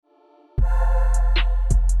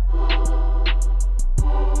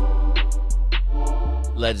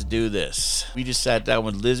Let's do this. We just sat down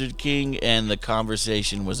with Lizard King, and the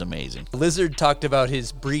conversation was amazing. Lizard talked about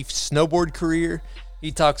his brief snowboard career.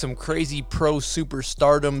 He talked some crazy pro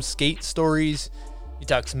superstardom skate stories. He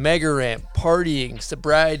talks mega ramp, partying,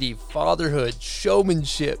 sobriety, fatherhood,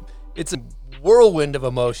 showmanship. It's a whirlwind of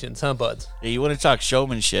emotions, huh, buds? Yeah, you want to talk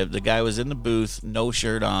showmanship? The guy was in the booth, no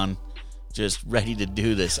shirt on, just ready to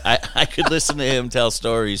do this. I could listen to him tell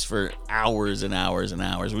stories for hours and hours and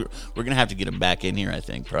hours. We're going to have to get him back in here, I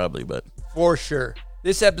think, probably. But for sure.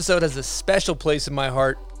 This episode has a special place in my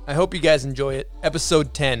heart. I hope you guys enjoy it.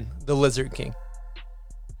 Episode 10, The Lizard King.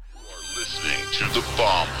 You are listening to The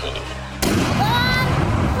Bomb Hole. Bomb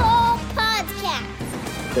Hole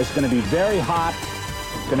Podcast. It's going to be very hot.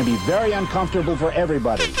 It's going to be very uncomfortable for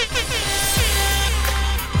everybody. The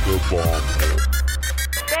Bomb Hole.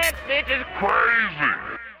 That bitch is Crazy.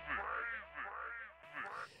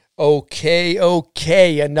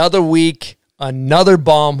 Okay. Another week, another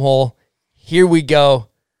bomb hole. Here we go.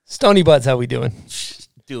 Stony Buds, how we doing?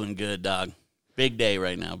 doing good, dog. Big day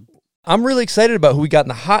right now. I'm really excited about who we got in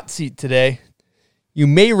the hot seat today. You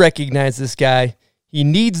may recognize this guy. He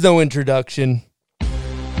needs no introduction.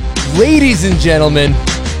 Ladies and gentlemen,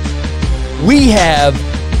 we have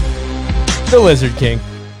the Lizard King.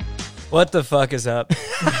 What the fuck is up?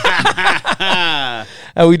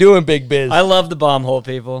 How we doing, Big Biz? I love the bomb hole,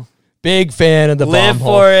 people. Big fan of the Live bomb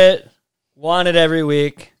hole. for it. Want it every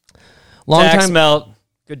week. Tax melt.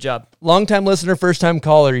 Good job. Long-time listener, first-time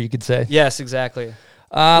caller, you could say. Yes, exactly.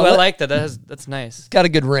 I like that. That's nice. It's got a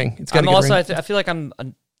good ring. It's got I'm a good also. ring. I feel like I'm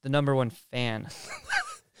the number one fan.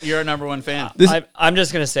 You're a number one fan. I'm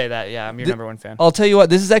just gonna say that. Yeah, I'm your number one fan. I'll tell you what.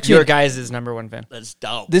 This is actually Your guys' number one fan. That's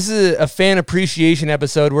dope. This is a fan appreciation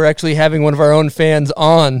episode. We're actually having one of our own fans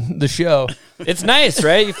on the show. It's nice,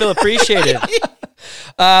 right? You feel appreciated.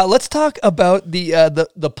 Let's talk about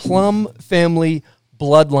the Plum family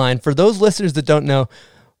bloodline. For those listeners that don't know,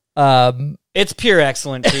 It's pure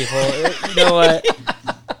excellent, people. You know what?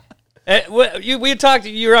 You were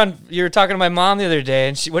talking to my mom the other day,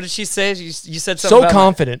 and what did she say? You said something. So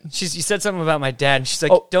confident. You said something about my dad, and she's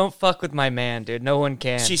like, "Don't fuck with my man, dude. No one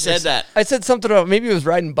can." She said that. I said something about maybe it was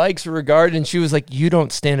riding bikes or regard, and she was like, "You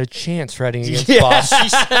don't stand a chance riding against Boss." She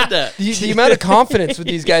said that. The amount of confidence with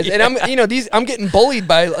these guys, and I'm getting bullied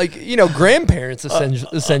by grandparents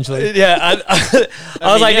essentially. Yeah,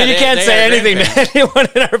 I was like, dude, you can't say anything to anyone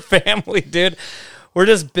in our family, dude. We're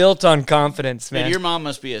just built on confidence, man. Dude, your mom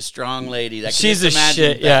must be a strong lady. That She's a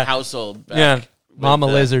imagine shit, yeah. household. Yeah. Mama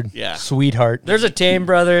Lizard, yeah. sweetheart. There's a tame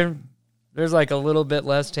brother. There's like a little bit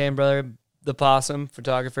less tame brother. The possum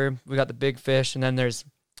photographer. We got the big fish, and then there's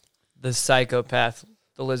the psychopath,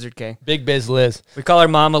 the Lizard King. Big Biz Liz. We call her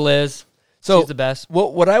Mama Liz. So she's the best.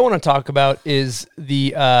 What I want to talk about is your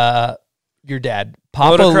dad,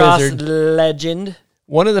 Papa Motocross Lizard, legend.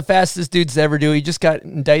 one of the fastest dudes to ever do. He just got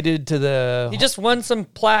indicted to the. He just won some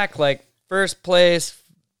plaque, like first place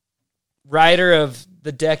rider of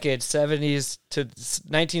the decade, 70s to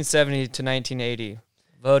 1970 to 1980.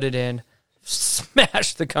 Voted in,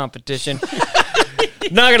 smashed the competition.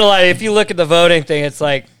 Not gonna lie, if you look at the voting thing, it's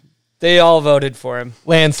like they all voted for him.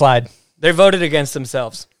 Landslide. They voted against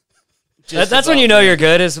themselves. That's when you know you're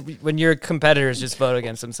good, is when your competitors just vote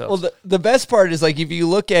against themselves. Well, the best part is, like, if you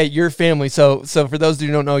look at your family, so for those who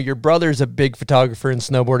don't know, your brother's a big photographer in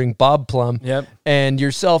snowboarding, Bob Plum. Yep. And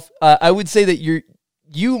yourself, I would say that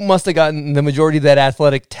you must have gotten the majority of that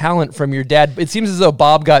athletic talent from your dad. It seems as though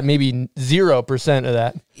Bob got maybe 0% of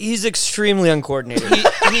that. He's extremely uncoordinated.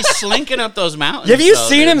 He's slinking up those mountains. Have you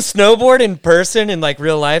seen him snowboard in person in like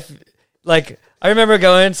real life? Like, I remember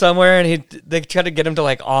going somewhere and they tried to get him to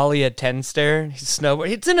like ollie a 10 stair. He's snowboard.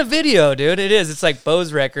 It's in a video, dude. It is. It's like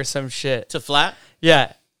Bo's Wreck or some shit. It's a flat?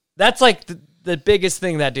 Yeah. That's like the biggest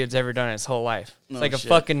thing that dude's ever done in his whole life. It's like shit. a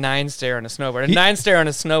fucking 9 stair on a snowboard. A 9 stair on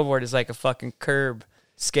a snowboard is like a fucking curb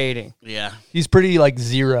skating. Yeah. He's pretty like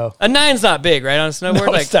 0. A 9's not big, right, on a snowboard?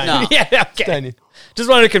 No, like, it's tiny. No. Yeah, okay. It's tiny. Just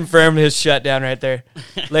wanted to confirm his shutdown right there.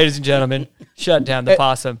 Ladies and gentlemen, shut down the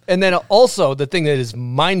possum. And then also the thing that is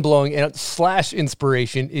mind-blowing and /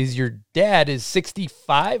 inspiration is your dad is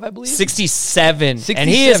 65, I believe? 67. 67. And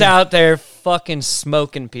he is out there fucking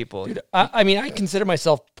smoking people. Dude, I mean, I consider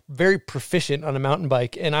myself very proficient on a mountain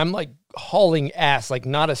bike, and I'm like hauling ass, like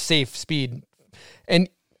not a safe speed. And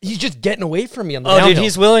he's just getting away from me on the downhill. Dude,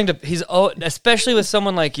 he's willing to, especially with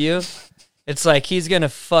someone like you, it's like he's going to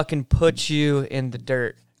fucking put you in the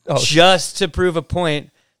dirt just to prove a point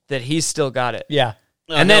that he's still got it. Yeah.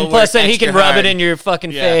 And then plus then he can rub it in your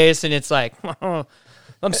fucking face, and it's like,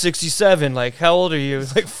 I'm 67. Like, how old are you?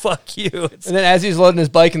 It's like, fuck you. And then as he's loading his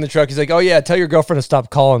bike in the truck, he's like, oh, yeah, tell your girlfriend to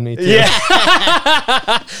stop calling me, too.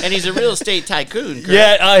 Yeah. And he's a real estate tycoon, correct?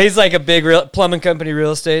 Yeah, he's like a big plumbing company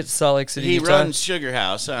real estate, Salt Lake City, He Utah. runs Sugar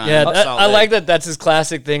House. Yeah, I like that. That's his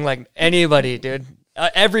classic thing. Like, anybody, dude.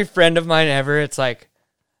 Every friend of mine ever, it's like,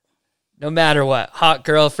 no matter what, hot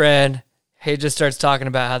girlfriend, he just starts talking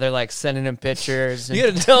about how they're like sending him pictures. And You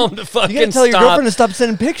gotta tell him to fucking You gotta tell your girlfriend to stop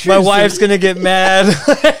sending pictures. My wife's gonna get mad.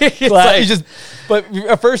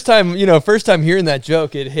 But first time hearing that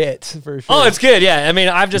joke, it hit for sure. Oh, it's good. Yeah, I mean,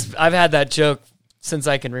 I've had that joke since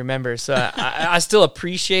I can remember, so I still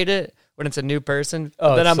appreciate it when it's a new person.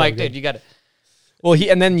 But then I'm like, dude, you got to. Well,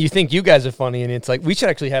 and then you think you guys are funny, and it's like we should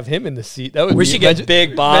actually have him in the seat. We should get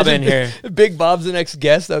Big Bob in here. Big Bob's the next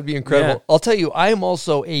guest. That would be incredible. Yeah. I'll tell you, I am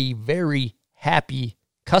also a very happy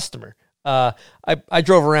customer. I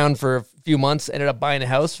drove around for a few months, ended up buying a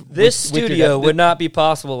house. This with your studio dad. would not be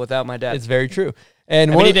possible without my dad. It's very true.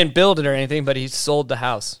 And I mean, he didn't build it or anything, but he sold the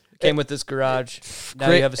house. Came with this garage.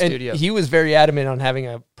 Now you have a studio. And he was very adamant on having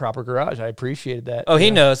a proper garage. I appreciated that. Oh,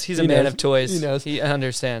 he knows. He's a man knows. of toys. He knows. He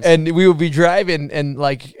understands. And we would be driving, and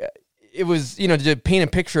like it was, to paint a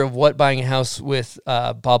picture of what buying a house with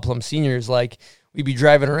Bob Plum Sr. is like. We'd be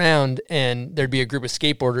driving around, and there'd be a group of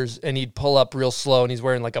skateboarders, and he'd pull up real slow, and he's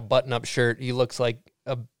wearing like a button-up shirt. He looks like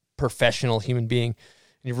a professional human being. And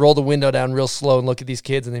he'd roll the window down real slow and look at these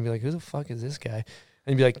kids, and they'd be like, "Who the fuck is this guy?"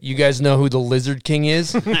 And he'd be like, "You guys know who the Lizard King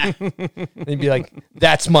is?" And he'd be like,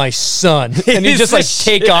 "That's my son." And he'd just like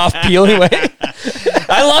take off, peeling away.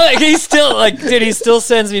 I love it. He's still like, dude, he still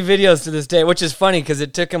sends me videos to this day, which is funny because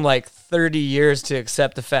it took him like 30 years to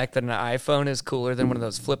accept the fact that an iPhone is cooler than one of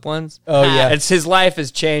those flip ones. Oh, yeah. His life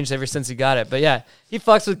has changed ever since he got it. But yeah, he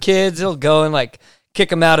fucks with kids. He'll go and like kick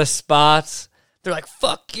them out of spots. They're like,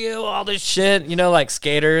 fuck you, all this shit, like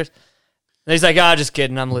skaters. And he's like, oh, just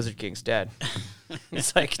kidding. I'm Lizard King's dad.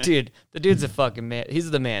 It's like, dude, the dude's a fucking man.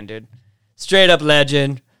 He's the man, dude. Straight up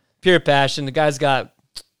legend, pure passion. The guy's got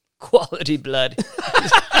quality blood.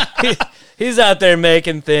 He's out there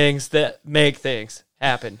making things that make things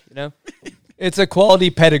happen, It's a quality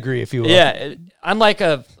pedigree, if you will. Yeah, I'm like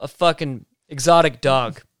a fucking exotic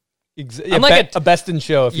dog. I'm like a best in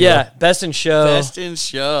show, if you will. Best in show. Best in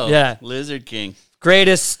show. Yeah. Lizard King.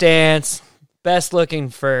 Greatest stance, best looking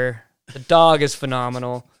fur. The dog is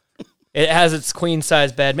phenomenal. It has its queen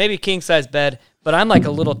size bed, maybe king size bed, but I'm like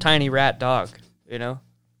a little tiny rat dog,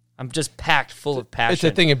 I'm just packed full of passion. It's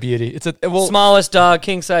a thing of beauty. Smallest dog,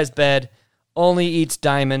 king size bed, only eats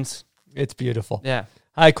diamonds. It's beautiful. Yeah.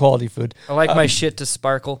 High quality food. I like my shit to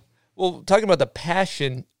sparkle. Well, talking about the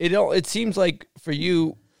passion, it seems like for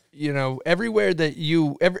you, everywhere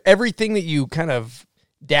that everything that you kind of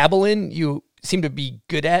dabble in, you seem to be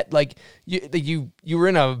good at. Like you were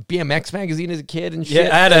in a BMX magazine as a kid and shit.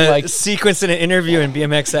 Yeah, I had a sequence in an interview in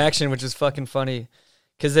BMX Action, which is fucking funny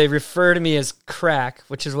because they refer to me as Crack,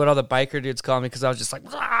 which is what all the biker dudes call me because I was just like,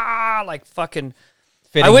 like fucking.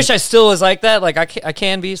 Fitting. I wish I still was like that. Like I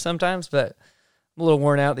can be sometimes, but I'm a little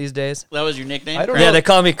worn out these days. That was your nickname? I don't Yeah, know. they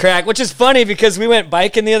call me Crack, which is funny because we went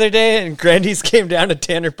biking the other day and Grandy's came down to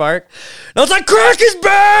Tanner Park. And I was like, Crack is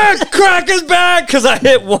back! Crack is back! Because I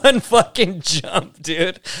hit one fucking jump,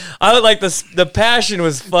 dude. I was like, the passion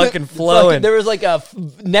was fucking flowing. There was like a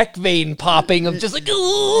neck vein popping of just like,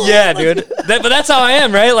 ooh. Yeah, dude. But that's how I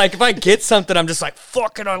am, right? Like, if I get something, I'm just like,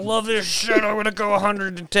 fuck it, I love this shit. I'm going to go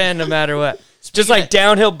 110 no matter what. Just like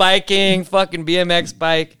downhill biking, fucking BMX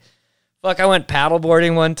bike. Fuck, I went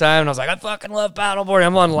paddleboarding one time, and I was like, I fucking love paddleboarding.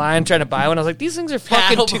 I'm online trying to buy one. I was like, these things are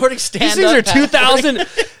fucking... Paddleboarding, these things are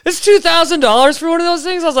 $2,000. It's $2,000 for one of those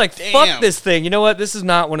things? I was like, fuck Damn. this thing. You know what? This is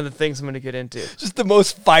not one of the things I'm going to get into. Just the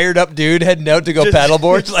most fired up dude heading out to go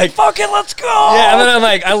paddleboard. Like, fuck it, let's go! Yeah, and then I'm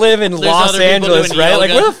like, I live in Los other people Angeles, doing right?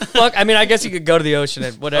 Like, yoga. what the fuck? I mean, I guess you could go to the ocean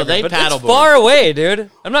and whatever, they but it's paddleboard. far away,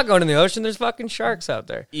 dude. I'm not going to the ocean. There's fucking sharks out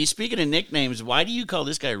there. You speaking of nicknames, why do you call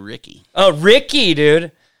this guy Ricky? Oh, Ricky,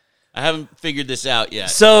 dude. I haven't figured this out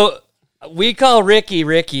yet. So we call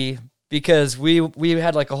Ricky because we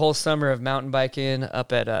had like a whole summer of mountain biking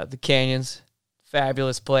up at the canyons.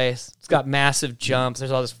 Fabulous place. It's got massive jumps.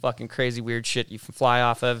 There's all this fucking crazy weird shit you can fly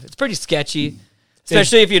off of. It's pretty sketchy,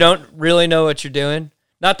 especially if you don't really know what you're doing.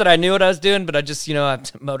 Not that I knew what I was doing, but I just, I have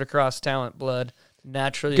motocross talent, blood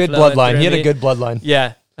naturally. Good flowing bloodline. through He had me. a good bloodline.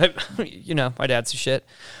 Yeah. My dad's a shit.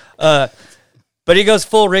 But he goes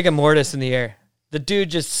full rigor mortis in the air. The dude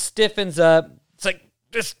just stiffens up. It's like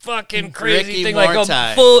this fucking crazy Ricky thing. Like Morty.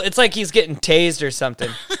 a full, it's like he's getting tased or something.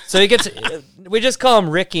 So he gets, we just call him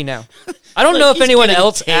Ricky now. I don't Like know if he's anyone getting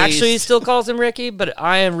else tased. actually still calls him Ricky, but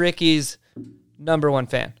I am Ricky's #1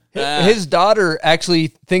 fan. His daughter actually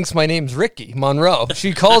thinks my name's Ricky Monroe.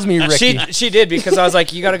 She calls me Ricky. She did, because I was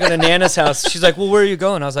like, you got to go to Nana's house. She's like, well, where are you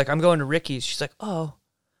going? I was like, I'm going to Ricky's. She's like, oh.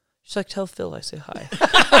 She's like, tell Phil I say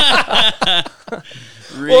hi.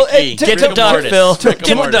 Ricky. Get to duck, Phil.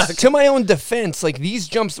 To my own defense, like these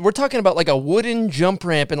jumps, we're talking about like a wooden jump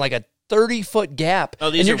ramp and like a 30-foot gap. Oh,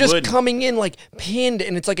 these and you're are just wooden. coming in like pinned,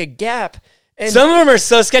 and it's like a gap. And Some of them are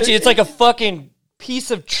so sketchy. It's like a fucking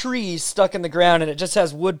piece of tree stuck in the ground, and it just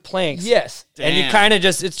has wood planks. yes. And you Damn. kind of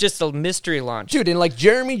it's just a mystery launch. Dude, and like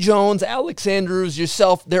Jeremy Jones, Alex Andrews,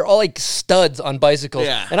 yourself, they're all like studs on bicycles.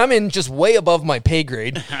 Yeah. And I'm in just way above my pay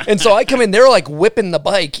grade. And so I come in, they're like whipping the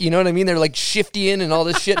bike. You know what I mean? They're like shiftying and all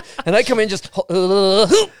this shit. And I come in just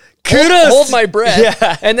Kudos. hold my breath,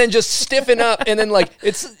 Yeah. and then just stiffen up. And then like,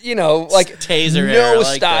 it's, you know, like Taser no air, I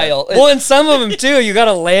like style. Well, and some of them too, you got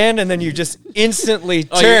to land and then you just instantly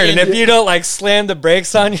Oh, turn. you're And in- if you don't like slam the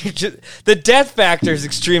brakes on, you just the death factor is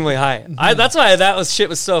extremely high. That's why shit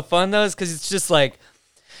was so fun though, is because it's just like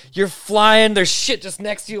you're flying. There's shit just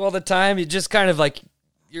next to you all the time. You just kind of like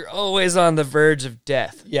you're always on the verge of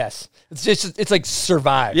death. Yes. It's like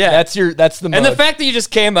survive. Yeah. That's the mode. And the fact that you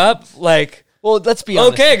just came up like. well, let's be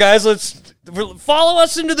honest. Okay, guys, let's follow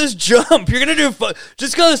us into this jump. You're gonna do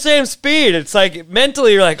just go the same speed. It's like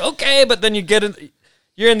mentally you're like okay, but then you're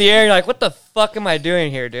in the air. And you're like, what the fuck am I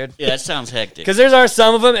doing here, dude? Yeah, that sounds hectic. Because there's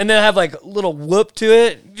some of them, and they have like a little whoop to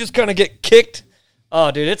it. You just kind of get kicked.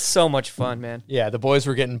 Oh, dude, it's so much fun, man. Yeah, the boys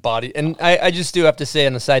were getting bodied. And I just do have to say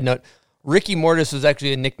on a side note, Ricky Mortis was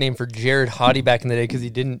actually a nickname for Jared Hottie back in the day because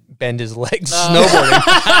he didn't bend his legs snowboarding.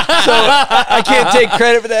 So I can't take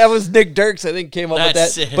credit for that. That was Nick Dirks, I think, came up with that.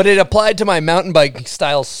 That's sick. But it applied to my mountain bike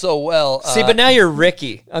style so well. See, but now you're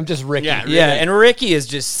Ricky. I'm just Ricky. Yeah, Yeah, and Ricky is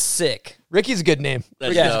just sick. Ricky's a good name.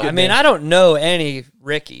 That's Yeah, dope. I mean, I don't know any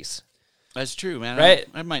Rickies. That's true, man. Right?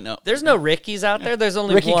 I might know. There's no Rickies out there. There's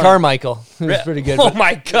only Ricky one. Carmichael. He was pretty good. Oh but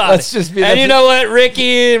my god! Let's just be. And you know what,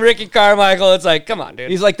 Ricky Carmichael. It's like, come on, dude.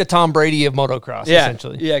 He's like the Tom Brady of motocross, yeah,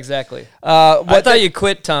 essentially. yeah, exactly. What I thought you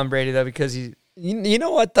quit Tom Brady though because You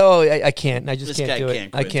know what though? I can't. I just This can't guy do it.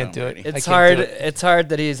 can't I quit can't Tom do it. Brady. I it's can't hard. do it. It's hard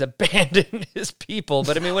that he's abandoned his people.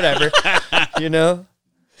 But I mean, whatever. You know.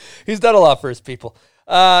 He's done a lot for his people.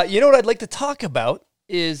 You know what I'd like to talk about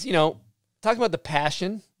is talking about the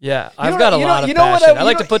passion. Yeah, know I've got a what- lot of you know what passion. I- I you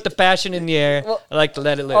like know- to put the passion in the air. Well, I like to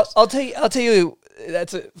let it loose. I'll tell you.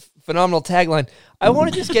 That's a phenomenal tagline. I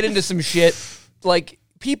want to just get into some shit. Like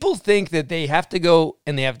people think that they have to go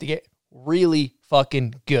and they have to get really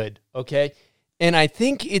fucking good. Okay, and I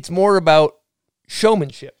think it's more about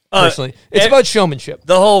showmanship. Personally, it's about showmanship.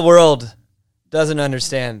 The whole world doesn't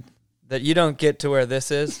understand that you don't get to where this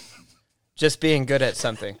is just being good at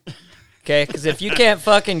something. Okay? Because if you can't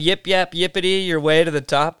fucking yippity your way to the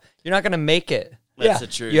top, you're not going to make it. That's the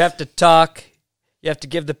truth. You have to talk. You have to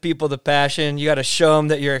give the people the passion. You got to show them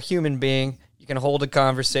that you're a human being. You can hold a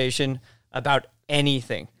conversation about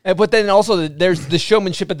anything. But then also there's the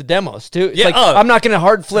showmanship at the demos too. It's Yeah, like oh. I'm not going to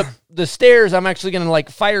hard flip the stairs. I'm actually going to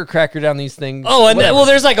like firecracker down these things. Oh, and Whatever. well,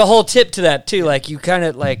 there's like a whole tip to that too. Like you kind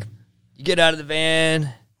of like you get out of the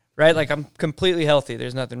van, right? Like I'm completely healthy.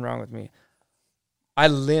 There's nothing wrong with me. I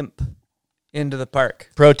limp into the park.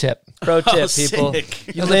 Pro tip. Pro tip, Oh, people.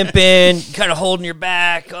 sick. You limp in, kind of holding your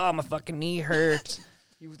back. Oh, my fucking knee hurts.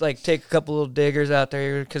 You like take a couple little diggers out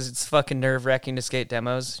there because it's fucking nerve wracking to skate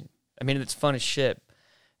demos. I mean, it's fun as shit.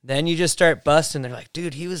 Then you just start busting. They're like,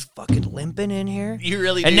 dude, he was fucking limping in here. You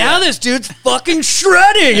really And do now that. this dude's fucking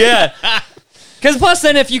shredding. Yeah. Because plus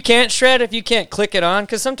then if you can't shred, if you can't click it on,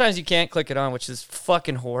 because sometimes you can't click it on, which is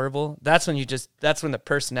fucking horrible. That's when the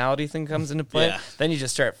personality thing comes into play. Yeah. Then you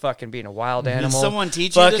just start fucking being a wild animal. someone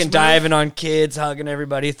teach you this Fucking move? diving on kids, hugging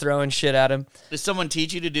everybody, throwing shit at them. Did someone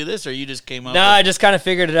teach you to do this, or you just came up? No, I just kind of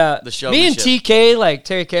figured it out. The Me and showmanship. TK, like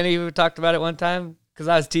Terry Kennedy, we talked about it one time because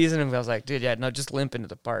I was teasing him. I was like, dude, yeah, no, just limp into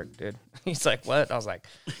the park, dude. He's like, what? I was like,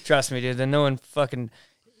 trust me, dude. Then no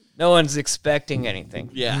one's expecting anything.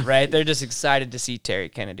 Yeah. Right? They're just excited to see Terry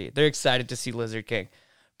Kennedy. They're excited to see Lizard King.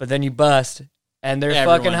 But then you bust and they're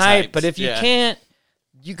Everyone's fucking hyped. hyped. But if you Yeah. can't,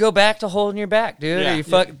 you go back to holding your back, dude. Yeah.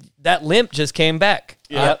 Or you that limp just came back.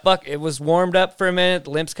 Yeah. It was warmed up for a minute,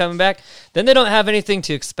 the limp's coming back. Then they don't have anything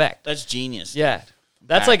to expect. That's genius. Yeah.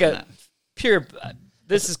 That's Back like in a that. pure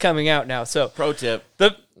this is coming out now. So Pro tip.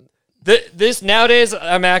 this nowadays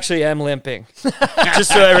I'm limping.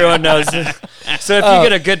 Just so everyone knows. So if you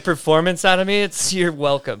get a good performance out of me, you're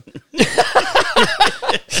welcome.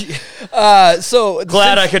 So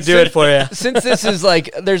Glad I could do it for you. Since this is like,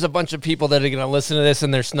 there's a bunch of people that are going to listen to this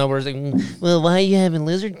and they're snowboarders. Like, well, why are you having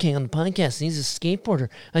Lizard King on the podcast? He's a skateboarder.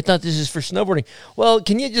 I thought this is for snowboarding. Well,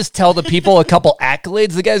 can you just tell the people a couple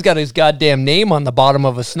accolades? The guy's got his goddamn name on the bottom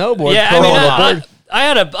of a snowboard. Yeah, Pro model board. I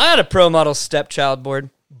had a pro model stepchild board.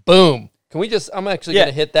 Boom. Can we just? I'm actually going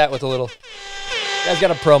to hit that with a little. Guy's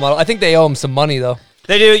got a pro model. I think they owe him some money though.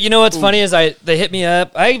 They do. You know what's funny is they hit me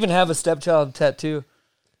up. I even have a stepchild tattoo.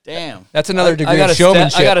 Damn. That's another degree I of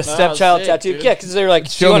showmanship. I got a stepchild sick, tattoo. dude. Yeah, because they're like, do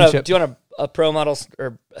Showmanship. you want a pro model,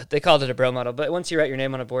 or they called it a pro model, but once you write your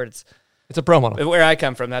name on a board, It's a pro model. where I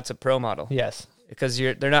come from, that's a pro model. Yes. Because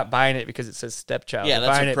they're not buying it because it says stepchild. Yeah, they're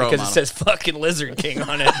that's buying a it pro because model. it says fucking Lizard King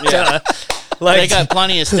on it. Yeah. Like, They got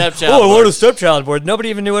plenty of stepchild. oh, I want a boards. stepchild board. Nobody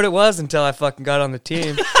even knew what it was until I fucking got on the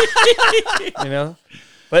team. You know?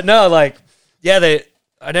 But no, like, yeah,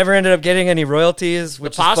 I never ended up getting any royalties,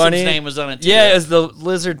 which is Possum's funny. name was on it too. Yeah, it was the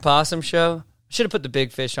Lizard Possum Show. Should have put the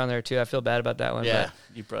big fish on there too. I feel bad about that one. Yeah,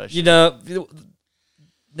 But, you probably should. you know,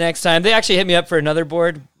 next time they actually hit me up for another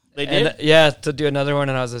board. They did? And, yeah, to do another one,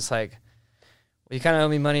 and I was just like, "Well, you kind of owe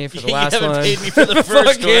me money for the You last haven't one. paid me for the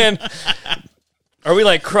first one. Fucking- Are we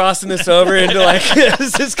like crossing this over into like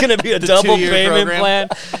is this gonna be a double 2-year payment program? plan?"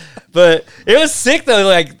 But it was sick though.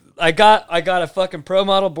 Like I got a fucking pro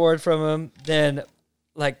model board from him. Then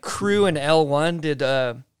like Crew and L1 did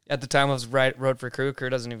at the time I was rode for Crew. Crew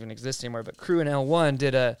doesn't even exist anymore, but Crew and L1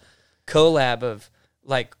 did a collab of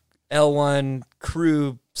like L1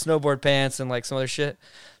 Crew snowboard pants and like some other shit.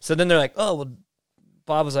 So then they're like, "Oh well,"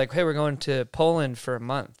 Bob was like, "Hey, we're going to Poland for a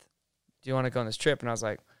month. Do you want to go on this trip?" And I was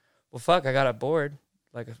like, "Well, fuck, I got a board."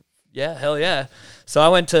 Like, yeah, hell yeah. So I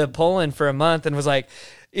went to Poland for a month and was like,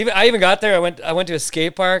 I even got there. I went to a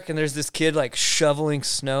skate park and there's this kid like shoveling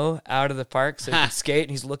snow out of the park so he can skate,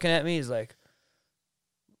 and he's looking at me. He's like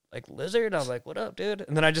Lizard. I was like, "What up, dude?"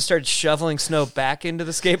 And then I just started shoveling snow back into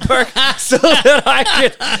the skate park so that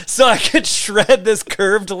I could shred this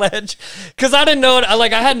curved ledge, because I didn't know it. I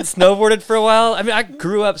hadn't snowboarded for a while. I mean, I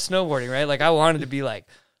grew up snowboarding, right? Like I wanted to be like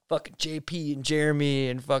fucking JP and Jeremy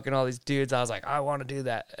and fucking all these dudes. I was like, I want to do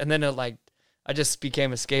that. And then I just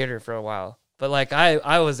became a skater for a while. But like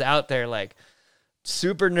I was out there like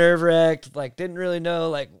super nerve wracked, like didn't really know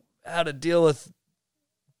like how to deal with,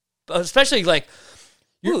 especially like,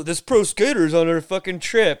 ooh, this pro skater's on her fucking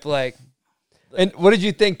trip. Like, And what did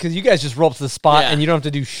you think? Because you guys just roll up to the spot Yeah. and you don't have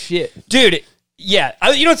to do shit. dude, yeah.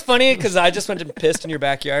 You know what's funny? Because I just went and pissed in your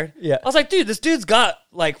backyard. Yeah. I was like, dude, this dude's got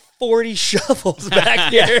like 40 shovels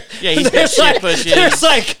back here. Yeah, he's got There's shit like, pushes. There's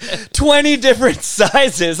like 20 different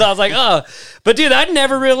sizes. I was like, oh. But dude, I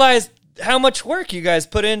never realized how much work you guys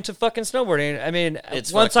put into fucking snowboarding. I mean,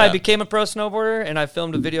 It's once fucked I up. became a pro snowboarder and I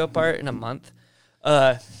filmed a video part in a month.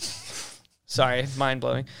 Sorry, mind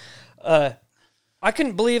blowing. I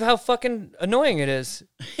couldn't believe how fucking annoying it is.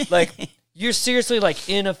 Like, you're seriously like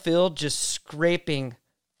in a field just scraping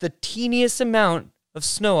the teeniest amount of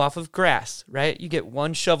snow off of grass, right? You get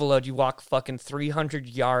one shovel load, you walk fucking 300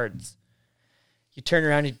 yards. You turn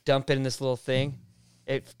around, you dump it in this little thing.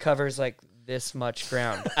 It covers like this much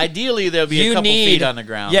ground. Ideally, there'll be a couple feet on the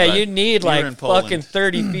ground. Yeah, but you need you're in like Poland. fucking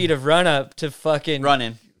 30 feet of run up to fucking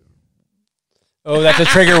running. Oh, that's a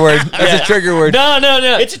trigger word. That's a trigger word. No.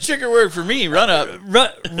 It's a trigger word for me. Run up.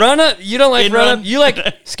 Run up. You don't like In run run. up. You like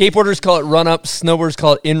Skateboarders call it run up. Snowboarders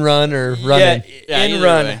call it in run or running. Yeah, in either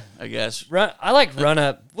run. way, I guess. Run. I like run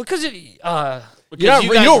up because it. Because You don't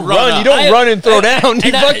guys run. up. You don't run and throw down. You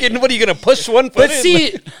and I- fucking. What are you gonna push one foot? But in?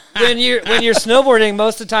 see, when you're snowboarding,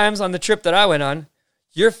 most of the times on the trip that I went on,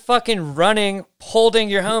 you're fucking running, holding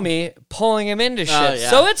your homie, pulling him into shit. yeah.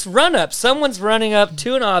 So it's run up. Someone's running up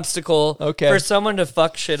to an obstacle Okay. for someone to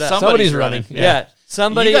fuck shit up. Somebody's running. Yeah.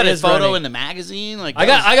 Somebody You got a is photo running. in the magazine? Like I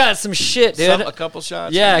got some shit, dude. a couple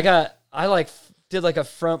shots. Yeah, I like did like a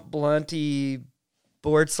front blunty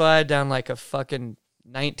board slide down like a fucking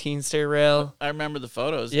 19 stair rail. I remember the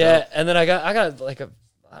photos. Yeah, though. and then I got like I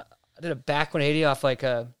did a back 180 off like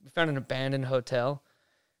we found an abandoned hotel.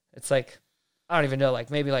 It's like, I don't even know, like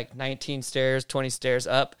maybe like 19 stairs, 20 stairs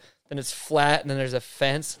up. Then it's flat, and then there's a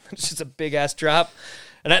fence. It's just a big ass drop.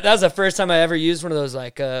 And that was the first time I ever used one of those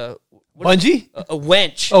like bungee. a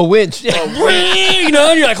winch. Oh, winch. Yeah. You know,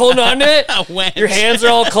 and you're like holding on to it. A winch. Your hands are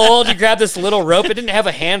all cold. You grab this little rope. It didn't have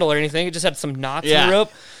a handle or anything. It just had some knots in Yeah. the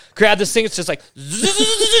rope. Grab this thing. It's just like,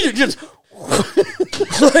 just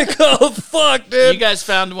like, oh fuck, dude. You guys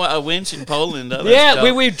found a winch in Poland. Oh, that's Yeah,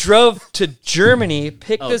 dope. we drove to Germany,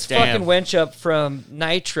 picked Oh, this damn. fucking winch up from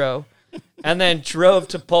Nitro, and then drove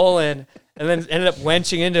to Poland. and then ended up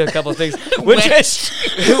wenching into a couple of things. Which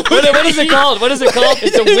what is it called? What is it called?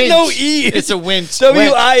 It's a winch. No E. It's a winch.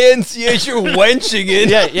 W-I-N-C-H. You're wenching in.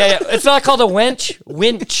 Yeah. It's not called a wench.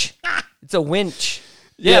 Winch. It's a winch.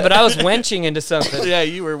 Yeah, but I was wenching into something. Yeah,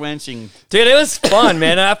 you were wenching. Dude, it was fun,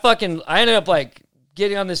 man. I ended up like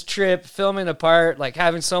getting on this trip, filming the part, like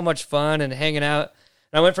having so much fun and hanging out.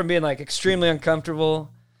 And I went from being like extremely uncomfortable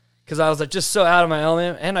because I was like just so out of my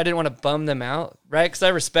element, and I didn't want to bum them out, right? Because I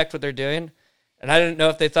respect what they're doing. And I didn't know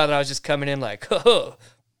if they thought that I was just coming in like, oh,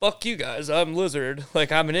 fuck you guys, I'm Lizard.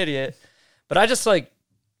 Like, I'm an idiot. But I just like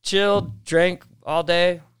chilled, drank all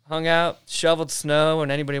day, hung out, shoveled snow when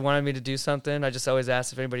anybody wanted me to do something. I just always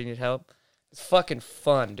asked if anybody needed help. It's fucking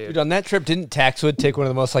fun, dude. Dude, on that trip, didn't Taxwood take one of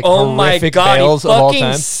the most like Oh my horrific god, he fails of all fucking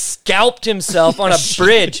time? scalped himself on a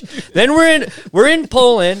bridge. Then we're in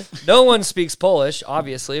Poland. No one speaks Polish,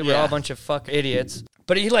 obviously. We're all a bunch of fuck idiots.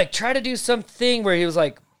 But he like tried to do something where he was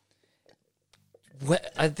like,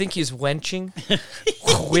 I think he's winching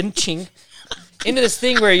into this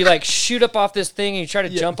thing where you like shoot up off this thing and you try to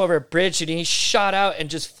jump over a bridge, and he shot out and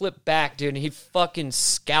just flipped back, dude, and he fucking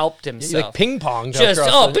scalped He himself. like ping pong. Just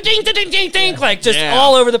like just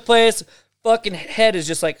all over the place. Fucking head is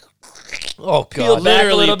just like oh peeled god. back a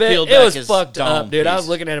Literally little bit. peeled It back was his fucked dome up, dude. I was piece.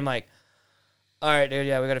 looking at him like, all right, dude,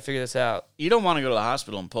 yeah, we got to figure this out. You don't want to go to the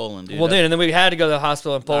hospital in Poland, dude. Well, dude, and then we had to go to the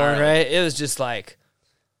hospital in Poland, All right. right? It was just like,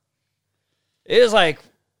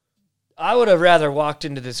 I would have rather walked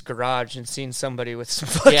into this garage and seen somebody with some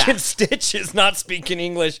fucking stitches not speaking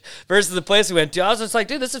English versus the place we went to. I was just like,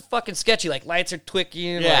 dude, this is fucking sketchy. Like, lights are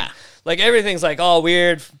twicking. Yeah. Like everything's like all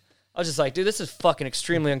weird. I was just like, dude, this is fucking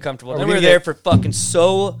extremely uncomfortable. And we we were gonna there get- for fucking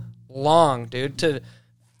so long, dude, to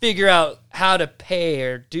figure out how to pay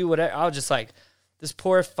or do whatever. I was just like, this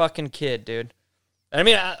poor fucking kid, dude. And I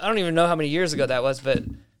mean, I don't even know how many years ago that was, but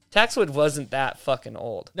Taxwood wasn't that fucking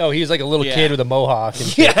old. No, he was like a little Yeah. kid with a mohawk. And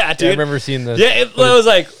shit. Yeah, dude. I remember seeing the. Yeah, it was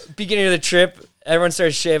like beginning of the trip. Everyone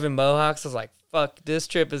started shaving mohawks. I was like, "Fuck, this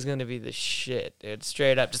trip is gonna be the shit, dude."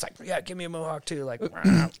 Straight up, just like, yeah, give me a mohawk too. Like,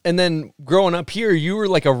 And then growing up here, you were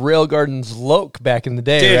like a Rail Gardens loke back in the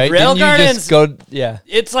day, Dude, right? Rail Didn't you Gardens- just go, yeah.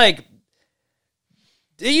 it's like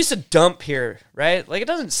it used to dump here, right? Like, it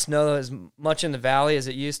doesn't snow as much in the valley as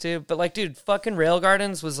it used to, but like, dude, fucking Rail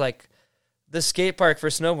Gardens was like the skate park for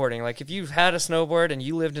snowboarding. Like, if you had a snowboard and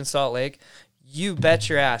you lived in Salt Lake, you bet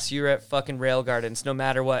your ass you were at fucking Rail Gardens no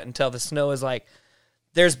matter what, until the snow is like,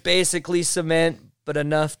 there's basically cement, but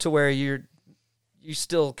enough to where you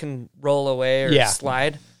still can roll away or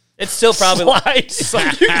slide. It's still probably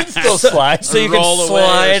Slide. You can still slide. so you can Roll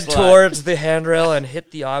away or slide towards the handrail and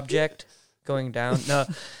hit the object going down. No,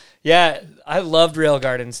 yeah, I loved Rail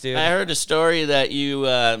Gardens, dude. I heard a story that you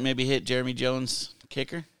maybe hit Jeremy Jones'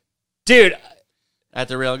 kicker Dude, at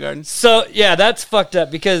the Rail Gardens. so yeah, that's fucked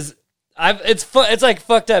up because it's like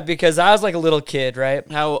fucked up because I was like a little kid, right?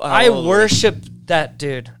 How I old were you? worshiped that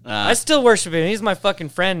dude. I still worship him. He's my fucking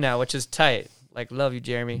friend now, which is tight. Like, love you,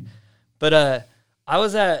 Jeremy. But I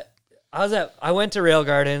went to Rail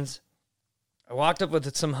Gardens. I walked up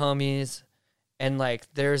with some homies, and like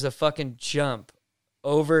there's a fucking jump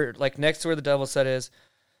over like next to where the double set is.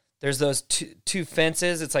 There's those two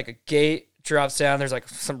fences. It's like a gate drops down. There's like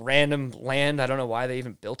some random land. I don't know why they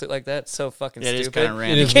even built it like that. It's so fucking Yeah, it is stupid. kinda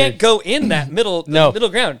random. You can't go in that middle No. middle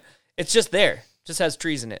ground. It's just there. Just has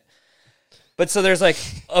trees in it. But so there's like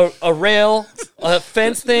a rail, a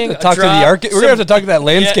fence thing. Talk to the architect. We're going to have to talk to that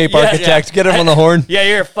landscape architect. Get him on the horn. Yeah,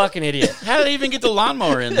 you're a fucking idiot. How did they even get the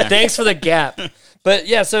lawnmower in there? Thanks for the gap. But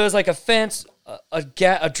yeah, so it was like a fence,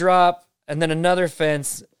 a drop, and then another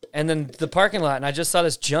fence, and then the parking lot. And I just saw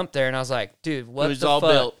this jump there, and I was like, dude, what It was the all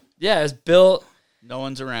fuck? built. Yeah, it was built. No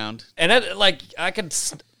one's around. And I could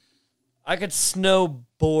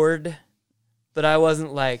snowboard, but I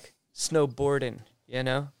wasn't like snowboarding, you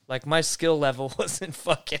know? Like, my skill level wasn't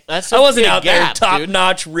fucking. That's I a wasn't big out gap, there top dude.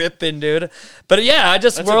 notch ripping, dude. But yeah, I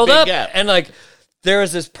just That's a whirled big up gap. and like there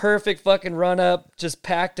was this perfect fucking run up, just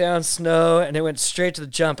packed down snow, and it went straight to the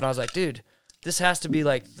jump. And I was like, dude, this has to be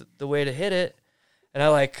like the way to hit it. And I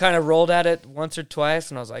like kind of rolled at it once or twice,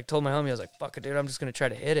 and I was like, told my homie, I was like, fuck it, dude, I'm just gonna try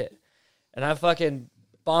to hit it. And I fucking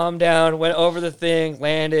bombed down, went over the thing,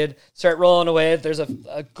 landed, start rolling away. There's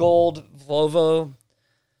a gold Volvo.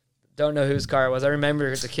 Don't know whose car it was. I remember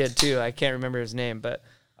as a kid too. I can't remember his name, but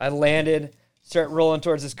I landed, start rolling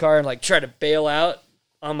towards this car and like try to bail out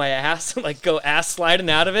on my ass and like go ass sliding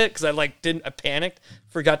out of it because I panicked,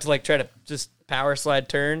 forgot to like try to just power slide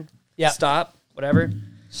turn, stop, whatever.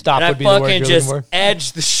 Stop And would be the word I fucking you're just looking for.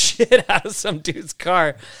 edged the shit out of some dude's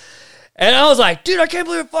car. And I was like, dude, I can't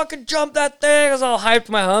believe I fucking jumped that thing. I was all hyped with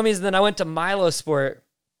my homies. And then I went to Milo Sport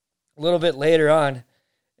a little bit later on.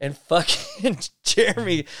 And fucking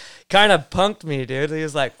Jeremy kind of punked me, dude. He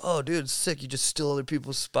was like, "Oh, dude, it's sick. You just steal other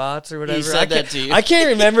people's spots or whatever." He said that to you. I can't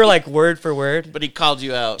remember like word for word. But he called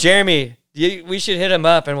you out. Jeremy, we should hit him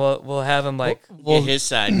up and we'll have him like Get his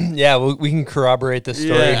side. Yeah, we can corroborate this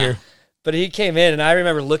story here. But he came in, and I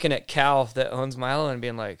remember looking at Cal that owns Milo and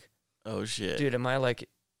being like, Oh shit, "Dude, am I like?"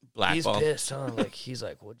 He's blackball. pissed, huh? Like he's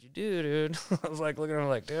like, "What'd you do, dude?" I was like looking at him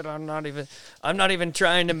like, "Dude, I'm not even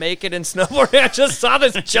trying to make it in snowboarding. I just saw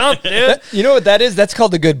this jump, dude." You know what that is? That's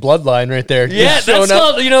called the good bloodline right there. Yeah, Just showing that's up.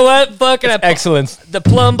 called. You know what? Fucking Excellence. The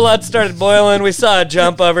plum blood started boiling. We saw a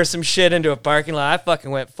jump over some shit into a parking lot. I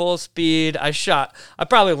fucking went full speed. I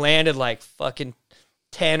probably landed like fucking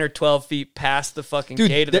 10 or 12 feet past the fucking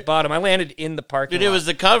gate at the bottom. I landed in the parking lot. Dude, it was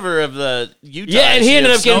the cover of the Utah. Yeah, and he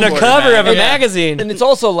ended up getting a cover of a magazine. And it's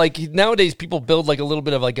also like nowadays people build like a little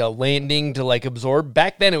bit of like a landing to like absorb.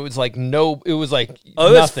 Back then it was like it was like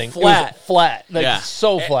nothing. It was flat. It was flat. Like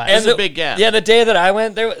so flat. It's a big gap. Yeah, the day that I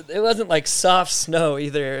went there, it wasn't like soft snow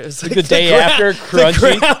either. It was like the day after,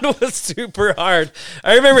 crunchy. The ground was super hard.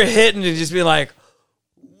 I remember hitting and just being like,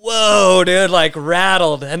 whoa, dude, like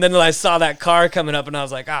rattled. And then I saw that car coming up and I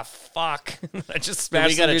was like, ah, fuck. I just smashed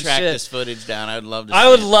We gotta some track shit. this footage down. I would love to. I see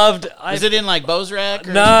would it. love to. Is it in like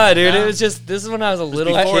Bozraq? Nah, dude, it was just, this is when I was a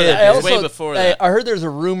little before kid. that. I It was way before I that. heard there's a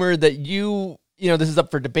rumor that you know, this is up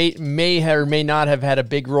for debate, may or may not have had a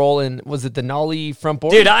big role in, was it the Nollie front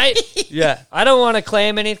board? Dude, I don't want to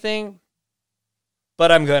claim anything,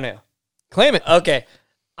 but I'm going to. Claim it. Okay.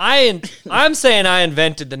 I'm saying I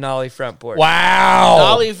invented the Nollie front board. Wow.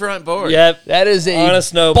 Dolly front board. Yep. That is On a a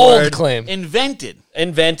snowboard. bold claim. Invented.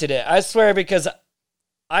 Invented it. I swear, because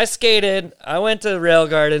I skated. I went to rail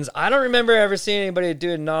gardens. I don't remember ever seeing anybody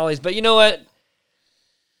doing nollies, but you know what?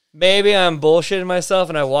 Maybe I'm bullshitting myself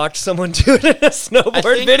and I watched someone do it in a snowboard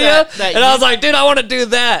think video that and I was like, dude, I want to do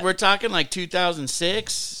that. We're talking like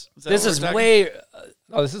 2006. This is way...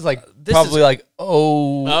 Oh, this is like This probably is- like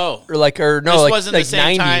Oh. or no, This like wasn't like the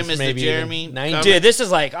same 90s time as the maybe Jeremy even. 90s. cover? Dude, this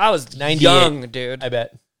is like, I was 98. young, dude. I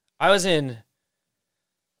bet. I was in...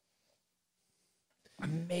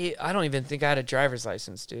 I don't even think I had a driver's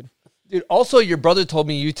license, dude. Dude, also your brother told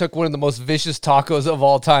me you took one of the most vicious tacos of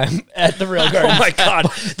all time at the rail garden. Oh my god,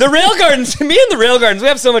 the rail gardens! Me and the rail gardens, we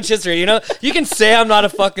have so much history. You know, you can say I'm not a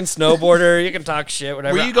fucking snowboarder. You can talk shit,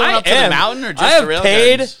 whatever. Were you going I up to the am. mountain or just I have the rail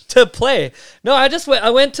paid gardens? to play. No, I just went.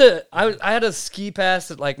 I had a ski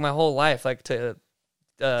pass like my whole life, like to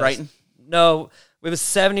Brighton? No, it was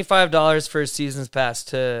 $75 for a season's pass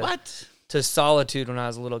to What? to Solitude when I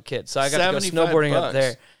was a little kid. So I got to go 75 snowboarding up bucks.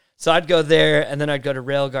 there. So I'd go there, and then I'd go to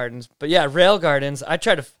rail gardens. But yeah, rail gardens, I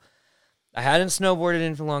hadn't snowboarded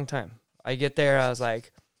in for a long time. I get there, I was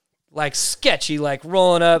like sketchy, like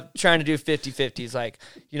rolling up, trying to do 50-50s, like,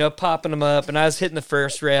 you know, popping them up. And I was hitting the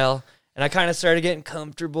first rail, and I kind of started getting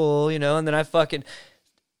comfortable, you know, and then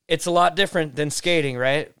it's a lot different than skating,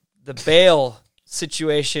 right? The bail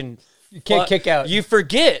situation. You can't kick out. You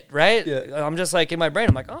forget, right? Yeah. I'm just like in my brain,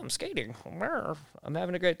 I'm like, oh, I'm skating. I'm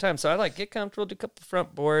having a great time. So I like get comfortable, do a couple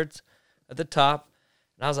front boards at the top.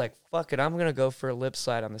 And I was like, fuck it, I'm going to go for a lip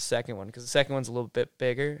slide on the second one because the second one's a little bit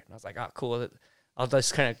bigger. And I was like, oh, cool. I'll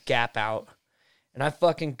just kind of gap out. And I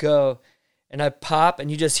fucking go and I pop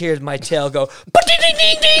and you just hear my tail go, ding, ding,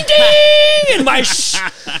 ding, ding, ding. And my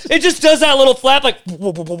it just does that little flap like,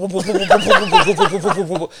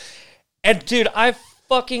 and dude, I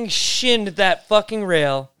fucking shinned that fucking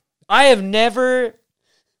rail. I've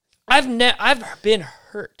been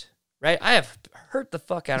hurt, right? I have hurt the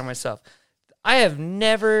fuck out of myself. I have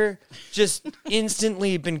never just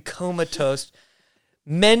instantly been comatose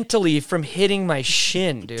mentally from hitting my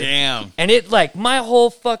shin, dude. Damn. And it like my whole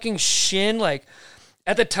fucking shin, like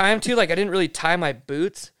at the time too, like I didn't really tie my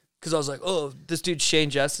boots because I was like, oh, this dude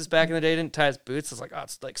Shane Justice back in the day didn't tie his boots. I was like, oh,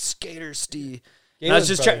 it's like Skater Steve. And I was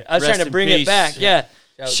just trying Rest to in bring peace. it back. Yeah.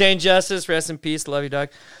 Shane Justice, rest in peace, love you, dog.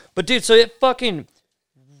 But dude, so it fucking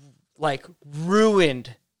like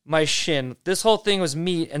ruined my shin. This whole thing was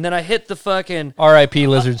meat, and then I hit the fucking R.I.P.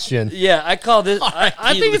 Lizard Shin. yeah. I call this. I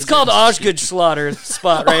think it's Lizard called Osgood Slaughter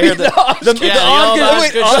spot right here. The Osgood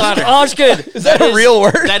Slaughter. Osgood. Is that a real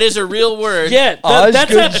word? That is a real word. Yeah, that's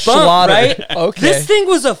Osgood that bump, Slaughter. right? Okay. This thing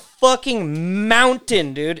was a fucking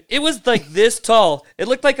mountain, dude. It was like this tall. It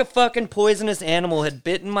looked like a fucking poisonous animal had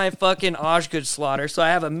bitten my fucking Osgood Slaughter. So I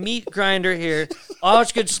have a meat grinder here,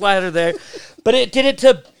 Osgood Slaughter there. But it did it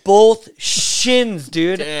to both shins,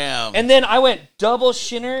 dude. Damn. And then I went double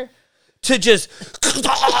shinner to just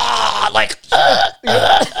like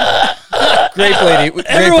Grape lady. Grape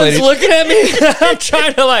everyone's lady. looking at me.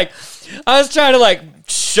 I was trying to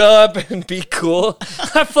show up and be cool.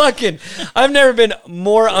 I've never been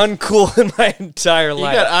more uncool in my entire You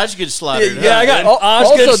life. got Osgood slaughtered. Yeah, I got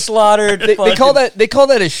Osgood Also, slaughtered. They call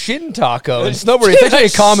that a shin taco in snowboarding. It's actually a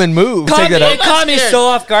common move. Take that It out. caught me so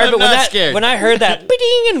off guard, I'm but not scared. when I heard that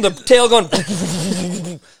ding and the tail going,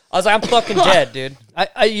 I was like, I'm fucking dead, dude.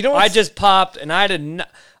 I just popped, and I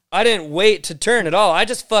didn't wait to turn at all. I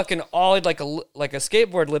just fucking ollied like a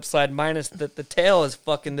skateboard lip slide, minus that the tail is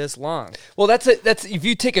fucking this long. Well, that's if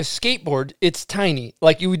you take a skateboard, it's tiny.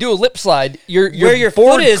 Like you do a lip slide, your foot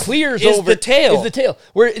board is clears is over the tail. Is the tail.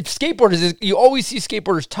 Where skateboarders is you always see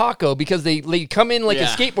skateboarders taco because they come in like a Yeah.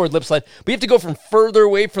 skateboard lip slide, but you have to go from further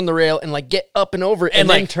away from the rail and like get up and over it and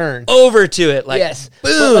then like turn. over to it, like Yes,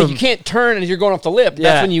 boom. But, like, you can't turn as you're going off the lip.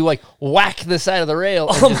 Yeah. That's when you like whack the side of the rail.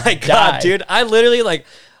 And Oh just my god, die. dude! I literally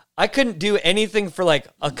I couldn't do anything for like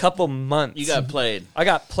a couple months. You got played. I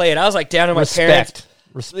got played. I was like down in my Respect.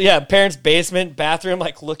 parents' basement, bathroom,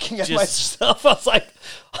 like looking at myself. I was like,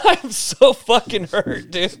 I'm so fucking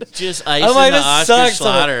hurt, dude. Just ice I'm like, in the this Oscar sucks.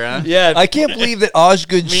 slaughter, huh? Yeah, I can't believe that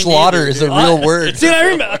Osgood slaughter neither, is a dude. real word. dude, I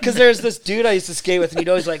remember because there's this dude I used to skate with, and he'd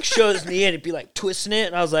always like show his knee and he'd be like twisting it,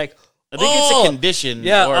 and I was like, I think it's a condition.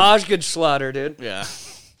 Yeah, or, Osgood slaughter, dude. yeah.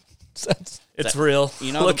 It's real.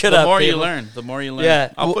 You know, Look the it up. more people. you learn, the more you learn.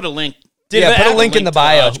 Yeah. I'll put a link. Dude, Yeah, but put a after- link in the to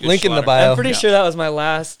bio. Osgood Link in the slaughter. bio. I'm pretty sure that was my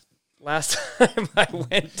last time I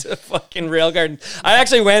went to fucking Rail Garden. I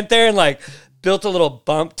actually went there and like built a little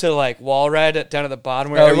bump to like wall ride down at the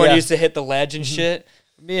bottom where everyone yeah. used to hit the ledge and shit.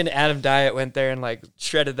 Me and Adam Diet went there and like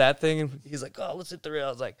shredded that thing, and he's like, "Oh, let's hit the rail." I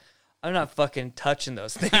was like, "I'm not fucking touching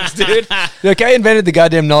those things, dude." Like, I invented the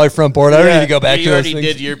goddamn nollie front board. I don't Yeah. need to go back You to those already things.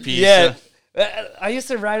 did your piece. Yeah. I used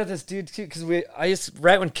to ride with this dude too because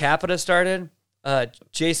right when Capita started,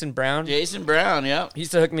 Jason Brown. Jason Brown, yeah. He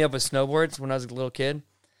used to hook me up with snowboards when I was a little kid,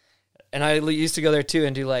 and I used to go there too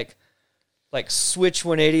and do like switch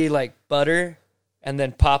 180 like butter, and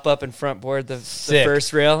then pop up and front board the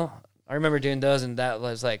first rail. I remember doing those, and that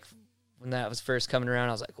was like when that was first coming around.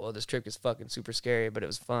 I was like, "Well, this trick is fucking super scary," but it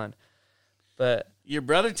was fun. But Your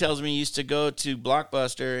brother tells me you used to go to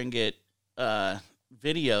Blockbuster and get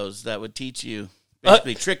videos that would teach you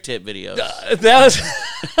basically trick tip videos. that was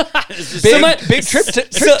Big trick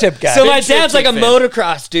tip guy. So Big my trick dad's like a tip fan.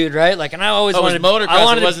 motocross dude, right? Like, and I always Oh, it was wanted motocross. I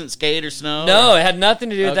wanted It wasn't skate or snow? No, or- it had nothing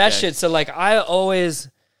to do with that Okay. shit. So like, I always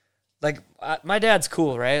my dad's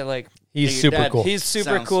cool, right? Like, He's your super dad- cool. he's super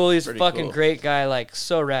Sounds cool. He's a pretty fucking cool. great guy. Like,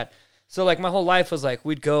 so rad. So like, my whole life was like,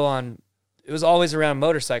 we'd go on. It was always around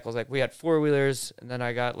motorcycles. Like, we had 4-wheelers, and then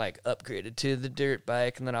I got like upgraded to the dirt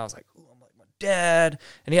bike, and then I was like, ooh, I'm like my dad.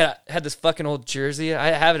 And he had this fucking old jersey. I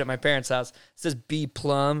have it at my parents' house. It says B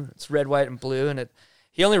Plum. It's red, white, and blue, and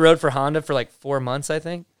he only rode for Honda for like 4 months, I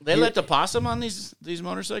think. They let the possum on these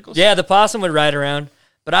motorcycles? Yeah, the possum would ride around,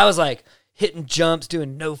 but I was like hitting jumps,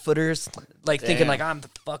 doing no footers, like thinking like I'm the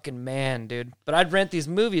fucking man, dude. But I'd rent these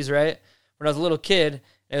movies, right? When I was a little kid, and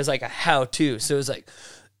it was like a how-to. So it was like,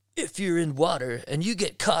 if you're in water and you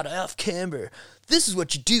get caught off camber, this is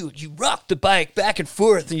what you do. You rock the bike back and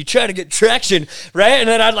forth and you try to get traction, right? And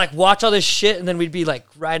then I'd like watch all this shit, and then we'd be like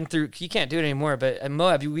riding through. You can't do it anymore, but at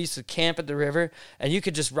Moab, we used to camp at the river, and you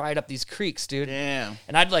could just ride up these creeks, dude. Damn.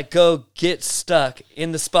 And I'd like go get stuck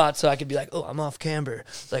in the spot so I could be like, oh, I'm off camber.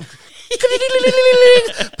 Like,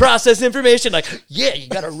 process information. Like, yeah, you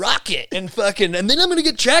got to rock it and fucking, and then I'm going to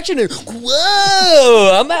get traction. And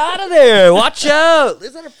whoa, I'm out of there. Watch out.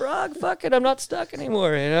 Is that a frog? Fuck it. I'm not stuck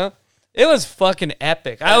anymore, you know? It was fucking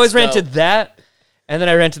epic. I always rented dope. that, and then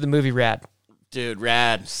I rented the movie Rad. Dude,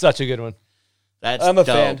 rad. Such a good one. That's I'm a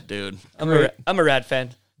dope, fan. dude. I'm a Rad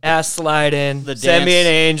fan. Ass slide in. The Send me dance-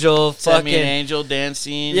 an angel. Send me an fucking. angel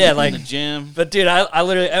dancing Yeah, in like- the gym. But dude, I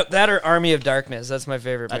literally that or Army of Darkness. That's my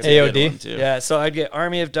favorite. That's movie. a good AOD? one, too. Yeah, so I'd get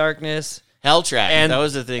Army of Darkness Hell Track. and That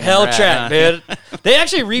was the thing. Hell Rad, Track, huh? dude. They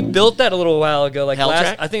actually rebuilt that a little while ago. Like Hell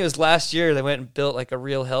Track? I think it was last year. They went and built like a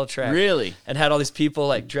real Hell Track. Really? And had all these people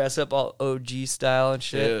like dress up all OG style and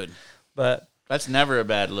shit. Dude. But That's never a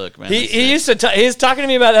bad look, man. he That's used to he was talking to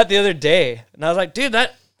me about that the other day, and I was like, dude,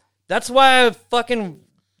 that's why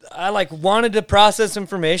I like wanted to process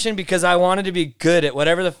information, because I wanted to be good at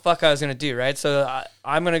whatever the fuck I was gonna do, right? So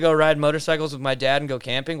I'm gonna go ride motorcycles with my dad and go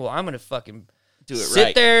camping. Well, I'm gonna fucking Do it sit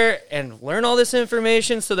right. there and learn all this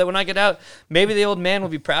information so that when I get out, maybe the old man will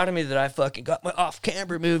be proud of me that I fucking got my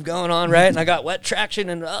off-camber move going on, right? And I got wet traction,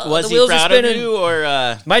 and Was the he wheels are proud of spinning. you, or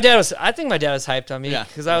I think my dad was hyped on me, Yeah.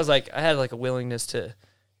 because I was like, I had like a willingness to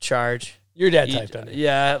charge. Your dad typed on it.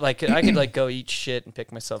 Yeah, like I could like go eat shit and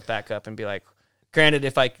pick myself back up and be like, granted,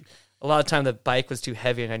 a lot of time the bike was too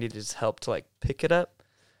heavy and I needed his help to like pick it up.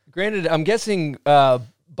 Granted, I'm guessing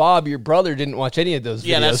Bob, your brother, didn't watch any of those videos.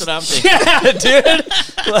 Yeah, that's what I'm thinking. Yeah, dude.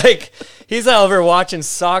 Like, he's over watching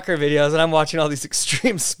soccer videos, and I'm watching all these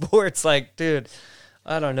extreme sports. Like, dude,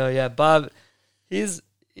 I don't know. Yeah, Bob,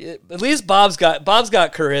 at least Bob's got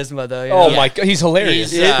charisma, though. You know? My God, he's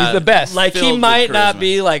hilarious. He's, He's the best. Like, he filled with might not charisma.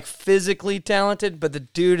 be, like, physically talented, but the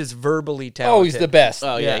dude is verbally talented. Oh, he's the best.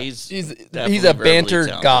 Oh, yeah, Yeah. he's He's definitely a verbally banter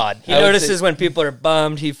talented. god. He I would notices say- when people are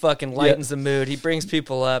bummed. He fucking lightens the mood. He brings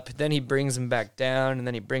people up. Then he brings them back down, and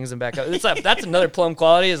then he brings them back up. It's like, that's another plum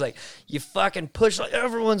quality. Is like you fucking push like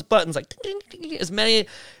everyone's buttons, like ding, ding, ding, as many,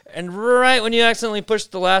 and right when you accidentally push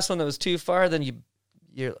the last one that was too far, then you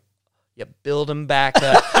build them back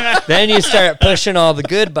up. Then you start pushing all the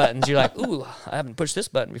good buttons. You're like, ooh, I haven't pushed this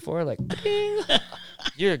button before. Like, ding.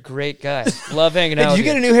 You're a great guy. Love hanging out. Hey, did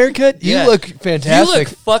you with get a new haircut? You Yeah. look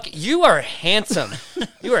fantastic. You are handsome.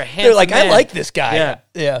 You are a handsome. They're like, I man. like this guy.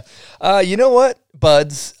 Yeah. You know what,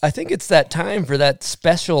 buds? I think it's that time for that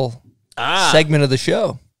special segment of the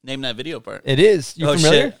show. Name that video part. It is. You Oh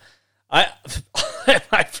familiar? shit! Am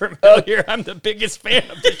I familiar? I'm the biggest fan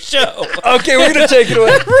of the show. Okay, we're gonna take it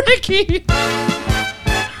away. Ricky.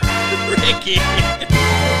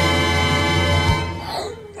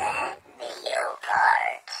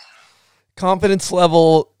 Confidence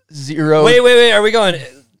level 0. Wait. Are we going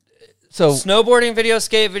So snowboarding video,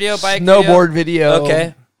 skate video, bike snowboard video.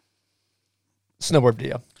 Okay. Snowboard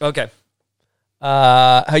video. Okay.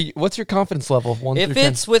 What's your confidence level? 1 If through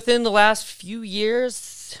 10? it's within the last few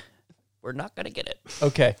years, we're not gonna get it.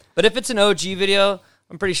 Okay. But if it's an OG video,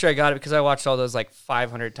 I'm pretty sure I got it because I watched all those like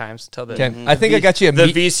 500 times till the Okay. I think I got you a the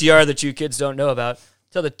meat. VCR that you kids don't know about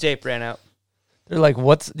till the tape ran out. They're like,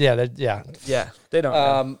 what's? Yeah. Yeah. Yeah, they don't.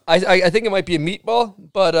 know. I think it might be a meatball,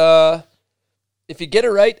 but if you get it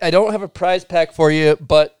right, I don't have a prize pack for you,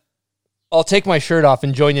 but I'll take my shirt off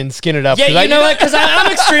and join you and skin it up. Yeah, 'cause you know what? Because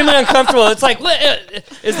I'm extremely uncomfortable. It's like,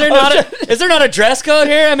 is there not a dress code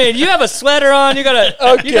here? I mean, you have a sweater on. You got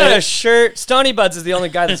a shirt. Stony Buds is the only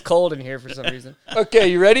guy that's cold in here for some reason. Okay,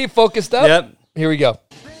 you ready? Focused up? Yep. Here we go.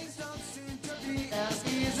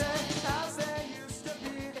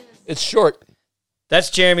 It's short. That's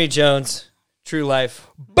Jeremy Jones. True Life.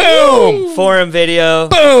 Boom! Forum video.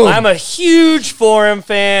 Boom! I'm a huge Forum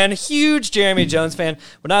fan. Huge Jeremy Jones fan.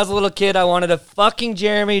 When I was a little kid, I wanted a fucking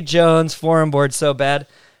Jeremy Jones Forum board so bad.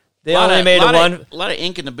 They only made a lot of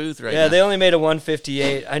ink in the booth right now. Yeah, they only made a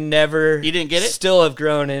 158. I never. You didn't get it? Still have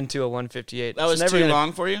grown into a 158. That was It's too never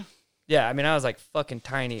long for you? Yeah, I mean, I was like fucking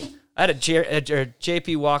tiny. I had a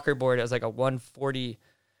JP Walker board. It was like a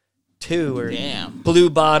 142 or Damn. blue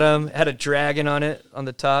bottom. Had a dragon on it on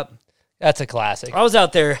the top. That's a classic. I was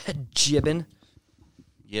out there jibbing.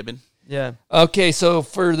 Gibbon. Yeah. Okay, so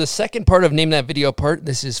for the second part of Name That Video part,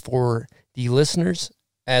 this is for the listeners.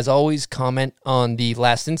 As always, comment on the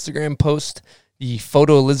last Instagram post, the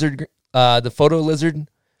photo lizard.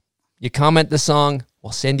 You comment the song,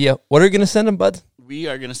 we'll send you. What are we going to send them, bud? We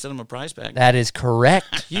are going to send them a prize pack. That is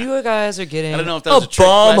correct. You guys are getting I don't know if that was a trick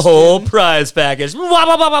bomb question. hole prize package. Okay,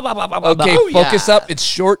 Oh, focus up. It's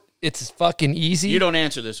short. It's fucking easy. You don't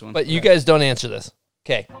answer this one. But you guys don't answer this.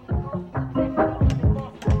 Okay.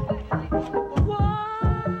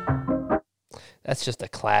 That's just a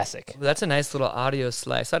classic. That's a nice little audio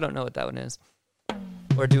slice. I don't know what that one is.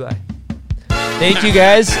 Or do I? Thank you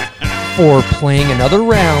guys for playing another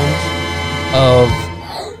round of...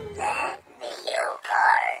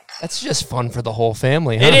 That's just fun for the whole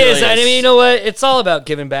family, huh? It is. I Yes. mean, you know what? It's all about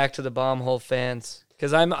giving back to the bomb hole fans.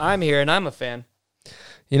 Because I'm here and I'm a fan.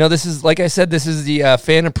 You know, this is, like I said, this is the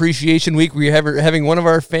Fan Appreciation Week. We're having one of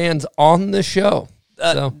our fans on the show.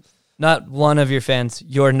 So Not one of your fans,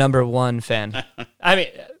 your number one fan. I mean,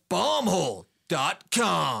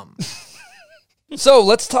 Bombhole.com. So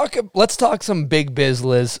let's talk some big biz,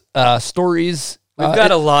 Liz. Stories. we've got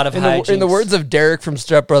a lot of in the hijinks. words of Derek from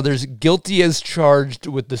Step Brothers, guilty as charged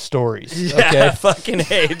with the stories. Yeah, Okay. fucking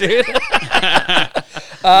hey, dude.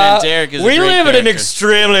 Man, Derek is a We great live in an character.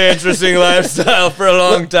 extremely interesting lifestyle for a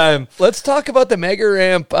long time. Let's talk about the Mega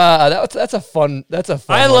Ramp. That's a fun. I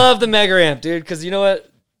one. love the Mega Ramp, dude, because you know what?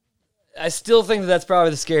 I still think that's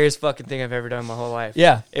probably the scariest fucking thing I've ever done in my whole life.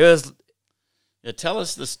 Yeah. It was Yeah, tell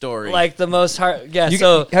us the story. like the most hard. Yeah, You,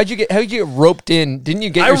 so how'd you get roped in? Didn't you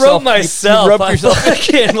get I yourself? wrote myself. You roped I yourself.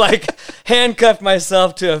 fucking like handcuffed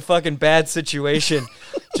myself to a fucking bad situation.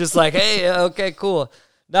 Just like, hey, okay, cool.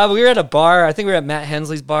 No, but we were at a bar. I think we were at Matt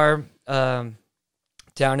Hensley's bar down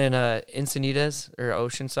in Encinitas or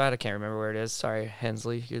Oceanside. I can't remember where it is. Sorry,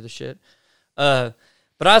 Hensley, you're the shit.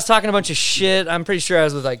 But I was talking a bunch of shit. I'm pretty sure I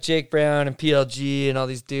was with like Jake Brown and PLG and all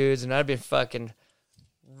these dudes, and I'd been fucking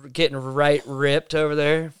getting right ripped over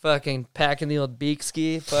there, fucking packing the old beak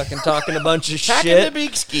ski, fucking talking a bunch of Packing shit. the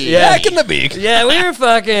beak ski. Yeah. Back in the beak. Yeah,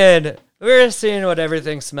 we were seeing what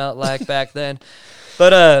everything smelled like back then.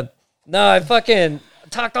 But no, I fucking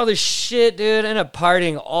talked all this shit, dude. Ended up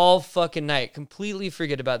partying all fucking night. Completely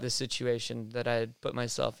forget about this situation that I had put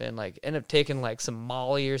myself in. Like, ended up taking like some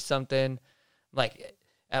Molly or something, like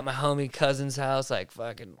at my homie cousin's house, like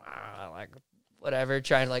fucking like whatever,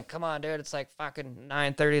 trying to like, come on, dude, it's like fucking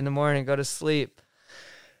 9:30 in the morning, go to sleep.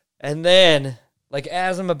 And then, like,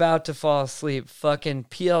 as I'm about to fall asleep, fucking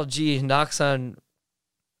PLG knocks on,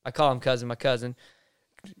 I call him cousin, my cousin,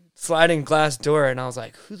 sliding glass door, and I was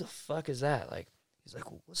like, who the fuck is that? Like, he's like,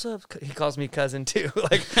 what's up? He calls me cousin too.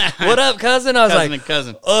 Like, what up, cousin? I was Cousin like, and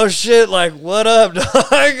cousin. oh shit, like, what up,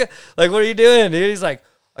 dog? Like, what are you doing, dude? He's like,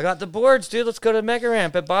 I got the boards, dude. Let's go to Mega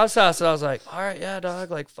Ramp at Bob's house. And I was like, all right, yeah,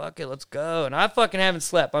 dog. Like, fuck it, let's go. And I fucking haven't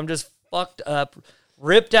slept. I'm just fucked up,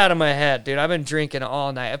 ripped out of my head, dude. I've been drinking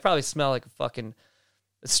all night. I probably smell like a fucking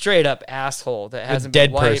straight up asshole that hasn't dead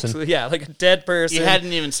been wiped. person. Yeah, like a dead person. You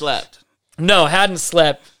hadn't even slept. No, hadn't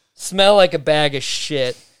slept. Smell like a bag of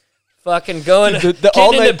shit. Fucking going. The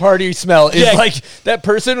all night party smell is Yeah. like that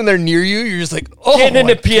person when they're near you. You're just like, oh, Getting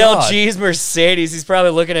my into God. PLG's Mercedes. He's probably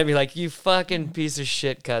looking at me like, you fucking piece of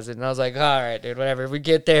shit, cousin. And I was like, all right, dude, whatever. We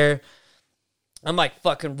get there. I'm like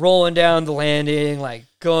fucking rolling down the landing, like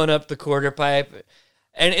going up the quarter pipe.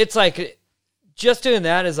 And it's like, just doing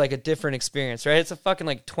that is like a different experience, right? It's a fucking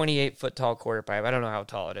like 28-foot tall quarter pipe. I don't know how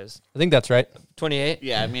tall it is. I think that's right. 28?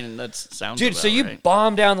 Yeah, I mean, that sounds Dude, about so you right.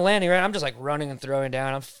 bomb down the landing, right? I'm just like running and throwing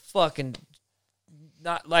down. I'm fucking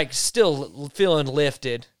not like still feeling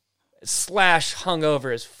lifted /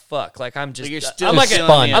 hungover as fuck. Like I'm just, Like you're still I'm like feeling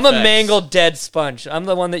sponge. the I'm a effects. mangled dead sponge. I'm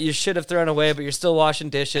the one that you should have thrown away, but you're still washing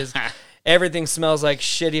dishes. Everything smells like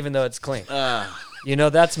shit, even though it's clean. You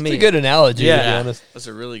know, that's me. It's a good analogy, to be Yeah. honest. That's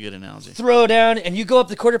a really good analogy. Throw down, and you go up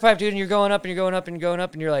the quarter pipe, dude, and you're going up, and you're going up, and you're going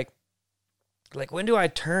up, and you're like, when do I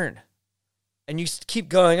turn? And you keep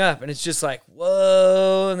going up, and it's just like,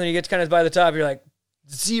 whoa, and then you get to kind of by the top, you're like,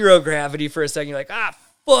 zero gravity for a second, you're like,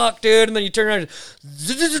 fuck, dude, and then you turn around,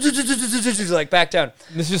 like back down.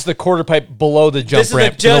 This is just the quarter pipe below the jump This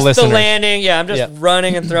ramp is to the just listener. the landing. Yeah, I'm just Yeah.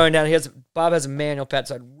 running and throwing down. Bob has a manual pad,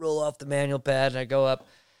 so I'd roll off the manual pad, and I go up,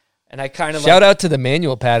 and I kind of Shout out to the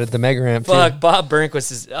manual pad at the Mega Ramp. fuck, Too. Bob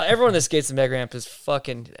Burnquist is everyone that skates the Mega Ramp is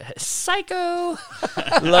fucking psycho.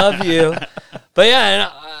 Love you, but yeah,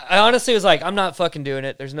 and I honestly was like, I'm not fucking doing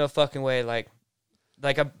it. There's no fucking way. Like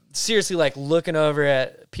I'm seriously like looking over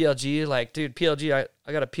at PLG, like, dude, PLG,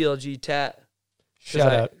 I got a PLG tat.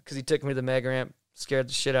 Shout out. Because he took me to the Mega Ramp, scared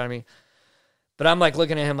the shit out of me. But I'm like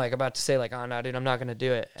looking at him like about to say like, oh no, dude, I'm not gonna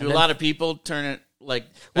do it. Do a lot of people turn it like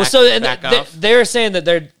Well, back, so and back off? they were saying that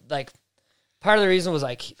they're like, part of the reason was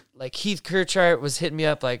like Heath Kirchart was hitting me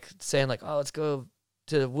up like saying like, oh, let's go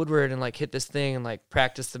to Woodward and like hit this thing and like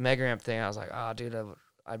practice the Mega Ramp thing. I was like, oh, dude,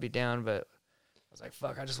 I'd be down, but I was like,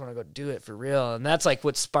 fuck, I just want to go do it for real. And that's like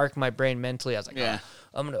what sparked my brain mentally. I was like, Yeah.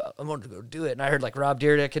 I'm gonna go do it. And I heard like Rob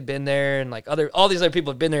Dyrdek had been there and like all these other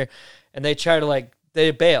people had been there, and they try to like,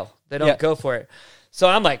 they bail, they don't go for it. So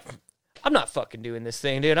I'm like, I'm not fucking doing this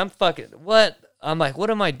thing, dude. I'm like, what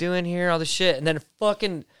am I doing here? All this shit. And then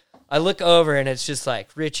fucking, I look over and it's just like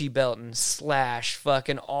Richie Belton /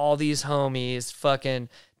 fucking all these homies. Fucking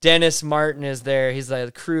Dennis Martin is there. He's like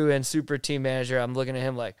the crew and super team manager. I'm looking at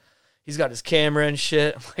him like, he's got his camera and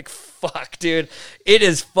shit. I'm like, fuck, dude. It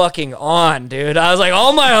is fucking on, dude. I was like,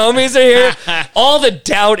 all my homies are here. All the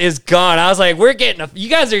doubt is gone. I was like, you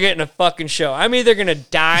guys are getting a fucking show. I'm either going to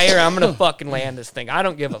die or I'm going to fucking land this thing. I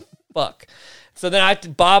don't give a fuck. So then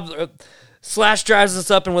Bob Slash drives us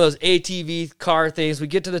up in one of those ATV car things. We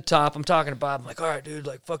get to the top. I'm talking to Bob. I'm like, all right, dude,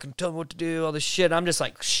 like fucking tell me what to do, all this shit. I'm just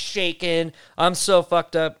like shaking. I'm so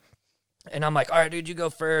fucked up. And I'm like, all right, dude, you go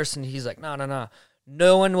first. And he's like, no.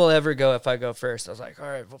 No one will ever go if I go first. I was like, all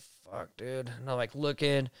right, well, fuck, dude. And I'm like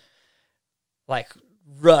looking, like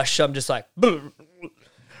rush. I'm just like,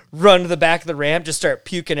 run to the back of the ramp, just start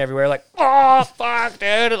puking everywhere. Like, oh, fuck,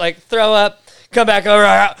 dude. Like throw up, come back over.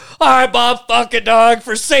 All right, Bob, fuck it, dog,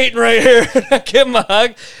 for Satan right here. Give him a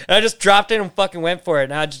hug. And I just dropped in and fucking went for it.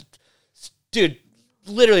 And I just, dude,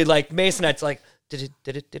 literally like Masonites, like,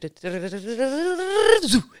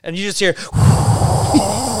 and you just hear,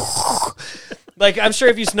 like, I'm sure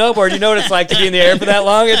if you snowboard, you know what it's like to be in the air for that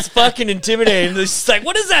long. It's fucking intimidating. It's just like,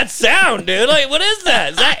 what is that sound, dude? Like, what is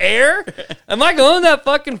that? Is that air? Am I going that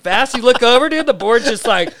fucking fast? You look over, dude, the board's just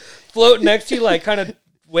like floating next to you, like kind of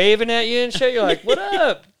waving at you and shit. You're like, what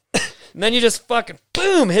up? And then you just fucking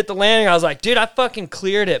boom hit the landing. I was like, dude, I fucking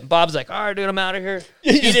cleared it. And Bob's like, all right, dude, I'm out of here.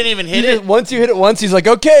 You didn't even hit it. Once you hit it once, he's like,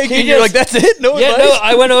 okay. And you're like, that's it. No Yeah, advice. no,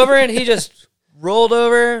 I went over and he just rolled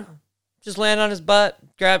over, just landed on his butt,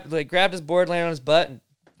 grabbed his board, landed on his butt, and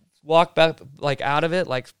walked back like out of it,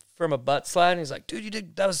 like from a butt slide. And he's like,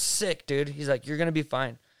 dude, that was sick, dude. He's like, you're gonna be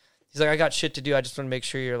fine. He's like, I got shit to do. I just want to make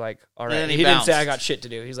sure you're like, all right. And He bounced. didn't say I got shit to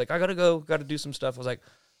do. He's like, I gotta go, gotta do some stuff. I was like,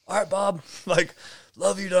 all right, Bob. Like,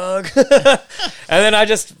 love you, dog. And then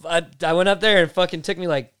I went up there and fucking took me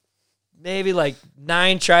like maybe like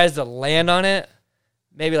 9 tries to land on it.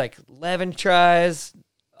 Maybe like 11 tries.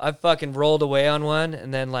 I fucking rolled away on one,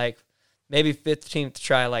 and then like maybe 15th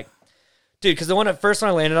try, like, dude, because the first one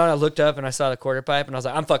I landed on, I looked up and I saw the quarter pipe, and I was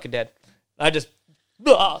like, I'm fucking dead. I just,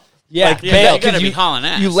 Yeah, Yeah, bail, you gotta 'cause be hauling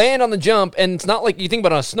ass. You land on the jump, and it's not like you think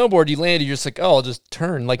about it on a snowboard. You land, you're just like, oh, I'll just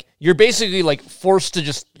turn. Like you're basically like forced to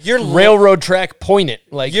just railroad track point it.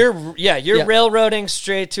 Like you're railroading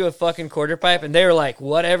straight to a fucking quarter pipe, and they were like,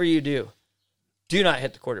 whatever you do not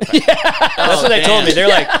hit the quarter pipe. That's what they told me. They're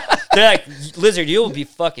like, Lizard, you will be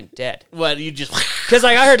fucking dead. What, you just... Because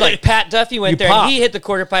like I heard like Pat Duffy went You there pop. and he hit the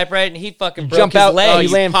quarter pipe right, and he fucking broke jump his out, leg.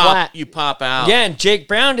 you land flat. You pop out. Yeah, and Jake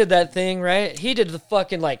Brown did that thing, right? He did the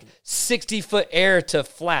fucking like 60-foot air to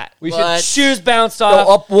flat. We What? Shoes bounced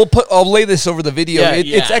off. I'll lay this over the video. Yeah,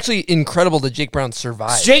 It's actually incredible that Jake Brown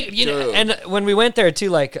survived. Jake, you know, and when we went there too,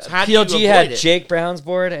 like how do you PLG avoid had it? Jake Brown's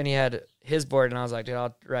board and he had his board, and I was like, dude,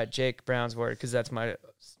 I'll ride Jake Brown's board because that's my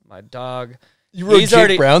dog. You rode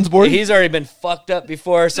Jake Brown's board? He's already been fucked up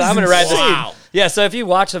before, so I'm gonna ride this. Wow. Yeah, so if you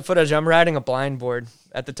watch the footage, I'm riding a blind board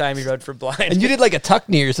at the time he rode for blind. And you did like a tuck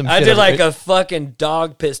knee or some shit. I did like right? a fucking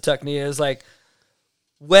dog piss tuck knee. It was like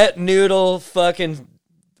wet noodle fucking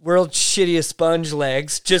world's shittiest sponge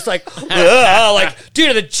legs. Just like, like,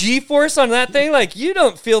 dude, the G-force on that thing, like, you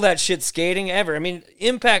don't feel that shit skating ever. I mean,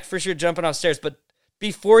 impact for sure jumping off stairs, but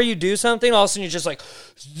before you do something, all of a sudden you're just like,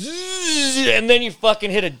 and then you fucking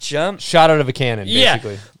hit a jump. Shot out of a cannon,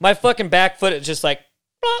 basically. Yeah. My fucking back foot is just like,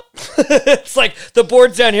 plop. It's like the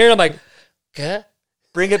board's down here, and I'm like, okay.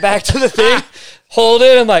 Bring it back to the thing, hold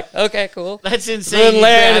it. I'm like, okay, cool. That's insane. You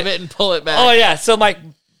grab it and pull it back. Oh yeah, so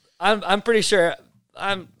I'm pretty sure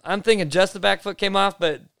I'm thinking just the back foot came off,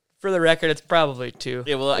 but for the record, it's probably 2.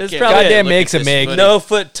 Yeah, well, I it's can't probably goddamn look at makes a this make. footage. no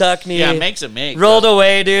foot tuck knee. Yeah, makes a make. Rolled though.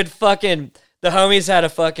 away, dude. Fucking the homies had a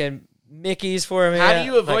fucking Mickey's for me. How Yeah.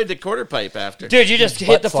 do you avoid Like, the quarter pipe after? dude, you just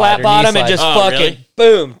hit the slide flat or bottom knee and slide. just Oh, fucking really?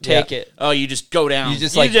 boom, take it. Oh, you just go down. You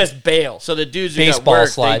just You like just bail. so the dudes who got baseball work,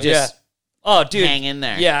 slide. they just Oh, dude, hang in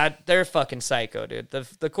there. Yeah, they're fucking psycho, dude.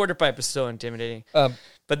 The quarter pipe is so intimidating. Um,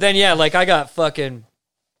 But then, yeah, like I got fucking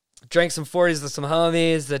drank some 40s with some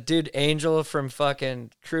homies. The dude Angel from fucking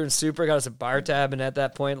Crew and Super got us a bar tab, and at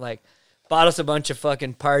that point, like, bought us a bunch of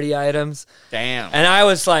fucking party items. Damn. And I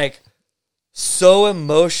was like so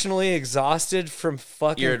emotionally exhausted from Your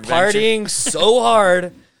fucking adventure. partying so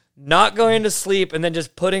hard, not going to sleep, and then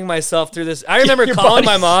just putting myself through this. I remember Your calling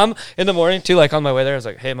my body's- mom in the morning too, like on my way there. I was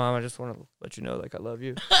like, "Hey, mom, I just want to let you know, like, I love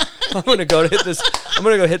you. I'm gonna go hit this. I'm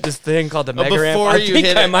gonna go hit this thing called the Mega Ramp. before I you think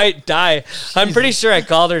hit I it- might die. I'm pretty sure I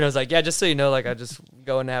called her and I was like, yeah, just so you know, like, I just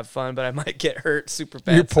go and have fun, but I might get hurt super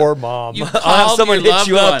bad. your poor mom. You I'll have called someone your hit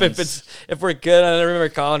you loved up ones. if we're good. I remember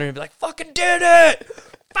calling her and be like, "Fucking did it,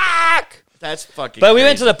 fuck." That's fucking But we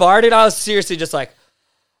went to crazy. the bar, dude. I was seriously just like,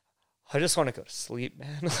 I just want to go to sleep,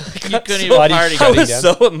 man. Like, You I'm couldn't so- even party. I was down.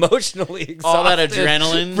 so emotionally exhausted. All that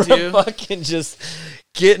adrenaline, from too. fucking just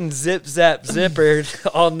getting zip zap zippered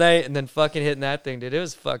all night and then fucking hitting that thing, dude. It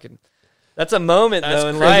was fucking. That's a moment That's though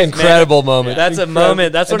in crazy. life, man. Incredible moment. That's a Incredible.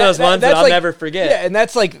 moment. That's And one of those ones that that's I'll like- never forget. Yeah, and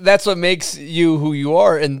that's what makes you who you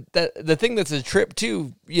are. And the thing that's a trip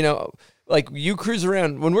too, you know, like you cruise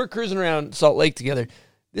around when we're cruising around Salt Lake together.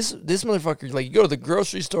 This motherfucker, like, you go to the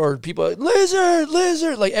grocery store, people are like,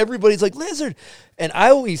 lizard, like everybody's like lizard, and I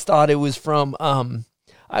always thought it was from I'm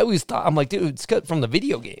like, dude, it's cut from the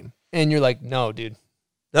video game, and you're like, no, dude,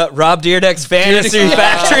 Rob Deerdeck's Fantasy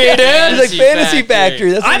Factory, dude. it's like Fantasy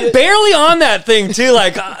Factory. That's what I'm barely on that thing too.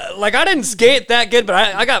 Like I didn't skate that good, but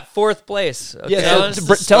I got 4th place. Okay? yeah. Tell us So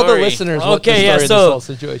the tell the story. listeners what the Okay, story yeah, of this so- whole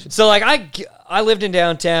situation. So like I lived in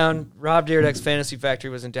downtown. Rob Deerdeck's Fantasy Factory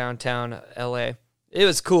was in downtown LA. It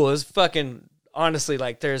was cool. It was fucking honestly,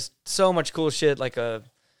 like, there's so much cool shit, like a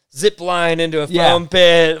zip line into a Yeah. foam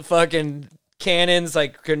pit, fucking cannons,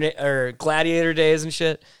 like or gladiator days and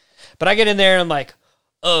shit. But I get in there and I'm like,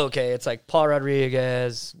 oh, okay, it's like Paul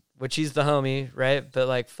Rodriguez, which he's the homie, right? But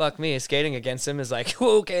like, fuck me, skating against him is like,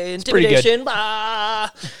 okay, pretty good. intimidation, blah.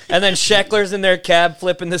 And then Sheckler's in their cab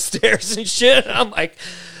flipping the stairs and shit. And I'm like,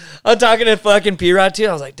 I'm talking to fucking P-Rod too.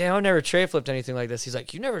 I was like, damn, I've never tray flipped anything like this. He's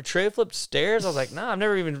like, you never tray flipped stairs? I was like, nah, I've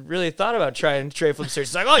never even really thought about trying tray flip stairs.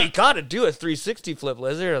 He's like, oh, you gotta do a 360 flip,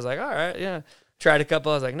 Lizard. I was like, all right, yeah. Tried a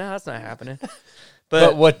couple. I was like, no, that's not happening.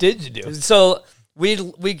 But what did you do? So we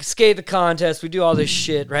skate the contest. We do all this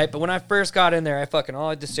shit, right? But when I first got in there, I fucking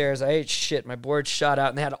all the stairs. I ate shit. My board shot out,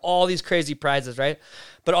 and they had all these crazy prizes, right?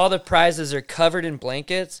 But all the prizes are covered in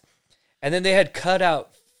blankets, and then they had cut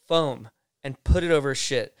out foam and put it over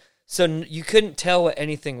shit. So you couldn't tell what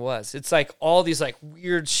anything was. It's like all these like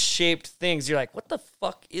weird shaped things. You're like, what the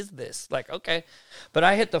fuck is this? Like, okay. But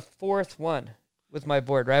I hit the fourth one with my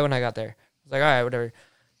board right when I got there. I was like, all right, whatever.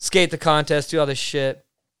 Skate the contest, do all this shit.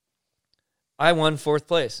 I won fourth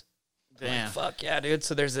place. Damn. Like, fuck yeah, dude.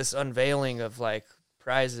 So there's this unveiling of like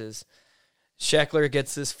prizes. Scheckler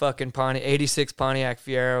gets this fucking 86 Pontiac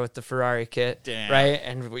Fiero with the Ferrari kit. Damn. Right?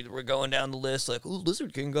 And we're going down the list like, ooh,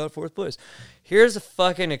 Lizard King got fourth place. Here's a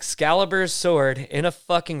fucking Excalibur sword in a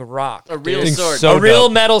fucking rock. A real Dude, sword. so a real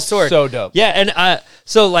dope. metal sword. So dope. Yeah, and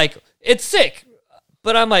so like it's sick.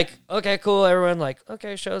 But I'm like, okay, cool. Everyone like,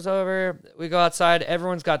 okay, show's over. We go outside.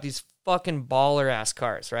 Everyone's got these fucking baller ass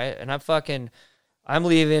cars, right? And I'm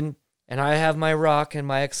leaving, and I have my rock and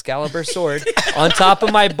my Excalibur sword on top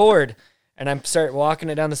of my board. And I'm start walking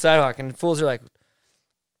it down the sidewalk, and the fools are like,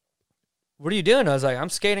 what are you doing? I was like, I'm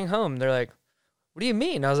skating home. They're like, what do you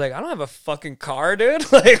mean? I was like, I don't have a fucking car,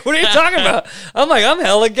 dude. Like, what are you talking about? I'm like, I'm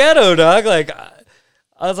hella ghetto, dog. Like,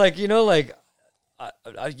 I was like, you know, like,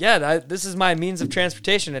 this is my means of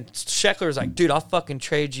transportation. And Scheckler was like, dude, I'll fucking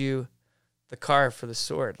trade you the car for the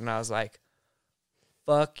sword. And I was like,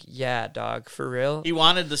 fuck yeah, dog, for real? He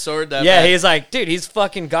wanted the sword that Yeah, bad. he's like, dude, he's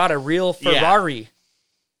fucking got a real Ferrari.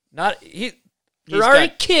 Ferrari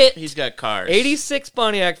got- kit, He's got cars. 86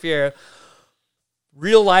 Pontiac Fiero,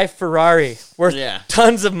 real life Ferrari, worth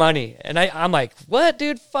tons of money. And I'm like, what,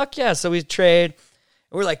 dude? Fuck yeah. So we trade.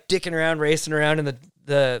 And we're like dicking around, racing around in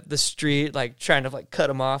the street, like trying to like cut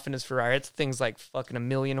him off in his Ferrari. It's things like fucking 1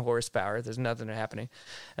 million horsepower. There's nothing happening.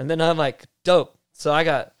 And then I'm like, dope. So I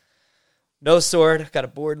got no sword. Got a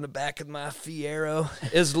board in the back of my Fiero.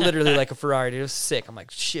 It was literally like a Ferrari, dude. It was sick. I'm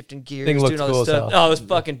like shifting gears, Thing doing looks all cool this as stuff. hell. Oh, it was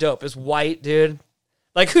fucking dope. It was white, dude.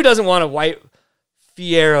 Like, who doesn't want a white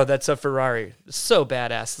Fiero that's a Ferrari? It's so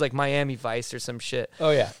badass. It's like Miami Vice or some shit. Oh,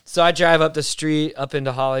 yeah. So I drive up the street up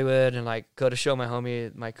into Hollywood and like go to show my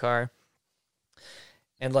homie my car.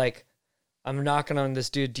 And like I'm knocking on this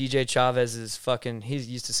dude, DJ Chavez's fucking, he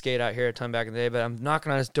used to skate out here a ton back in the day, but I'm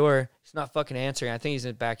knocking on his door. He's not fucking answering. I think he's in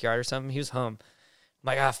the backyard or something. He was home.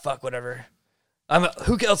 I'm like, fuck, whatever.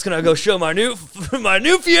 Who else can I go show my new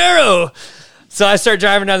Fiero? So I start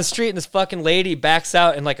driving down the street, and this fucking lady backs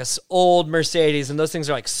out in like a old Mercedes, and those things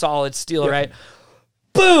are like solid steel, right?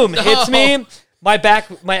 Boom! Hits me. My back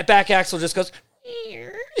axle just goes.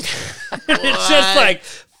 It's just like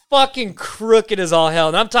fucking crooked as all hell.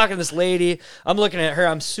 And I'm talking to this lady. I'm looking at her.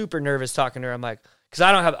 I'm super nervous talking to her. I'm like, because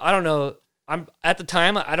I don't know. At the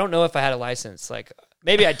time, I don't know if I had a license. Like,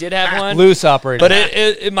 maybe I did have one. Loose operator. But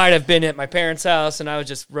it might have been at my parents' house, and I was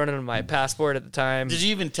just running on my passport at the time. Did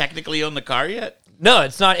you even technically own the car yet? No,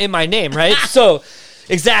 it's not in my name, right? So,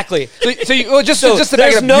 exactly. So you just to back it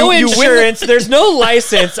there's up, no you win insurance. There's no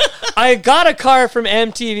license. I got a car from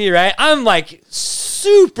MTV, right? I'm like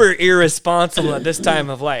super irresponsible at this time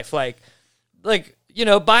of life. Like, you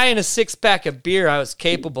know, buying a 6-pack of beer I was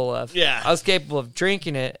capable of. Yeah. I was capable of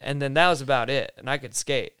drinking it, and then that was about it. And I could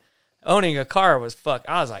skate. Owning a car was fuck.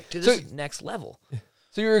 I was like, dude, this is next level.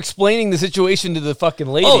 So you're explaining the situation to the fucking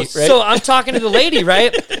lady, Oh, right? so I'm talking to the lady,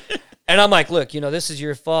 right? And I'm like, look, you know, this is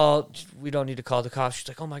your fault. We don't need to call the cops. She's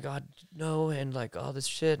like, oh my God, no. And like all this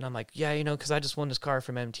shit. And I'm like, yeah, you know, because I just won this car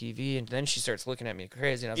from MTV. And then she starts looking at me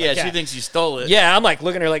crazy. And I was like, She thinks you stole it. yeah, I'm like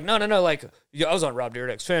looking at her like, no. Like, I was on Rob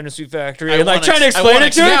Dyrdek's Fantasy Factory. I And like want trying to Ex- I explain want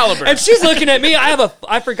it to her. Excalibur. And she's looking at me.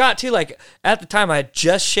 I forgot too, like at the time I had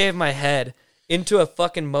just shaved my head into a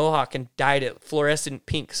fucking mohawk and dyed it fluorescent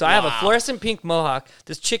pink. So I have a fluorescent pink mohawk.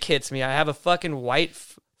 This chick hits me. I have a fucking white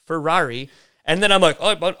Ferrari. And then I'm like,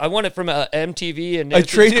 oh, I want it from MTV. And I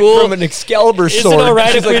traded it from an Excalibur sword. Is it all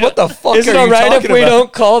right She's if like, what the fuck is it are all you right if talking we about?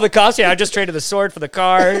 don't call the cops? Yeah, I just traded the sword for the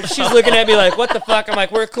car. She's looking at me like, what the fuck? I'm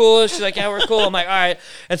like, we're cool. She's like, yeah, we're cool. I'm like, all right.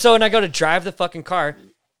 And so when I go to drive the fucking car,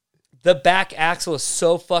 the back axle is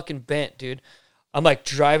so fucking bent, dude. I'm like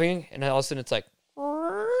driving, and all of a sudden it's like,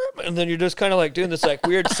 and then you're just kind of like doing this like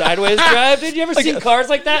weird sideways drive. Did you ever see cars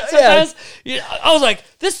like that sometimes? Yeah. I was like,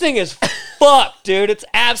 this thing is fucked, dude. It's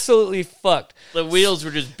absolutely fucked. The wheels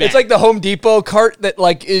were just bent. It's like the Home Depot cart that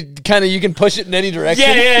like it kind of you can push it in any direction.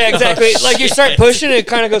 Yeah, exactly. Like you start pushing it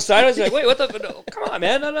kind of goes sideways. You're like, wait, what the? No, come on,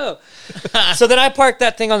 man, no. So then I parked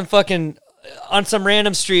that thing on fucking on some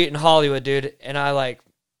random street in Hollywood, dude, and I like,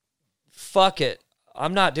 fuck it.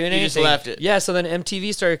 I'm not doing anything. You just left it. Yeah, so then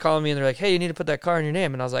MTV started calling me and they're like, hey, you need to put that car in your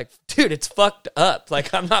name. And I was like, dude, it's fucked up.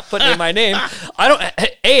 Like, I'm not putting it in my name. I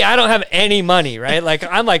don't have any money, right? Like,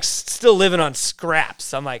 I'm like still living on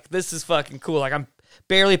scraps. I'm like, this is fucking cool. Like, I'm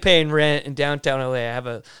barely paying rent in downtown LA. I have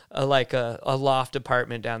a loft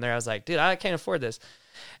apartment down there. I was like, dude, I can't afford this.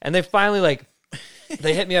 And they finally like,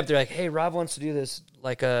 they hit me up. They're like, hey, Rob wants to do this,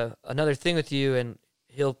 like another thing with you, and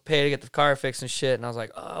he'll pay to get the car fixed and shit. And I was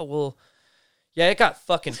like, oh, well, yeah, it got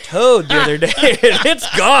fucking towed the other day.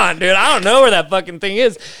 It's gone, dude. I don't know where that fucking thing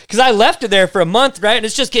is. Because I left it there for a month, right? And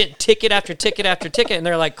it's just getting ticket after ticket after ticket. And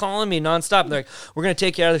they're like calling me nonstop. And they're like, we're going to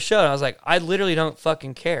take you out of the show. And I was like, I literally don't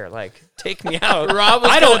fucking care. Like, take me out. Rob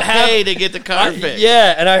was going to pay to get the car fixed.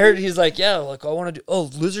 Yeah, and I heard he's like, yeah, like, I want to do,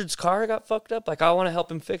 Lizard's car got fucked up? Like, I want to help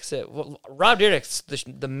him fix it. Well, Rob Dyrdek's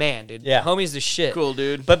the man, dude. Yeah. Homie's the shit. Cool,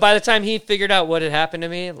 dude. But by the time he figured out what had happened to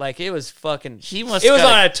me, like, it was fucking, He must it was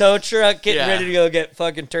gotta- on a tow truck getting Yeah. ready to go get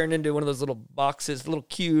fucking turned into one of those little boxes, little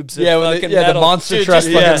cubes of Yeah, when fucking the metal. monster Dude, truck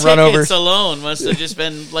just fucking the run over. tickets alone must have just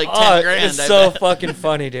been like 10 Oh, grand. it's I so bet. fucking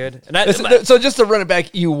funny, dude. And So just to run it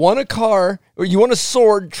back, you won a car, or you won a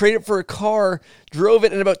sword, traded it for a car, drove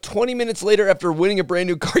it, and about 20 minutes later, after winning a brand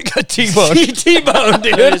new car, you got T-boned. T-boned,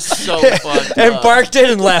 dude. It is so fucked And up. parked it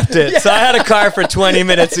and left it. So I had a car for 20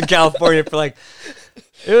 minutes in California for like,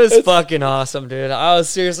 it was fucking awesome, dude. I was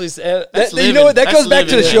seriously, You know what? That That's goes back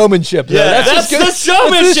to the living, yeah. showmanship. though. yeah, that's just the good-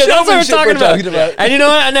 showmanship. That's what we're talking about. about. And you know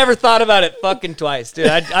what? I never thought about it fucking twice, dude.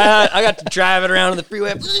 I got to drive it around on the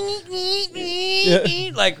freeway,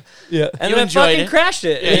 like, Yeah. and You then I enjoyed fucking it. crashed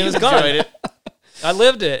it, and Yeah, it was you gone. enjoyed it. I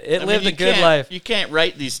lived it. It I mean, lived a you good can't- life. You can't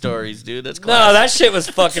write these stories, dude. That's No, classic. that shit was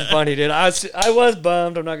fucking funny, dude. I was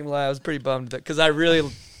bummed. I'm not gonna lie. I was pretty bummed because I really,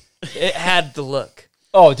 it had the look.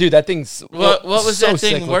 Oh, dude, that thing's What was so that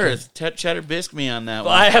thing sick looking. worth? Cheddar bisque me on that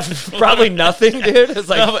Well, one. I have probably nothing, dude. It's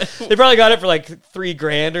like No, but- they probably got it for like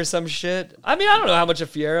 $3,000 or some shit. I mean, I don't know how much a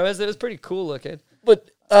Fiero is. It was pretty cool looking.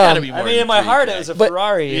 But Gotta be more I mean, than in my heart, it $3,000. was a But-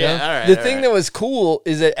 Ferrari. You Yeah, know? all right. the all thing right. that was cool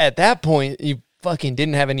is that at that point you fucking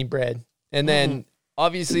didn't have any bread, and then Mm-hmm.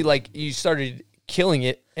 obviously like you started killing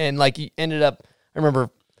it, and like you ended up. I remember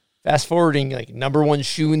fast forwarding like #1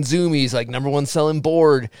 shoe and zoomies, like #1 selling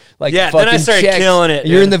board, like Yeah, then I fucking started checks. killing it,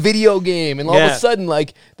 You're dude. in the video game, and all of Yeah. a sudden,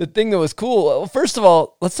 like the thing that was cool. Well, first of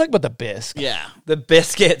all, let's talk about the bisque. Yeah. The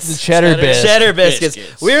biscuits, The cheddar bisque. cheddar biscuits.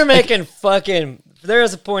 Biscuits. We were making fucking. There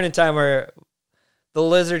was a point in time where the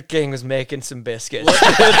Lizard King was making some biscuits.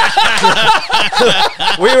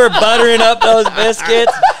 We were buttering up those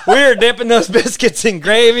biscuits. We were dipping those biscuits in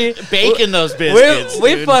gravy. Baking those biscuits.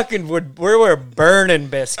 We dude. fucking we were burning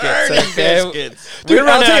biscuits. Burning okay? biscuits. We were Dude,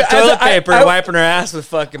 I'll running tell out you, of toilet as paper, I- wiping our ass with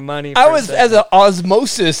fucking money. I for a was second. as an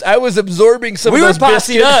osmosis. I was absorbing some. We of were those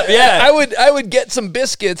posse biscuits. up, yeah. I would get some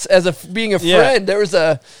biscuits as being a Yeah. friend. There was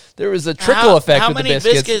a trickle effect How with many the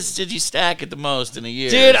biscuits. did you stack at the most in a year?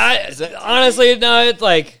 dude. Is that- Honestly, no, it's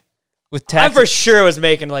like. With I tax. for sure was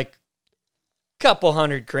making like a couple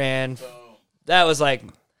 $100,000. That was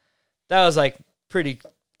like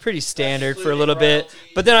pretty standard for a little bit.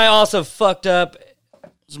 But then I also fucked up.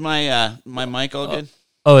 Is my mic all good?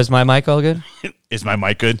 Oh, is my mic all good? Is my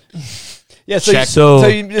mic good? Yeah, so Check. So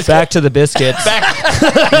you just back to the biscuits. back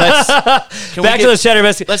Can we to the cheddar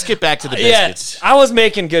biscuits. Let's get back to the Yeah, biscuits. I was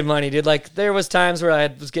making good money, dude. Like there was times where I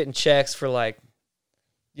was getting checks for like,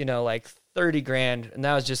 like $30,000, and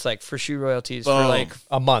that was just like for shoe royalties for Boom. like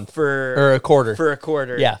a month for or a quarter. for a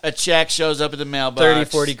quarter. Yeah. A check shows up at the mailbox. 30,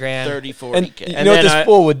 40 grand. 30, 40 And K. you And know what then this I-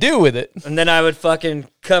 fool would do with it? And then I would fucking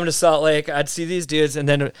come to Salt Lake. I'd see these dudes, and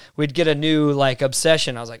then we'd get a new like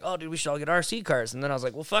obsession. I was like, "Oh, dude, we should all get RC cars." And then I was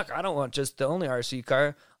like, "Well, fuck, I don't want just the only RC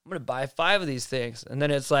car. I'm gonna buy 5 of these things." And then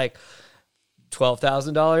it's like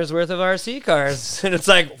 $12,000 worth of RC cars, and it's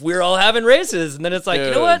like we're all having races. And then it's like, you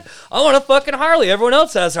know Dude. what? I want a fucking Harley. Everyone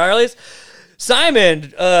else has Harleys.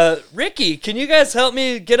 Simon, Ricky, can you guys help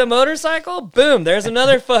me get a motorcycle? Boom, there's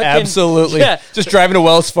another fucking Absolutely. Yeah. Just driving to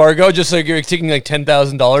Wells Fargo, just like you're taking like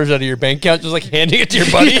 $10,000 out of your bank account, just like handing it to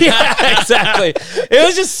your buddy. Yeah, exactly. It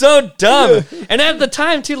was just so dumb. And at the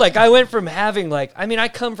time too, like I went from having like, I mean, I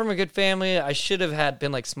come from a good family. I should have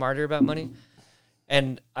been like smarter about money.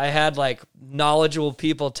 And I had like knowledgeable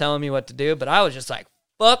people telling me what to do, but I was just like,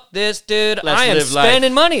 fuck this, dude. Let's I am live life.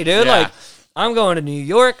 spending money, dude. Yeah. Like I'm going to New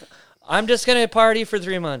York. I'm just going to party for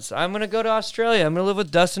 3 months. I'm going to go to Australia. I'm going to live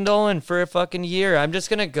with Dustin Dolan for a fucking year. I'm just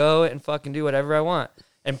going to go and fucking do whatever I want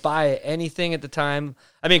and buy anything at the time.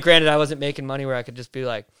 I mean, granted, I wasn't making money where I could just be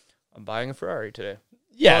like, I'm buying a Ferrari today.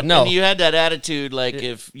 Yeah, Well, no. And you had that attitude, like,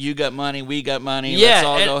 if you got money, we got money, Yeah, let's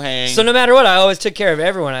all and go hang. So no matter what, I always took care of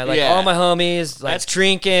everyone. I Yeah. all my homies, like That's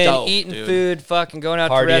drinking, dope, eating dude. food, fucking going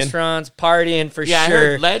out Partying. to restaurants, partying for yeah, I sure.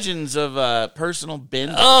 heard legends of personal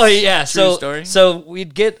bindles. Oh yeah, True story. so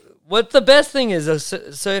we'd get what the best thing is.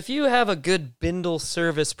 So if you have a good bindle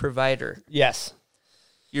service provider, Yes.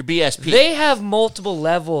 Your BSP. they have multiple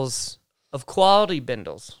levels of quality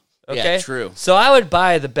bindles. Okay, Yeah, true. So I would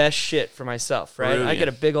buy the best shit for myself, right? Brilliant. I get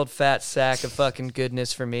a big old fat sack of fucking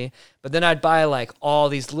goodness for me, but then I'd buy like all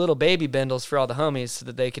these little baby bindles for all the homies so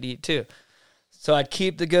that they could eat too. So I'd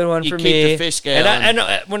keep the good one You for keep me. the fish scale and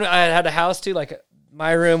when I had a house too, like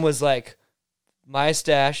my room was like my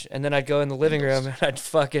stash, and then I'd go in the living room and I'd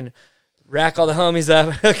fucking rack all the homies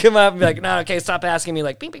up, hook them up, and be like, "No, okay, stop asking me."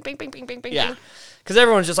 Like, ping, ping, ping, ping, ping, ping, ping. Yeah. Because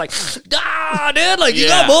everyone's just like, dude, like, you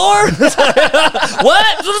Yeah. got more?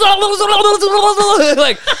 What?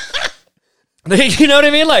 Like, you know what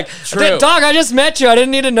I mean? Like, True. dog, I just met you. I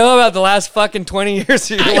didn't need to know about the last fucking 20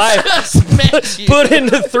 years of your life. just met you. Put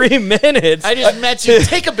into 3 minutes. I just met you.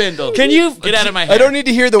 Take a bindle. Can you Get out of my hair. I don't need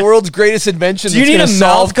to hear the world's greatest invention. Do you that's need a gonna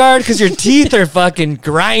mouth solve guard? Because your teeth are fucking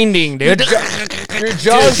grinding, dude. your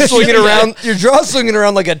jaw's swinging around. Your jaw's swinging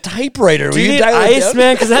around like a typewriter. Do Will you you need dial it ice, down?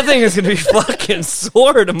 man? Because that thing is going to be fucking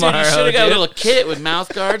sore Dude, tomorrow. you should have got a dude. little kit with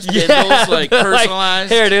mouth guards, bindles, Yeah, like but,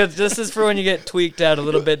 personalized. here, dude, this is for when you get tweaked out a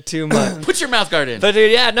little bit too much. Put your mouth guard in. But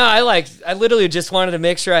dude, yeah, no, I literally just wanted to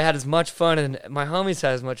make sure I had as much fun and my homies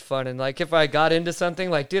had as much fun. And like, if I got into something,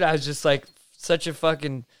 like, dude, I was just like such a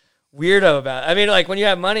fucking weirdo about it. I mean, like, when you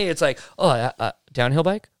have money, it's like, oh, downhill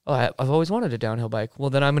bike? Oh, I've always wanted a downhill bike. Well,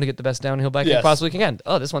 then I'm going to get the best downhill bike I Yes. possibly can.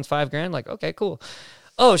 Oh, this one's $5,000. Like, okay, cool.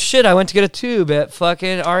 Oh shit, I went to get a tube at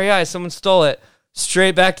fucking REI. Someone stole it.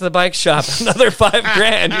 Straight back to the bike shop. Another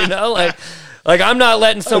 $5,000, you know? Like I'm not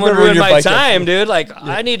letting someone ruin ruin your my bike time, dude. Like,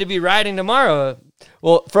 I need to be riding tomorrow.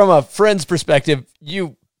 Well, from a friend's perspective,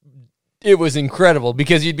 it was incredible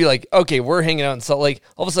because you'd be like, okay, we're hanging out in Salt Lake.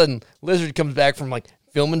 All of a sudden, Lizard comes back from like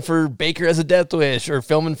filming for Baker Has a Death Wish or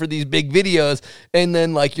filming for these big videos, and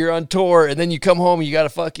then like you're on tour, and then you come home, you got a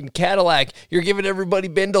fucking Cadillac, you're giving everybody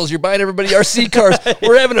bindles, you're buying everybody RC cars,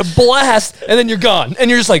 we're having a blast, and then you're gone,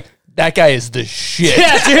 and you're just like, that guy is the shit.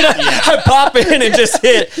 Yeah, dude, I pop in and just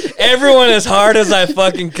hit everyone as hard as I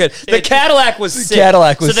fucking could. The Cadillac was sick.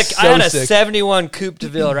 Cadillac was I had a so sick. 71 Coupe de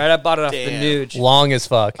Ville, right? I bought it off the Damn. Nuge. Long as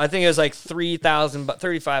fuck. I think it was like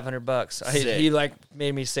 $3,500. Sick. He like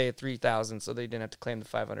made me say 3,000, so they didn't have to claim the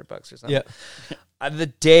 $500 or something. Yeah. The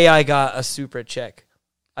day I got a Supra check,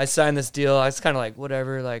 I signed this deal. I was kind of like,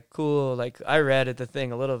 whatever, like cool. Like I read the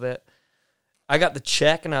thing a little bit. I got the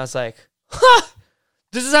check and I was like, huh,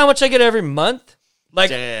 this is how much I get every month? Like,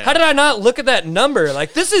 Damn. how did I not look at that number?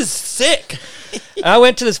 Like, this is sick. I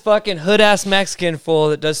went to this fucking hood-ass Mexican fool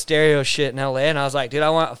that does stereo shit in LA, and I was like, dude, I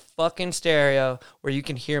want a fucking stereo where you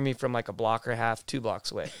can hear me from like a block or a half, 2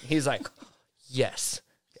 blocks away. He's like, yes.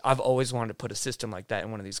 I've always wanted to put a system like that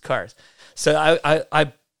in one of these cars. So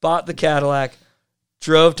I bought the Cadillac,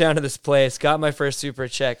 drove down to this place, got my first Supra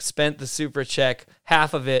check, spent the Supra check,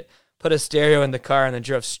 half of it, put a stereo in the car, and then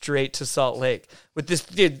drove straight to Salt Lake. With this,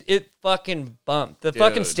 dude, it fucking bumped. The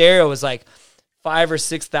fucking stereo was like $5,000 or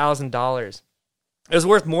 $6,000. It was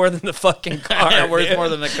worth more than the fucking car. Worth dude. more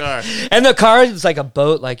than the car. And the car was like a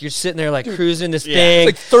boat. Like, you're sitting there, like, cruising this thing.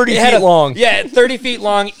 It's like 30 It had feet long. Yeah, 30 feet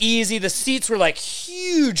long, easy. The seats were like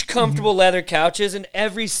huge, comfortable leather couches, and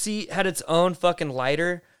every seat had its own fucking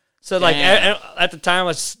lighter. So, like, Damn. at the time,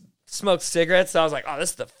 I smoked cigarettes, so I was like, oh,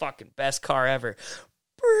 this is the fucking best car ever.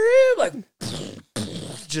 Like,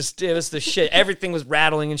 just, it was the shit. Everything was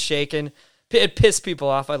rattling and shaking. It pissed people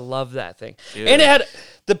off. I love that thing. Dude. And it had,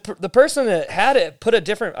 the person that had it put a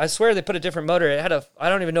different, I swear they put a different motor. It had I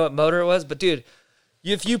don't even know what motor it was, but dude,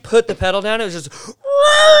 if you put the pedal down, it was just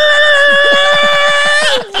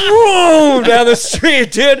down the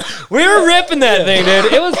street, dude. We were ripping that thing,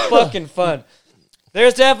 dude. It was fucking fun.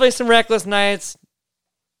 There's definitely some reckless nights.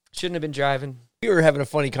 Shouldn't have been driving. We were having a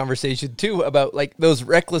funny conversation too about like those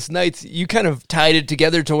reckless nights. You kind of tied it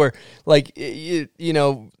together to where like you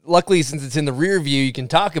know, luckily since it's in the rear view, you can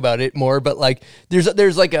talk about it more. But like there's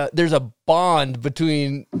a bond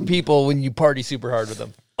between people when you party super hard with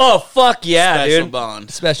them. Oh fuck yeah, Special dude. bond.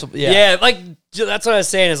 Special, yeah. Yeah, like that's what I was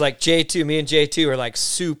saying is like J2, me and J2 are like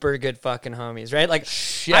super good fucking homies, right? Like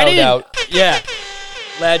Shout out. Yeah.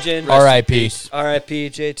 Legend. R.I.P. R.I.P.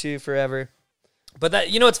 J2 forever. But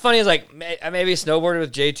that, you know what's funny is like maybe snowboarded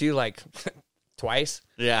with J2 like twice.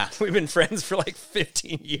 Yeah. We've been friends for like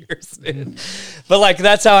 15 years, dude. But like,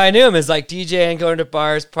 that's how I knew him, is like DJing, going to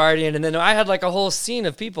bars, partying. And then I had like a whole scene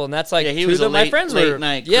of people, and that's like, Yeah, he was a my friends late were.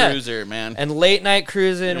 night Yeah. cruiser, man. And late night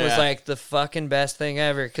cruising was Yeah. like the fucking best thing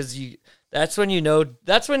ever. Cause that's when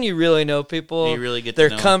you really know people. You really get to their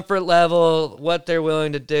know 'em. comfort level, what they're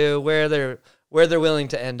willing to do, where they're willing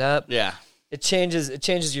to end up. Yeah. It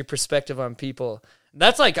changes your perspective on people.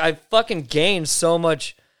 That's like, I fucking gained so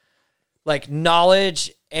much like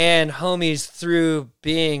knowledge and homies through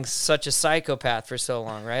being such a psychopath for so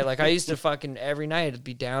long, right? Like I used to fucking every night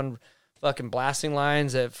be down fucking blasting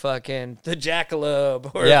lines at fucking the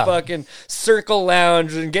Jackalope or fucking Circle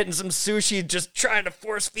Lounge and getting some sushi, just trying to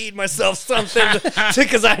force feed myself something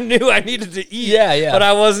because I knew I needed to eat. Yeah. But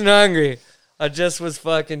I wasn't hungry. I just was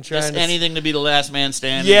fucking trying Just to anything to be the last man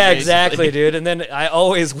standing. Yeah, basically. exactly, dude. And then I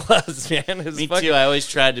always was, man. It was Me fucking, too. I always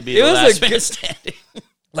tried to be It the was a last man good- standing.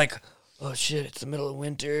 like, oh shit, it's the middle of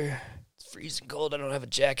winter. It's freezing cold. I don't have a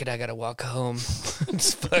jacket. I gotta walk home.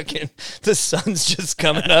 It's fucking, the sun's just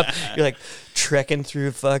coming up. You're like trekking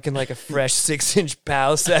through fucking like a fresh 6-inch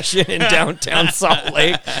POW session in downtown Salt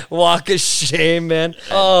Lake. Walk of shame, man.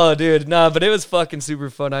 Oh, dude, no, but it was fucking super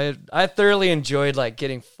fun. I thoroughly enjoyed like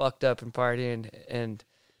getting fucked up and partying and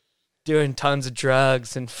doing tons of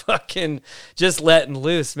drugs and fucking just letting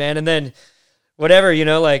loose, man. And then whatever, you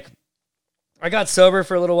know, like I got sober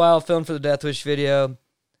for a little while, filmed for the Death Wish video.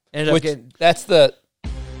 Ended up getting That's the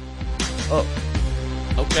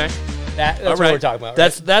Okay. that's All what right. we're talking about.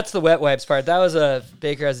 Right? that's the wet wipes part. That was a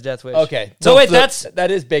Baker as a Death Wish. Okay. So wait,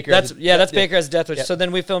 that is Baker. that's Baker as a Death Wish. Yep. So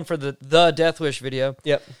then we filmed for the Death Wish video.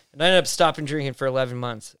 Yep. And I ended up stopping drinking for 11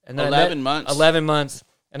 months. And then 11 months? 11 months.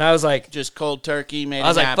 And I was like, Just cold turkey made I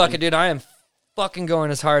was it like, happen. fuck it, dude. I am fucking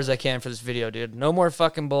going as hard as I can for this video, dude. No more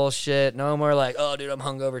fucking bullshit. No more like, oh, dude, I'm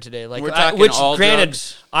hungover today. Like, We're talking which all granted,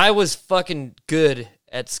 drugs? I was fucking good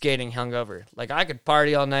at skating hungover. Like, I could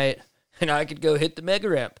party all night and I could go hit the mega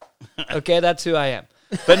ramp. Okay, that's who I am.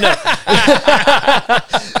 But no,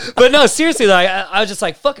 but no, seriously, like I was just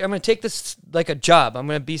like, fuck, I'm gonna take this like a job. I'm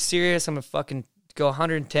gonna be serious. I'm gonna fucking go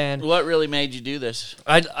 110. What really made you do this?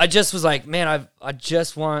 I just was like, man, I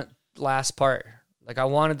just want last part. Like I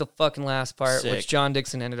wanted the fucking last part, Sick. which John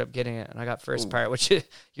Dixon ended up getting it, and I got first part. Which you're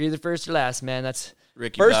either first or last, man. That's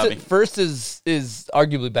Ricky Bobby. First is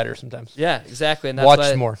arguably better sometimes. yeah, exactly. And that's Watch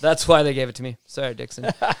why, more. That's why they gave it to me. Sorry, Dixon.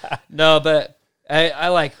 No, but I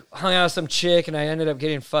like hung out with some chick, and I ended up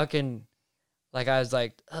getting fucking like I was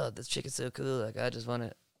like, oh, this chick is so cool. Like I just want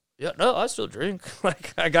to. Yeah, no, I still drink.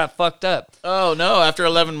 Like I got fucked up. Oh, no, after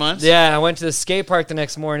 11 months? Yeah, I went to the skate park the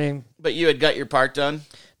next morning. But you had got your part done?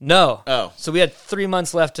 No. Oh. So we had 3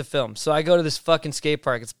 months left to film. So I go to this fucking skate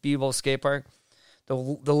park. It's B-Bowl Skate Park. The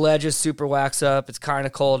ledge is super wax up. It's kind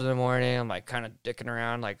of cold in the morning. I'm like kind of dicking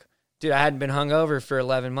around. Like, dude, I hadn't been hungover for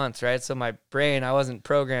 11 months, right? So my brain, I wasn't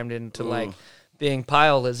programmed into like being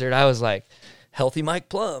pile lizard. I was like, healthy Mike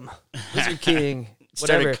Plum, Lizard King,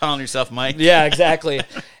 whatever. Started calling yourself Mike? Yeah, exactly.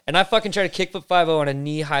 And I fucking tried to kickflip 5-0 on a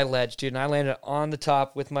knee-high ledge, dude. And I landed on the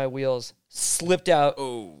top with my wheels, slipped out.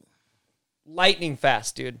 Oh. Lightning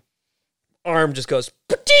fast, dude. Arm just goes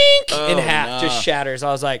pa-tink, in Oh, half, no. just shatters.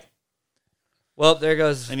 I was like, well, there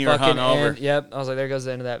goes And you were fucking hungover. end. Yep. I was like, there goes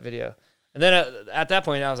the end of that video. And then at that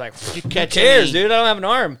point, I was like, who catch cares, any- dude? I don't have an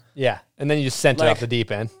arm. Yeah. And then you just sent it Like- off the deep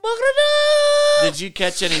end. Did you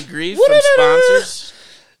catch any grief from sponsors?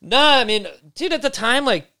 No, I mean, dude, at the time,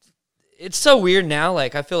 like, it's so weird now.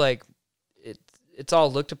 Like, I feel like it's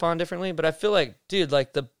all looked upon differently, but I feel like, dude,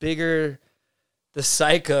 like, the bigger the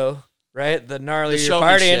psycho, right? The gnarlier The you're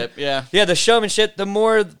partying. showmanship, yeah. Yeah, the showmanship, the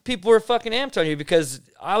more people were fucking amped on you because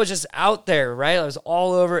I was just out there, right? I was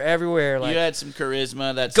all over everywhere. Like, You had some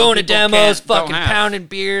charisma that some going to people demos, don't fucking have. pounding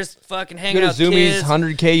beers, fucking You hanging go out to with Zoomies, kids.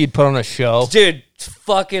 100K, you'd put on a show. Dude,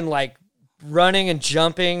 fucking like running and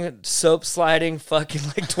jumping, soap sliding, fucking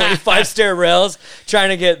like 25 stair rails, trying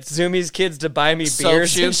to get Zoomies kids to buy me Soap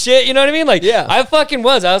beers and shoes. shit. You know what I mean? Like, Yeah. I fucking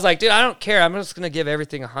was. I was like, dude, I don't care. I'm just going to give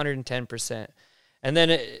everything 110%. And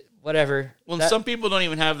then whatever. Well, That- some people don't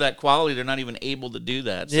even have that quality. They're not even able to do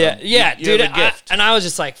that. So yeah, you dude. have a gift. And I was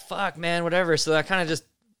just like, fuck, man, whatever. So I kind of just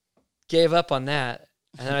gave up on that.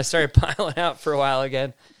 And then I started piling out for a while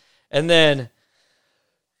again. And then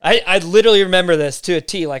I literally remember this to a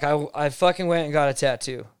T. Like, I fucking went and got a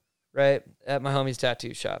tattoo, right, at my homie's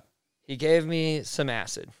tattoo shop. He gave me some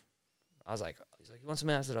acid. I was like, he's like, you want some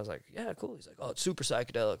acid? I was like, yeah, cool. He's like, oh, it's super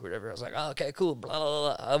psychedelic or whatever. I was like, oh, okay, cool, blah,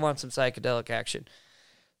 blah, blah. I want some psychedelic action.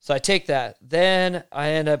 So I take that. Then I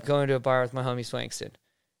end up going to a bar with my homie Swankston.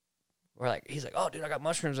 He's like, oh, dude, I got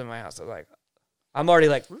mushrooms in my house. I was like, I'm already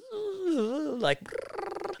like,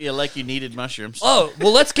 Yeah, like you needed mushrooms. Oh,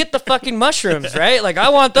 well, let's get the fucking mushrooms, right? Like, I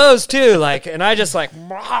want those too. Like, and I just like,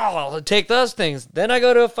 take those things. Then I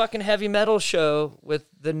go to a fucking heavy metal show with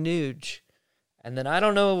the Nuge. And then I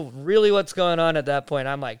don't know really what's going on at that point.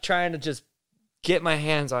 I'm like trying to just get my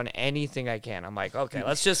hands on anything I can. I'm like, okay,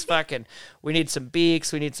 let's just fucking, we need some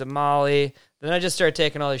beaks, we need some Molly. Then I just started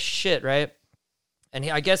taking all this shit, right? And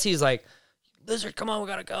I guess he's like, Lizard, come on, we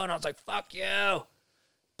gotta go. And I was like, fuck you.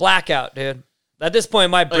 Blackout, dude. At this point,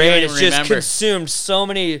 my brain has just consumed so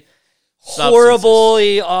many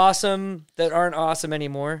horribly awesome that aren't awesome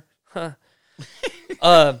anymore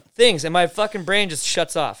things. And my fucking brain just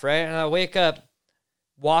shuts off, right? And I wake up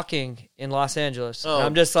walking in Los Angeles. And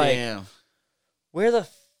I'm just like, where the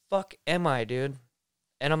fuck am I, dude?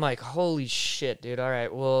 And I'm like, holy shit, dude. All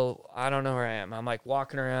right, well, I don't know where I am. I'm like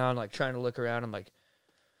walking around, like trying to look around. I'm like,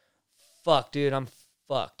 fuck, dude, I'm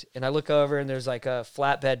fucked. And I look over and there's like a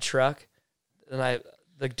flatbed truck. And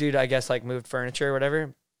the dude, I guess, like moved furniture or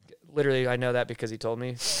whatever. Literally, I know that because he told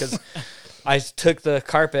me. Because I took the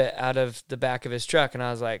carpet out of the back of his truck and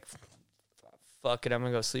I was like, fuck it, I'm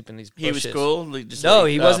going to go sleep in these bushes. He was cool? No,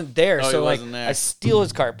 he wasn't there. Oh, so, he like, wasn't there. I steal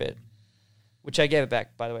his carpet, which I gave it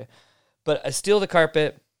back, by the way. But I steal the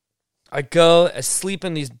carpet. I go, I sleep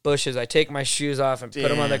in these bushes. I take my shoes off and put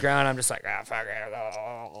them on the ground. I'm just like, fuck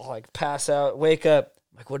it. Like, pass out, wake up.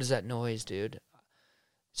 I'm like, what is that noise, dude?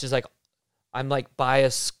 It's just like, I'm like by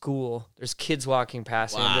a school. There's kids walking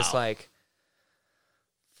past me. I'm just like,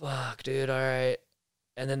 fuck, dude, all right.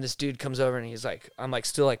 And then this dude comes over and he's like, I'm like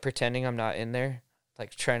still like pretending I'm not in there.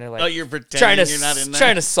 Like trying to like. Oh, you're pretending you're not in there?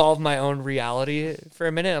 Trying to solve my own reality for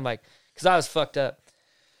a minute. I'm like, because I was fucked up.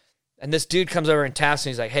 And this dude comes over and taps me.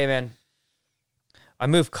 He's like, hey, man, I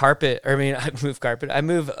move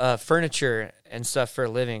furniture and stuff for a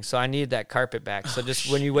living, so I need that carpet back. So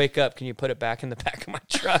just when you wake up, can you put it back in the back of my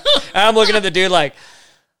truck? And I'm looking at the dude like,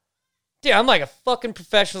 dude, I'm like a fucking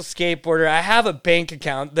professional skateboarder. I have a bank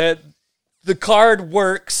account that the card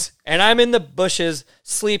works, and I'm in the bushes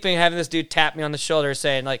sleeping, having this dude tap me on the shoulder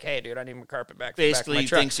saying like, hey, dude, I need my carpet back. Basically, back he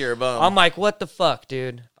thinks you're a bum. I'm like, what the fuck,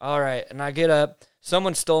 dude? All right. And I get up.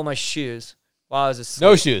 Someone stole my shoes while I was asleep.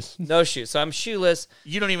 No shoes. So I'm shoeless.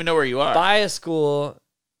 You don't even know where you are. By a school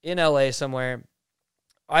in LA somewhere.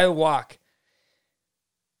 I walk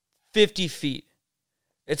 50 feet.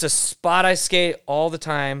 It's a spot I skate all the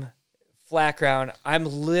time. Flat ground. I'm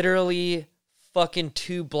literally fucking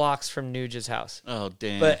 2 blocks from Nuge's house. Oh,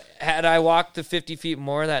 damn. But had I walked the 50 feet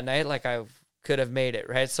more that night, like I could have made it,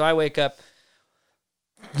 right? So I wake up,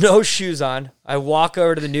 no shoes on. I walk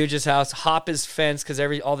over to the Nuge's house, hop his fence because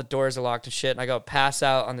all the doors are locked and shit. And I go pass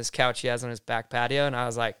out on this couch he has on his back patio. And I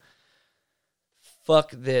was like,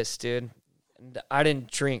 fuck this, dude. And I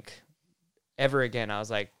didn't drink ever again. I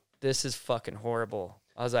was like, this is fucking horrible.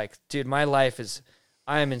 I was like, dude, my life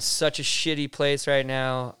I am in such a shitty place right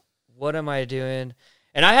now. What am I doing?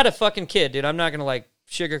 And I had a fucking kid, dude. I'm not going to like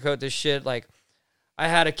sugarcoat this shit. Like I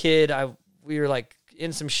had a kid. We were like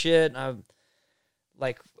in some shit. And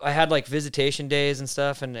I had like visitation days and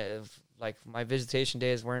stuff, and like my visitation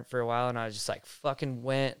days weren't for a while, and I was just like fucking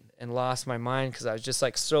went and lost my mind because I was just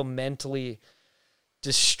like so mentally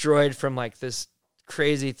destroyed from like this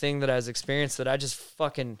crazy thing that I was experiencing that I just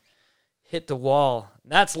fucking hit the wall.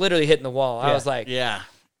 That's literally hitting the wall. I was like, yeah.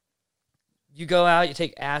 You go out, you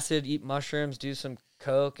take acid, eat mushrooms, do some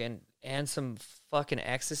coke, and some fucking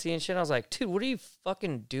ecstasy and shit. I was like, dude, what are you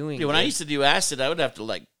fucking doing? Yeah, when I used to do acid, I would have to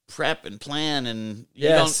like prep and plan, and you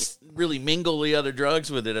don't really mingle the other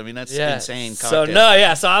drugs with it. I mean, that's insane.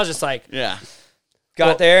 Cocktail. So I was just like,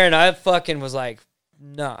 got there, and I fucking was like,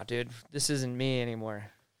 nah, dude, this isn't me anymore.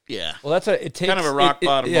 Yeah. Well, that's what it takes. Kind of a rock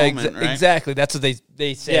bottom moment, right? Exactly. That's what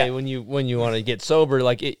they say when you want to get sober.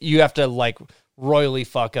 Like you have to like royally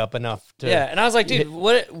fuck up enough to. Yeah, and I was like, dude,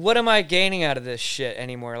 what am I gaining out of this shit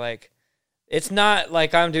anymore? Like, it's not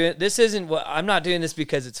like I'm not doing this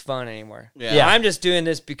because it's fun anymore. Yeah. I'm just doing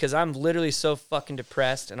this because I'm literally so fucking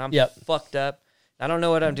depressed and I'm fucked up. I don't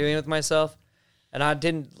know what I'm doing with myself. And I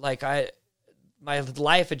didn't my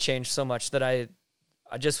life had changed so much that I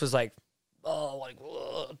just was like,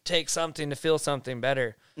 take something to feel something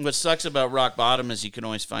better. What sucks about rock bottom is you can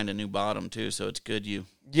always find a new bottom too, so it's good you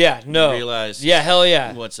realize hell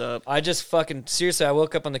yeah what's up. I just fucking seriously, I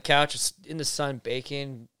woke up on the couch in the sun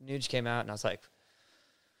baking. Nuge came out and I was like,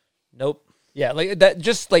 nope. Yeah, like that.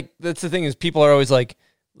 Just like that's the thing is people are always like,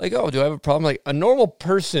 like, oh, do I have a problem? Like, a normal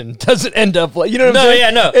person doesn't end up like, you know what I'm No,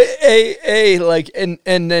 saying? yeah, no. Like, and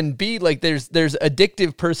then B, like, there's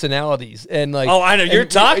addictive personalities, and like, Oh, I know. You're and-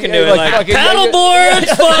 talking and, to it like fucking- paddleboards,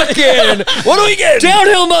 fucking. What do we get?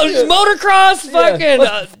 Downhill motocross, fucking.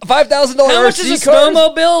 $5,000 How much is RC a cars?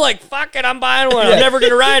 snowmobile? Like, fuck it, I'm buying one. I'm never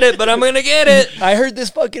gonna ride it, but I'm gonna get it. I heard this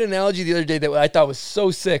fucking analogy the other day that I thought was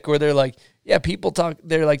so sick, where they're like, yeah, people talk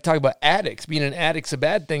about addicts. Being an addict's a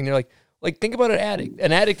bad thing. They're like, think about an addict.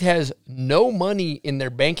 An addict has no money in their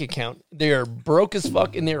bank account. They are broke as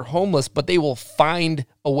fuck and they're homeless, but they will find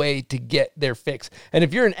a way to get their fix. And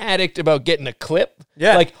if you're an addict about getting a clip,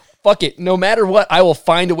 like, fuck it. No matter what, I will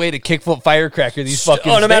find a way to kickflip firecracker these fucking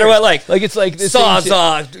no matter stairs. what, like it's like this same shit.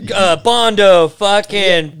 Sawzall, Bondo,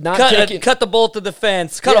 fucking not cut, taking- cut the bolt of the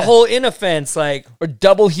fence, cut Yeah. a hole in a fence, like Or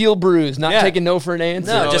double heel bruise, not Yeah. taking no for an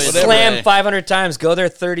answer. no, just whatever. slam 500 times, go there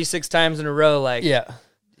 36 times in a row, like Yeah,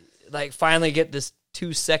 like finally get this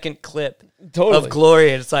 2-second clip totally. of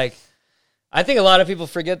glory. And it's like, I think a lot of people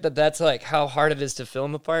forget that that's like how hard it is to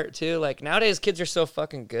film a part too. Like nowadays, kids are so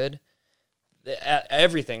fucking good at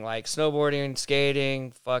everything, like snowboarding,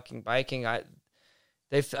 skating, fucking biking. I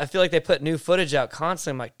feel like they put new footage out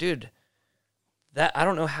constantly. I'm like, dude, that I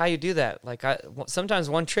don't know how you do that. Like sometimes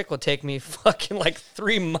one trick will take me fucking like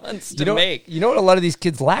 3 months to make. You know what a lot of these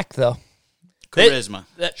kids lack, though? Charisma.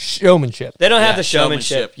 Showmanship. They don't have Yeah, the showmanship.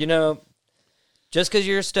 showmanship. You know, just because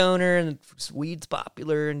you're a stoner and weed's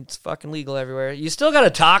popular and it's fucking legal everywhere, you still got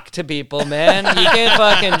to talk to people, man. You can't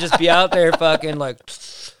fucking just be out there fucking like,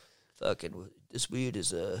 fucking, this weed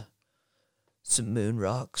is some moon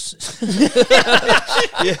rocks.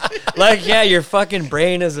 Yeah, your fucking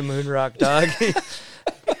brain is a moon rock, dog.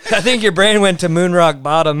 I think your brain went to moon rock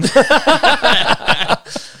bottom.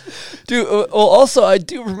 Dude, well, also, I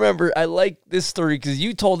do remember, I like this story because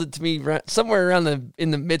you told it to me somewhere around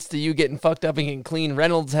in the midst of you getting fucked up and getting clean.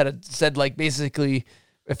 Reynolds said, like, basically,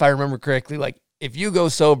 if I remember correctly, like, if you go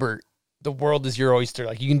sober, the world is your oyster.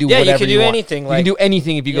 Like, you can do whatever you can do want. anything. You Like, can do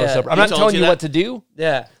anything if you go Yeah. sober. I'm He not told telling you you that? what to do.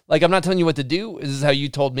 yeah. Like, I'm not telling you what to do. This is how you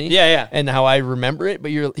told me. Yeah. And how I remember it.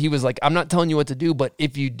 But he was like, I'm not telling you what to do, but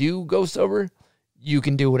if you do go sober, you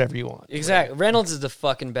can do whatever you want. Exactly. Reynolds is the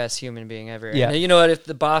fucking best human being ever. Yeah. And you know what? If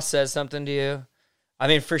the boss says something to you, I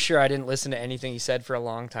mean, for sure, I didn't listen to anything he said for a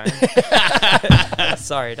long time.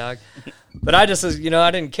 Sorry, dog. But I just was,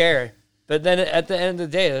 I didn't care. But then at the end of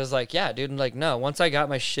the day, it was like, yeah, dude. I'm like, no. Once I got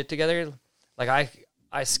my shit together, like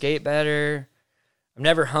I skate better. I'm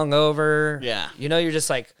never hungover. Yeah. You're just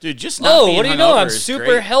like, Dude, just not being what do you hungover know? I'm is super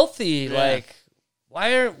great. healthy. Yeah. Like, why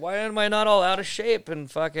am I not all out of shape and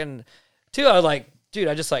fucking? Too, I was like, dude,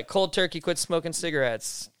 I just like cold turkey quit smoking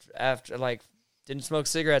cigarettes after like didn't smoke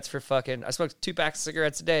cigarettes for fucking. I smoked 2 packs of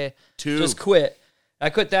cigarettes a day. 2. Just quit. I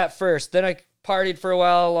quit that first. Then I partied for a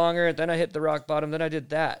while longer. Then I hit the rock bottom. Then I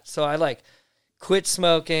did that. So I like quit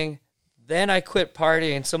smoking. Then I quit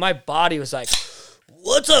partying. So my body was like,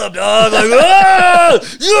 what's up, dog? Like,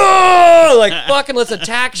 yeah, like fucking let's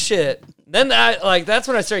attack shit. Then that's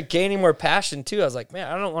when I started gaining more passion too. I was like, man,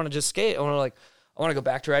 I don't want to just skate. I want to go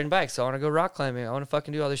back to riding bikes. I want to go rock climbing. I want to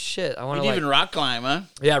fucking do all this shit. I want to even rock climb, huh?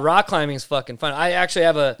 yeah, rock climbing is fucking fun. I actually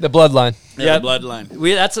have The bloodline. Yeah,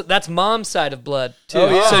 bloodline. that's mom's side of blood too. Oh,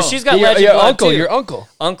 yeah. So she's got Your legend blood uncle, too. your uncle.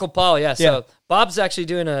 Uncle Paul, yeah. Yeah. So Bob's actually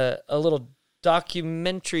doing a little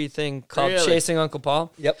documentary thing called Really? Chasing Uncle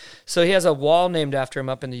Paul. Yep. So he has a wall named after him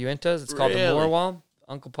up in the Uintas. It's called the Really? Moore Wall.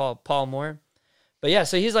 Uncle Paul Moore. But yeah,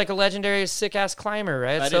 so he's like a legendary sick ass climber,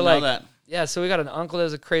 right? I so didn't like know that. yeah, so we got an uncle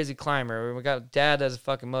that's a crazy climber. We got a dad that's a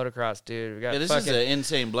fucking motocross dude. We got Yeah, this fucking is an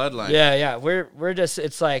insane bloodline. yeah. We're just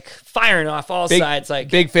it's like firing off all sides.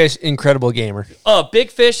 Like Big Fish, incredible gamer.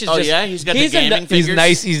 Big Fish is Oh just yeah, he's got the gaming He's figures.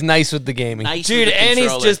 nice. He's nice with the gaming. Nice dude, with the and he's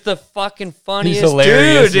controller. just the fucking funniest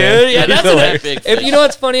hilarious, dude. man. Yeah, He's that's hilarious. Big if Fish. you know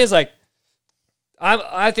what's funny is like,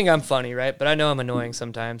 I think I'm funny, right? But I know I'm annoying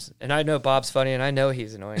sometimes, and I know Bob's funny, and I know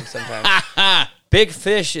he's annoying sometimes. Big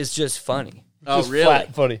Fish is just funny. Oh Just really?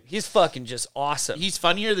 flat funny. He's fucking just awesome. He's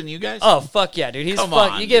funnier than you guys. Oh fuck yeah, dude! He's Come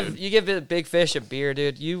fuck. on, You give dude. a Big Fish a beer,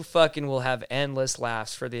 dude. You fucking will have endless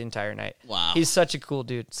laughs for the entire night. Wow. He's such a cool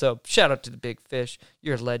dude. So shout out to the Big Fish.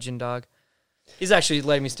 You're a legend, dog. He's actually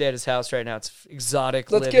letting me stay at his house right now. It's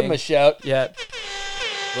exotic. Let's living. give him a shout. Yeah,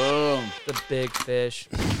 Boom. the Big Fish.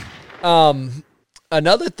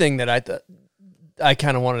 Another thing that I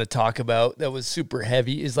kind of wanted to talk about that was super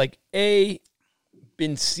heavy is like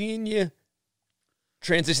been seeing you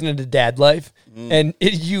transition into dad life, and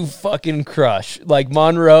you fucking crush like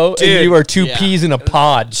Monroe, Dude, and you are 2 yeah. peas in a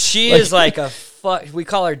pod. She is like a we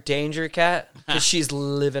call her Danger Cat because she's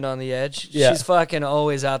living on the edge. Yeah. She's fucking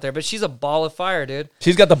always out there, but she's a ball of fire, dude.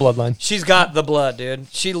 She's got the bloodline. She's got the blood, dude.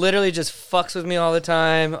 She literally just fucks with me all the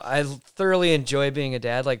time. I thoroughly enjoy being a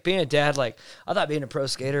dad. Like, being a dad, like, I thought being a pro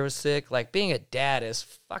skater was sick. Like, being a dad is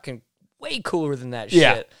fucking way cooler than that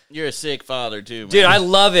shit. You're a sick father, too, man. Dude, I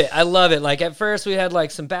love it. I love it. Like, at first we had,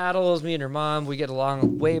 like, some battles. Me and her mom, we get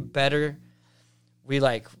along way better. We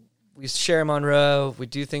share Monroe. We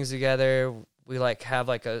do things together. We, like, have,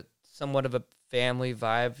 like, a somewhat of a family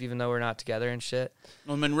vibe, even though we're not together and shit.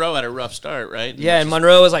 Well, Monroe had a rough start, right? Yeah, and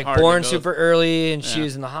Monroe was, like, hard to born go super early, and she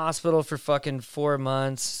was in the hospital for fucking 4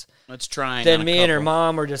 months. That's trying. Then me and her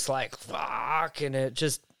mom were just like, fuck, and it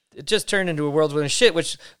just turned into a whirlwind of shit,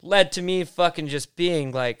 which led to me fucking just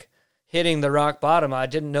being, like, hitting the rock bottom. I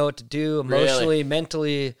didn't know what to do emotionally,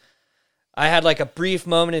 mentally. I had, like, a brief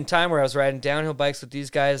moment in time where I was riding downhill bikes with these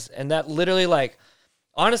guys, and that literally, like,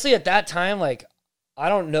 honestly, at that time, like, I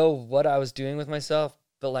don't know what I was doing with myself,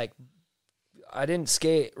 but, like, I didn't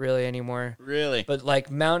skate really anymore. Really? But, like,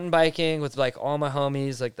 mountain biking with, like, all my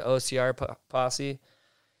homies, like the OCR posse,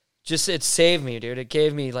 just, it saved me, dude. It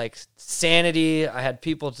gave me, like, sanity. I had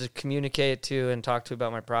people to communicate to and talk to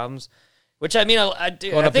about my problems, which, I mean, I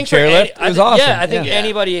do. Going I up think the chairlift? It was awesome. Yeah, I think Yeah.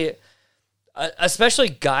 anybody, especially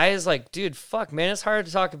guys, like, dude, fuck, man, it's hard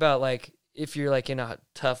to talk about, like, if you're, like, in a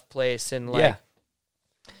tough place and, like,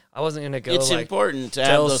 I wasn't going to go, It's like, important to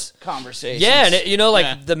have those conversations. yeah, and you know,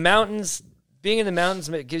 like, the mountains, being in the mountains,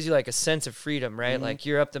 it gives you, like, a sense of freedom, right? Mm-hmm. Like,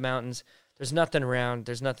 you're up the mountains, there's nothing around,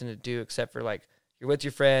 there's nothing to do except for, like, you're with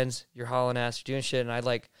your friends, you're hauling ass, you're doing shit, and I,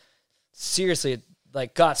 like, seriously,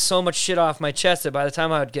 like, got so much shit off my chest that by the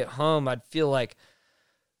time I would get home, I'd feel like,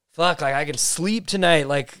 fuck, like, I can sleep tonight,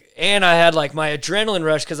 like, and I had, like, my adrenaline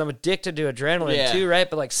rush, because I'm addicted to adrenaline, too, right?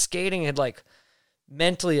 But, like, skating had, like,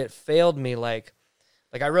 mentally, it failed me, like,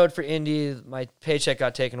 I rode for Indy. My paycheck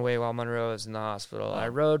got taken away while Monroe was in the hospital. I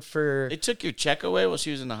rode for... They took your check away while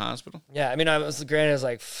she was in the hospital? Yeah, I mean, granted, it was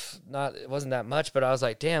like, it wasn't that much, but I was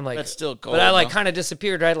like, damn, like... That's still cold. But I, like, kind of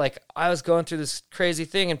disappeared, right? Like, I was going through this crazy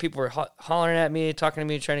thing, and people were hollering at me, talking to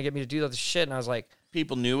me, trying to get me to do all this shit, and I was like...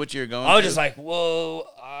 People knew what you were going I was through? just like, whoa,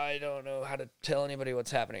 I don't know how to tell anybody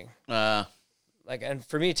what's happening. Like, and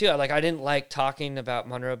for me, too, I didn't like talking about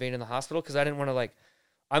Monroe being in the hospital, because I didn't want to, like...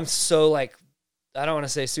 I'm so, like... I don't want to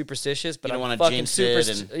say superstitious, but I'm fucking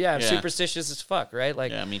superstitious as fuck, right?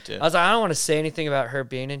 Like, yeah, me too. I was like, I don't want to say anything about her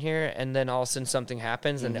being in here, and then all of a sudden something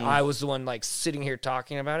happens, and I was the one, like, sitting here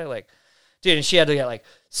talking about it, like, dude, and she had to get, like,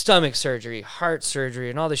 stomach surgery, heart surgery,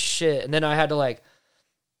 and all this shit, and then I had to, like,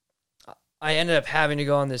 I ended up having to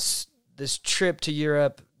go on this trip to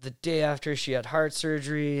Europe the day after she had heart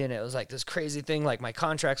surgery, and it was, like, this crazy thing, like, my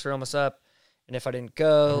contracts were almost up, and if I didn't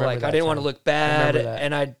go, like, I didn't want to look bad,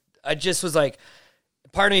 and I just was like,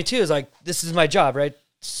 part of me too is like, this is my job, right?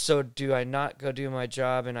 So do I not go do my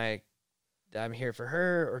job and I'm here for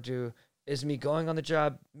her, or is me going on the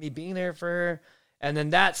job me being there for her? And then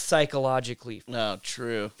that psychologically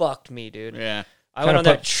fucked me, dude. Yeah. I went on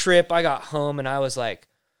that trip, I got home, and I was like,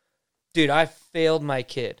 dude, I failed my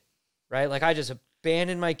kid, right? Like, I just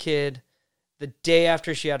abandoned my kid. The day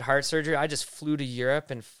after she had heart surgery, I just flew to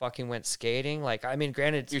Europe and fucking went skating. Like, I mean,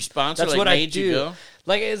 granted, your sponsor, that's like, what made I do. you go?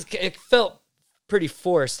 Like, it felt pretty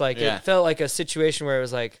forced. Like, it felt like a situation where it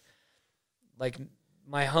was like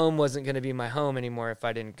my home wasn't going to be my home anymore if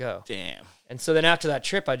I didn't go. Damn. And so then after that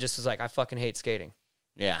trip, I just was like, I fucking hate skating.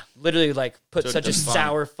 Yeah. Literally, like, put So such a fun.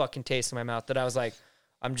 sour fucking taste in my mouth that I was like,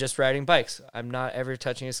 I'm just riding bikes. I'm not ever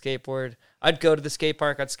touching a skateboard. I'd go to the skate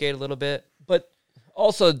park. I'd skate a little bit. But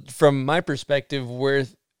also, from my perspective,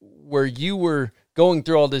 where you were going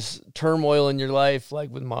through all this turmoil in your life,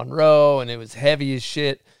 like with Monroe, and it was heavy as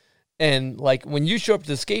shit. And, like, when you show up to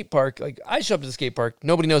the skate park, like, I show up to the skate park,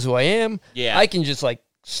 nobody knows who I am. Yeah. I can just, like,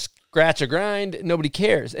 scratch a grind, nobody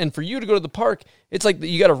cares. And for you to go to the park, it's like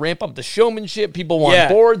you got to ramp up the showmanship. People want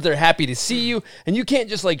boards, they're happy to see you, and you can't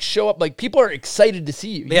just, like, show up. Like, people are excited to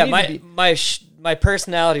see you. Yeah, my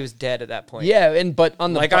personality was dead at that point. Yeah, but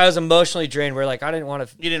on the like, I was emotionally drained. Where, like, I didn't want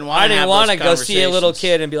to. You didn't want. I didn't want to go see a little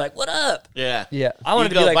kid and be like, "What up?" Yeah. Yeah. I want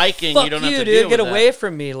to be like, biking. "Fuck you don't you, have to dude. deal Get with away that.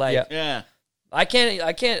 from me!" Like, Yeah. I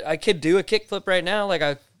could do a kickflip right now. Like,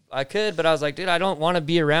 I could, but I was like, dude, I don't want to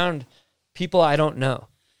be around people I don't know,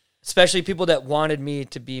 especially people that wanted me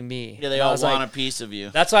to be me. Yeah, they And I all was want like, a piece of you.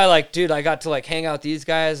 That's why, like, dude, I got to, like, hang out with these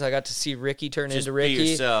guys. I got to see Ricky turn Just into be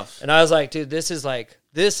Ricky. yourself. And I was like, dude, this is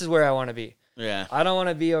where I want to be. Yeah. I don't want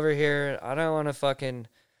to be over here. I don't want to fucking.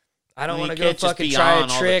 I don't Well, want to you go can't just fucking be try on a all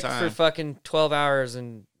the trick for time. fucking 12 hours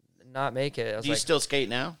and not make it. I was Do you like, still skate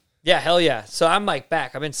now? yeah, hell yeah. So I'm, like,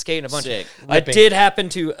 back. I've been skating a bunch. Sick. I did happen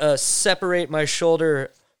to separate my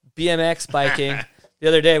shoulder BMX biking the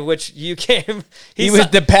other day, which you came.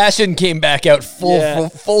 The passion came back out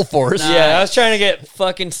full force. Yeah, I was trying to get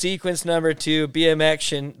fucking sequence number 2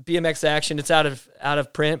 BMX action. It's out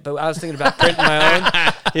of print, but I was thinking about printing my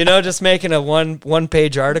own. You know, just making a one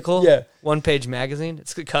page article. Yeah. 1 page magazine.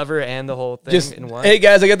 It's the cover and the whole thing in one. Hey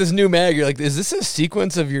guys, I got this new mag. You're like, is this a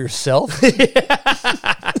sequence of yourself?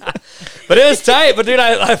 But it was tight. But dude,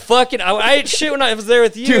 I ate shit when I was there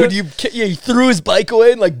with you. Dude, you threw his bike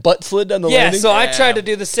away and like butt slid down the landing. So I tried to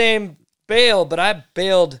do the same bail, but I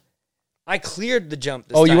bailed. I cleared the jump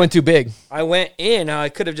this time. You went too big. I went in. I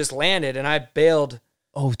could have just landed, and I bailed.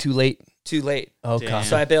 Oh, too late. Too late. Oh, God.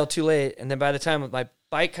 So I bailed too late, and then by the time my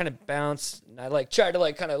bike kind of bounced, and I tried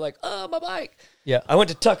to oh, my bike. Yeah. I went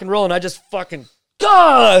to tuck and roll, and I just fucking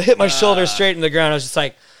hit my shoulder straight in the ground. I was just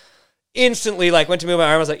like, instantly, went to move my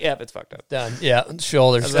arm. I was like, yep, it's fucked up. Done. Yeah,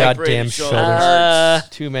 shoulders. like, Goddamn shoulders.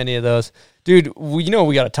 Too many of those. Dude, you know what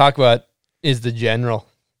we got to talk about is the general.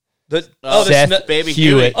 Seth Baby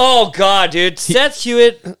Hewitt. Oh, God, dude. Seth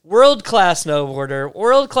Hewitt, world-class snowboarder,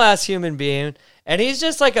 world-class human being, and he's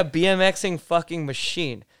just like a BMXing fucking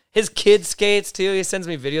machine. His kid skates, too. He sends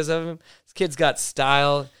me videos of him. His kid's got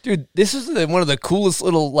style. Dude, this is one of the coolest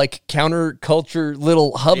little, counterculture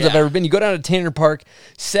little hubs I've ever been. You go down to Tanner Park,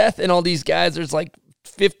 Seth and all these guys, there's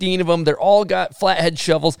 15 of them. They're all got flathead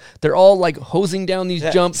shovels. They're all hosing down these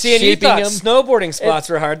jumps, See, and you shaping thought them. snowboarding spots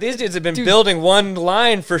were hard. These dudes have been building one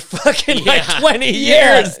line for fucking 20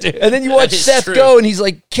 years, dude. And then you watch Seth go, and he's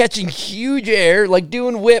catching huge air,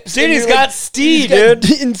 doing whips. Dude, he's got Steve, dude.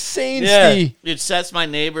 Insane Steve. Dude, Seth's my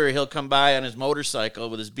neighbor. He'll come by on his motorcycle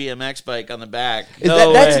with his BMX bike on the back.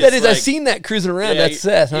 I've seen that cruising around. That's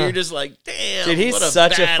Seth, huh? You're just like, damn. Dude, he's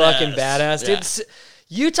such a fucking badass, dude. Yeah.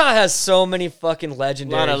 Utah has so many fucking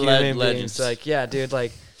legendary human beings.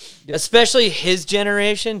 Dude, especially his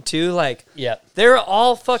generation too. They're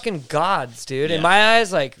all fucking gods, dude. In my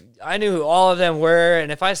eyes, I knew who all of them were,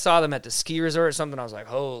 and if I saw them at the ski resort or something, I was like,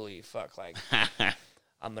 holy fuck,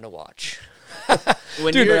 I'm gonna watch.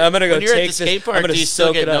 Dude, I'm gonna go when you're take at the skate this. I'm park, gonna do you still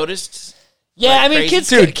soak get it up. noticed? Yeah, I mean,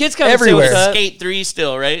 crazy? kids come everywhere. And say Skate 3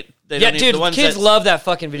 still, right? They yeah, don't even- dude, the ones kids that- love that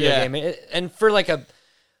fucking video Yeah. game, and for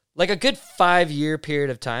a good 5-year period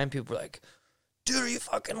of time, people were like, dude, are you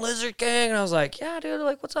fucking Lizard King? And I was like, yeah, dude,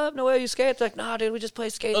 what's up? No way you skate? It's like, nah, dude, we just play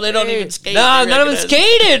skate. Oh, they don't even skate. Nah, They none of them recognize-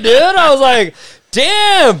 skated, dude. I was like,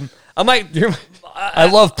 damn. I'm like, I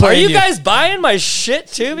love playing. Are you guys buying my shit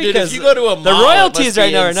too? Dude, Because if you go to a mall, the royalties it must right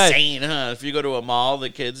be now are nice. insane, huh? If you go to a mall, the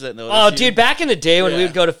kids that know. Oh, dude, back in the day when we Yeah.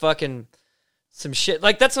 would go to fucking some shit,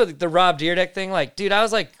 that's what the Rob Deerdeck thing, dude, I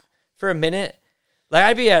was for a minute,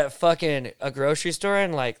 I'd be at a grocery store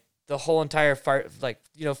and the whole entire fire,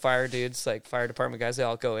 fire dudes, fire department guys, they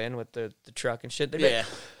all go in with the truck and shit. They'd be like,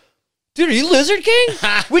 dude, are you Lizard King?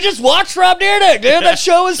 We just watched Rob Deerdeck, dude. That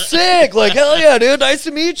show was sick. Hell yeah, dude. Nice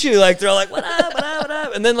to meet you. They're all like, what up, what up, what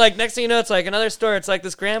up? And then, next thing you know, it's another store. It's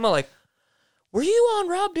this grandma, were you on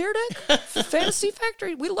Rob Deerdeck? Fantasy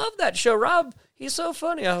Factory? We love that show. Rob, he's so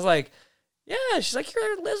funny. I was like, yeah. She's like,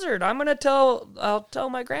 you're a lizard. I'll tell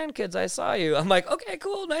my grandkids I saw you. I'm like, okay,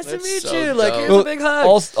 cool. Nice to meet so you. dope. Here's a big hug.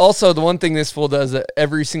 Also, the one thing this fool does at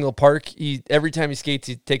every single park, every time he skates,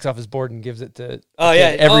 he takes off his board and gives it to. Oh,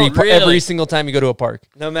 yeah. really? Every single time you go to a park,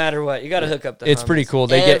 No matter what, you got to hook up the it's homies. pretty cool.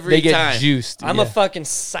 They Every get time. juiced. I'm yeah. a fucking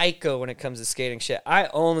psycho when it comes to skating shit. I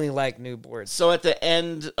only like new boards. So at the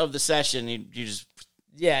end of the session, you just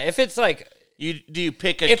Yeah, if it's do you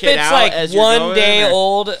pick a if kid it's out as you're one going, day or-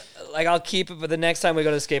 old, I'll keep it, but the next time we go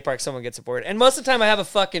to the skate park, someone gets a board. And most of the time I have a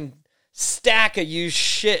fucking stack of used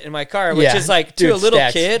shit in my car, which Yeah, is to dude, a little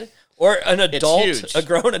stacks. kid or an adult, huge. a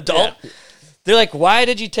grown adult. Yeah. They're like, why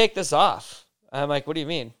did you take this off? I'm like, what do you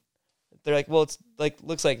mean? They're like, well, it's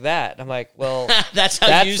looks like that. I'm like, well, That's how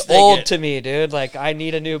that's used they old get. to me, dude. I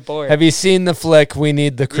need a new board. Have you seen the flick? We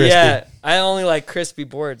need the crispy. Yeah, I only like crispy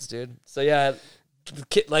boards, dude. So yeah,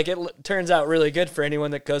 it turns out really good for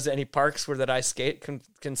anyone that goes to any parks that I skate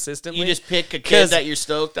consistently. You just pick a 'Cause- kid that you're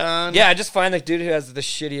stoked on. Yeah, I just find the dude who has the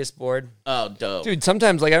shittiest board. Oh, dope. Dude,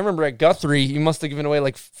 sometimes, I remember at Guthrie, you must have given away,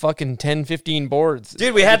 fucking 10, 15 boards.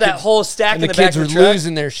 Dude, we had that whole stack And in the the back kids of were the truck.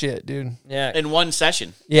 losing their shit, dude. Yeah, In one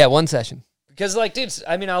session. Yeah, one session. because dudes,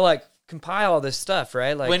 I mean, I'll compile all this stuff,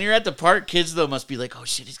 right? When you're at the park, kids though must be like, "Oh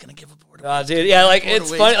shit, he's gonna give a board away." Oh, dude, yeah, it's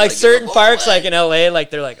away. funny. He's gonna Certain give a parks, board away. in LA,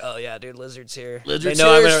 they're like, "Oh yeah, dude, Lizard's here." Lizard's they know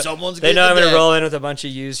here, I'm gonna, someone's They know I'm getting gonna the roll in with a bunch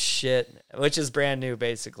of used shit, which is brand new,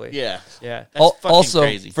 basically. Yeah, yeah. That's fucking Also,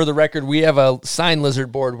 crazy. for the record, we have a signed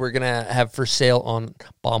lizard board we're going to have for sale on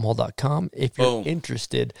bombhole.com if you're Boom.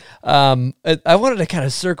 interested. I wanted to kind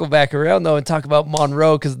of circle back around, though, and talk about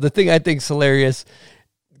Monroe, because the thing I think is hilarious,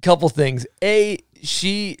 couple things. A,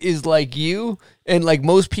 she is like you, and like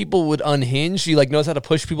most people would unhinge. She like knows how to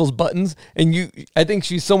push people's buttons, and I think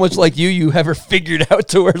she's so much like you. You have her figured out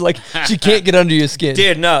to where like she can't get under your skin,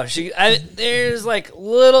 dude. No, there's like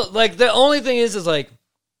little like the only thing is like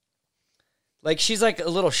she's like a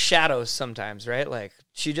little shadow sometimes, right? Like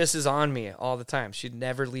she just is on me all the time. She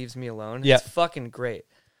never leaves me alone. Yeah. It's fucking great.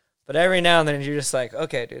 But every now and then you're just like,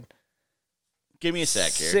 okay, dude. Give me a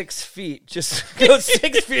sec here. 6 feet. Just go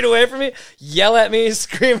 6 feet away from me, yell at me,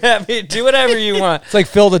 scream at me, do whatever you want. It's like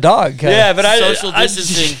Phil the dog. Kinda. Yeah, but social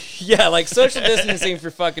distancing. Yeah, like social distancing for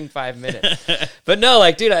fucking 5 minutes. But no,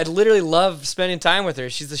 like, dude, I literally love spending time with her.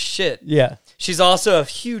 She's the shit. Yeah. She's also a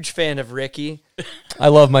huge fan of Ricky. I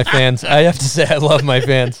love my fans. I have to say, I love my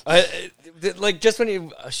fans. Like, just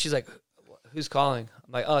when she's like, who's calling?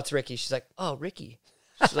 I'm like, oh, it's Ricky. She's like, oh, Ricky.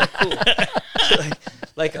 She's like, cool.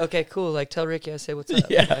 like, okay, cool. Like, tell Ricky I say what's up.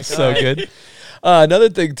 Yeah, like, so right. good. Another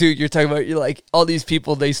thing too, you're talking about, you're like all these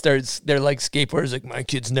people. They're like skateboarders. Like my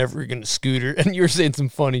kid's never gonna scooter, and you're saying some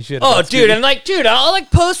funny shit. Oh, about dude, scooter. and like, dude, I'll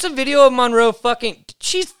like post a video of Monroe. Fucking,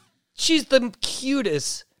 she's the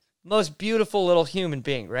cutest, most beautiful little human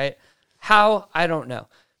being, right? How, I don't know,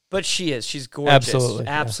 but she is. She's gorgeous,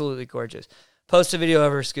 absolutely gorgeous. Post a video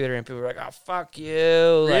of her scooter, and people are like, "Oh, fuck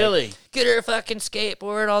you!" Really? Like, get her a fucking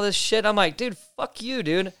skateboard, all this shit. I'm like, dude, fuck you,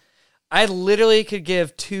 dude. I literally could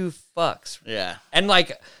give 2 fucks. Yeah. And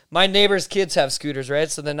like my neighbor's kids have scooters,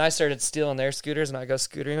 right? So then I started stealing their scooters and I go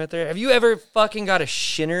scootering with her. Have you ever fucking got a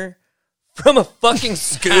shinner from a fucking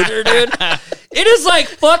scooter, dude? It is like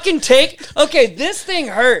fucking okay, this thing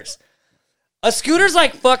hurts. A scooter's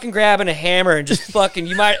like fucking grabbing a hammer and just fucking,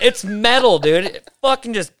 it's metal, dude. It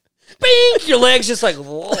fucking just, bing, your leg's just like,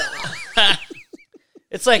 whoa.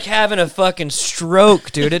 It's like having a fucking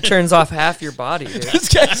stroke, dude. It turns off half your body, dude. This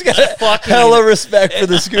guy's got hella respect for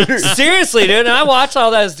the scooter. Seriously, dude. And I watch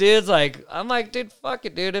all those dudes. Like, I'm like, dude, fuck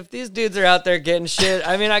it, dude. If these dudes are out there getting shit,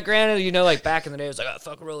 I mean, granted, like back in the day, it was like, oh,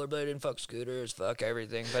 fuck rollerblading, fuck scooters, fuck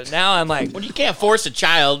everything. But now I'm like, well, you can't force a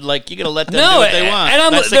child. Like, you gotta let them do what they want.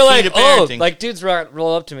 And That's the they're key like, to oh, parenting. like dudes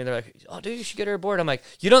roll up to me. They're like, oh, dude, you should get her a board. I'm like,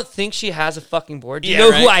 you don't think she has a fucking board? Do you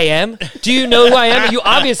know who I am? Do you know who I am? You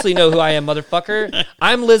obviously know who I am, motherfucker.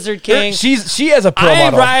 I'm Lizard King. She has a pro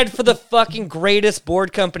model. I ride for the fucking greatest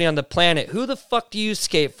board company on the planet. Who the fuck do you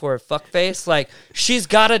skate for, fuckface? Like, she's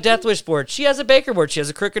got a Death Wish board. She has a Baker board. She has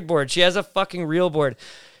a Crooked board. She has a fucking real board.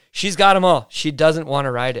 She's got them all. She doesn't want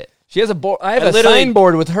to ride it. She has a board. I have a sign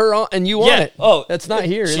board with her on, and you on it. Oh, that's not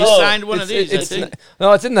here. She signed one of these.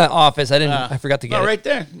 No, it's in the office. I forgot to get it. right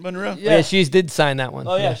there, Monroe. Yeah, she did sign that one.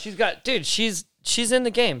 Oh yeah, she's got, dude. She's in the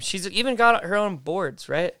game. She's even got her own boards,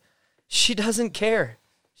 right? She doesn't care.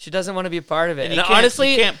 She doesn't want to be a part of it. And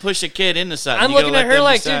honestly, you can't push a kid into something. I'm looking at her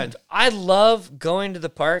like, dude, I love going to the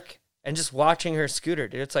park and just watching her scooter,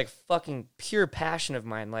 dude. It's like fucking pure passion of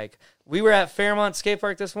mine. Like, we were at Fairmont Skate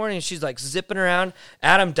Park this morning, and she's like zipping around.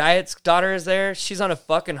 Adam Diet's daughter is there. She's on a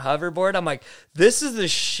fucking hoverboard. I'm like, this is the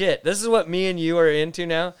shit. This is what me and you are into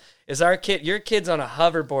now. Is your kid's on a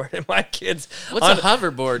hoverboard, and my kid's What's on a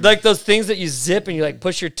hoverboard? Like those things that you zip and you like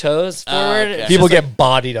push your toes forward. Okay. People get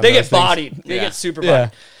bodied on They those get bodied. They Yeah. get super bodied. Yeah.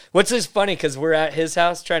 What's just funny, because we're at his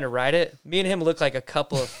house trying to ride it. Me and him look like a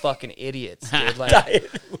couple of fucking idiots, dude. Like,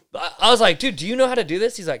 I was like, dude, do you know how to do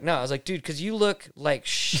this? He's like, no. I was like, dude, because you look like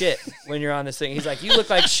shit when you're on this thing. He's like, you look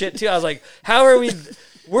like shit too. I was like, how are we?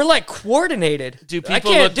 We're like coordinated. Do I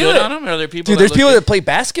people can't look do good it. on them? Or are there people? Dude, that there's look people good? that play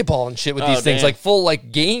basketball and shit with these things, damn. like full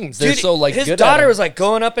like games. They're Dude, so like his good. daughter at was like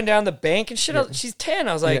going up and down the bank and shit. She's 10.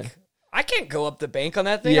 I was like, Yeah. I can't go up the bank on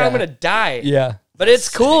that thing. Yeah. I'm gonna die. Yeah. But it's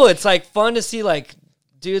cool. It's like fun to see like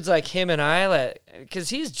dudes like him and I, like, because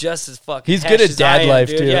he's just as fucking. He's good hesh at as dad I am, life,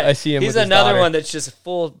 dude. too. Yeah. I see him He's with his another daughter. one that's just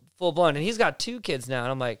full blown, and he's got 2 kids now.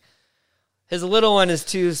 And I'm like, his little one is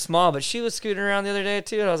too small, but she was scooting around the other day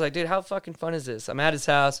too. And I was like, dude, how fucking fun is this? I'm at his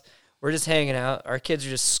house. We're just hanging out. Our kids are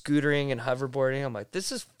just scootering and hoverboarding. I'm like,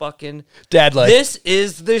 this is fucking Dad life. This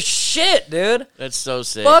is the shit, dude. That's so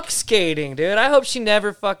sick. Fuck skating, dude. I hope she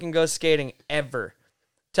never fucking goes skating ever.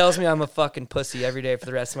 Tells me I'm a fucking pussy every day for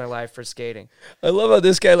the rest of my life for skating. I love how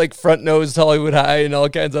this guy like front nosed Hollywood High and all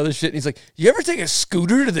kinds of other shit. And he's like, you ever take a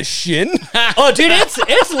scooter to the shin? Oh, dude,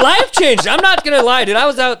 it's life changing. I'm not gonna lie, dude. I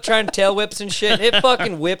was out trying tail whips and shit. It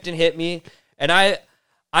fucking whipped and hit me, and I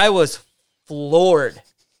was floored.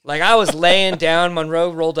 Like, I was laying down.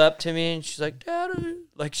 Monroe rolled up to me, and she's like, "Daddy,"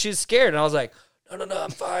 like she's scared, and I was like, "No,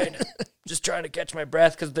 I'm fine. Just trying to catch my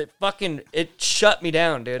breath," because it shut me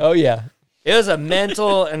down, dude. Oh yeah. It was a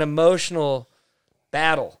mental and emotional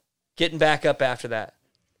battle getting back up after that.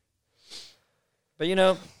 But, you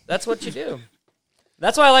know, that's what you do.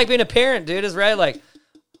 That's why I like being a parent, dude, is right. Like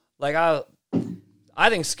I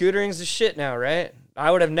think scootering's the shit now, right? I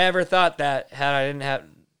would have never thought that had I didn't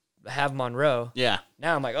have Monroe. Yeah.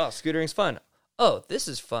 Now I'm like, oh, scootering's fun. Oh, this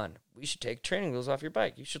is fun. We should take training wheels off your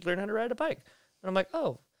bike. You should learn how to ride a bike. And I'm like,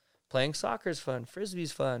 oh, playing soccer's fun.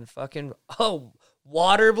 Frisbee's fun. Fucking,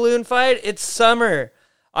 water balloon fight? It's summer.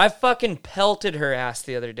 I fucking pelted her ass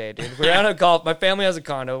the other day, dude. We're on a golf. My family has a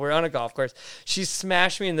condo. We're on a golf course. She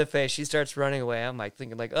smashed me in the face. She starts running away. I'm like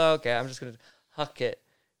thinking like, oh, okay, I'm just going to huck it.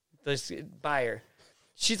 Just buy her.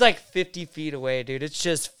 She's like 50 feet away, dude. It's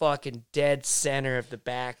just fucking dead center of the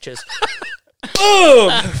back. Just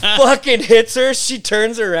boom! Fucking hits her. She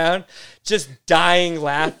turns around, just dying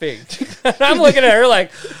laughing. I'm looking at her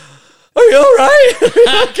like, are you all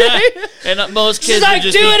right? Okay. And most kids She's like,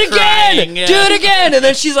 would just do be it crying. again. Yeah. Do it again. And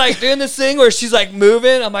then she's like doing this thing where she's like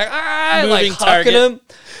moving. I'm like, all right, like Moving hucking target. him.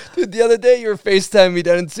 Dude, the other day you were FaceTiming me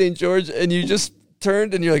down in St. George, and you just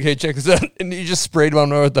turned and you're like, hey, check this out. And you just sprayed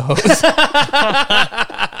Monroe with the hose.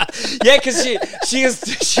 Yeah, because she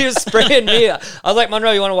was spraying me. I was like,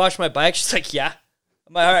 Monroe, you want to wash my bike? She's like, yeah.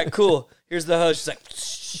 I'm like, all right, cool. Here's the hose.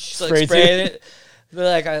 She's like Sprays spraying you. it.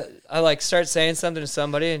 But like I like start saying something to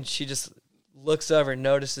somebody, and she just looks over and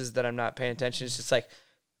notices that I'm not paying attention. It's just like,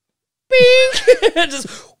 bing, just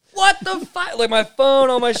what the fuck? Like my phone,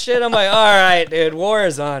 all my shit. I'm like, all right, dude, war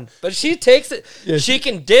is on. But she takes it. Yeah, she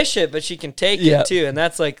can dish it, but she can take Yeah. it too. And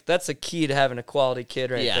that's a key to having a quality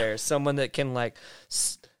kid right Yeah. there. Someone that can like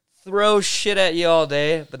throw shit at you all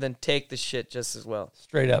day, but then take the shit just as well.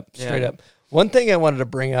 Straight up. Yeah. One thing I wanted to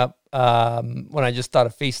bring up when I just thought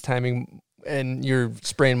of FaceTiming and you're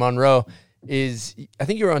spraying Monroe is I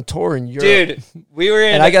think you were on tour in Europe. Dude, we were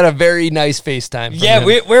in. And I got a very nice FaceTime from yeah,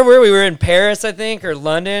 him. where were we? We were in Paris, I think, or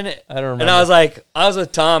London. I don't remember. And I was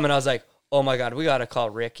with Tom, and I was like, oh my God, we got to call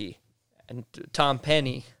Ricky and Tom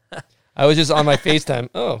Penny. I was just on my FaceTime.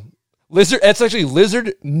 Oh, Lizard. That's actually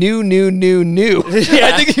Lizard new. Yeah.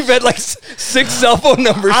 I think you've had like 6 cell phone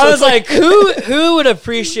numbers. I so was it's like, who would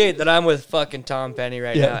appreciate that I'm with fucking Tom Penny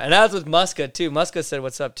right Yeah. now? And I was with Muska too. Muska said,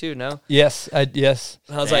 "What's up too?" No, yes. I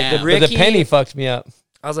was like, Damn. did But Ricky? But the penny fucked me up.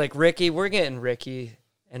 I was like, Ricky, we're getting Ricky,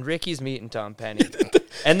 and Ricky's meeting Tom Penny.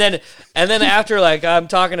 and then after like I'm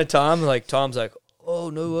talking to Tom, like Tom's like, oh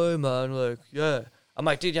no way, man, like yeah. I'm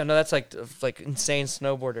like, dude, yeah, no, that's like insane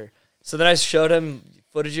snowboarder. So then I showed him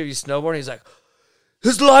footage of you snowboarding. He's like,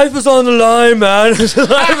 his life is on the line, man. His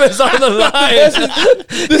life is on the line.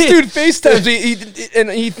 This dude FaceTimes me, and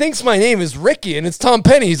he thinks my name is Ricky, and it's Tom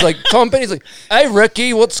Penny. He's like, Tom Penny's like, hey,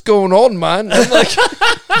 Ricky, what's going on, man? I'm like,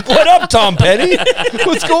 what up, Tom Penny?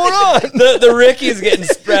 What's going on? The Ricky's getting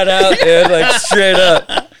spread out, dude, like straight up.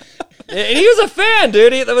 And he was a fan,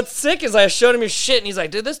 dude. What's sick is I showed him your shit, and he's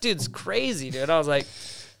like, dude, this dude's crazy, dude. I was like,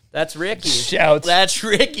 that's Ricky. Shouts. That's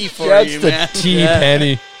Ricky for Shouts you, to man. T Yeah.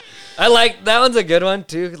 Penny. I like that one's a good one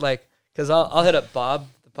too, like because I'll hit up Bob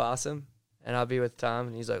the possum, and I'll be with Tom,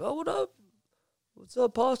 and he's like, "Oh, what up? What's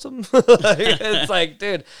up, possum?" It's like,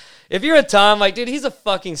 dude, if you're a Tom, like, dude, he's a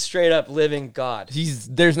fucking straight up living god.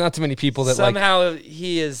 There's not too many people that like. Somehow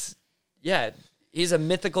he is, yeah, he's a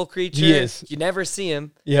mythical creature. He is. You never see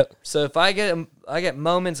him. Yep. So if I get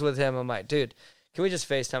moments with him, I'm like, dude, can we just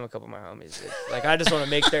FaceTime a couple of my homies? Dude? Like, I just want to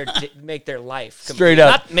make their life Straight up.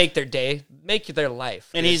 not make their day, make their life.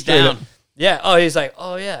 And he's Straight down. up. Yeah. Oh, he's like,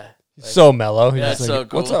 oh yeah. So mellow. He's Yeah, just like, so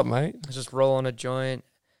cool. what's up, mate? Just rolling a joint,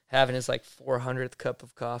 having his like 400th cup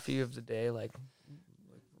of coffee of the day. Like,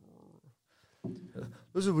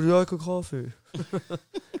 listen, would you like a coffee?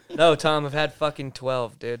 No, Tom, I've had fucking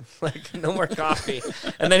 12, dude. Like, no more coffee.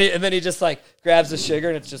 and then he just like grabs the sugar,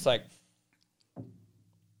 and it's just like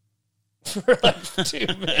for like 2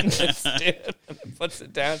 minutes, dude. And puts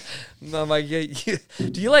it down. And I'm like, yeah,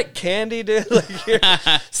 do you like candy, dude? Like, you're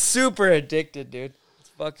super addicted, dude. It's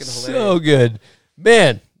fucking hilarious. So good,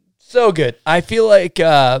 man. So good. I feel like,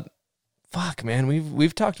 fuck, man.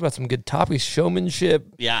 We've talked about some good topics. Showmanship,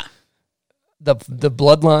 Yeah. the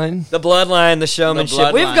bloodline. The bloodline, the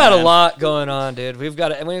showmanship. We've bloodline, got a man. lot going on, dude. We've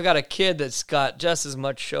got a kid that's got just as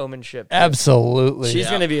much showmanship. Absolutely. She's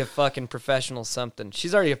gonna be a fucking professional something.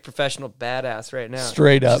 She's already a professional badass right now.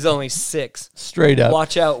 Straight up. She's only 6. Straight up.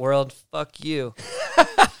 Watch out, world. Fuck you.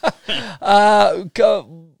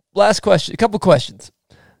 Last question. A couple questions.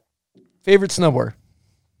 Favorite snowboarder?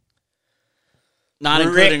 Not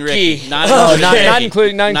including Ricky. Ricky. Not Oh, including not Ricky.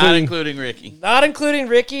 including- not Not including- including Ricky. Not including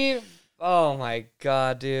Ricky. Oh my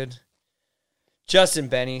god, dude. Justin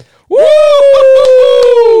Benny. Woo!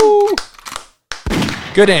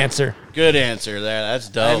 Good answer. Good answer there. That's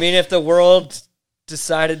dope. I mean, if the world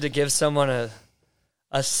decided to give someone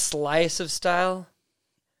a slice of style,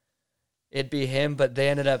 it'd be him, but they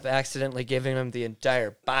ended up accidentally giving him the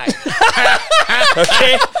entire bite.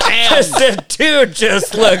 Okay? The dude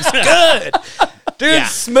just looks good.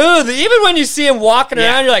 Dude's smooth. Even when you see him walking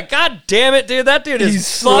around, you're like, God damn it, dude. That dude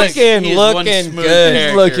is fucking looking good.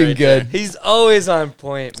 He's looking good. He's always on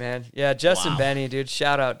point, man. Yeah, Justin Benny, dude.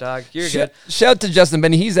 Shout out, dog. You're good. Shout out to Justin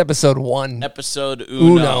Benny. He's episode 1. Episode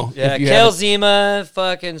uno. Yeah, Kale Zima,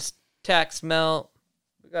 fucking Tax Melt.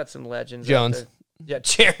 We got some legends. Jones. Yeah,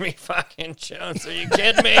 Jeremy fucking Jones. Are you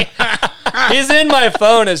kidding me? He's in my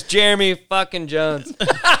phone as Jeremy fucking Jones.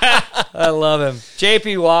 I love him.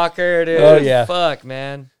 JP Walker, dude. Oh, yeah. Fuck,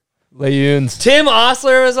 man. Layunes. Tim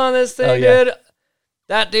Osler was on this thing, yeah. dude.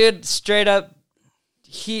 That dude straight up,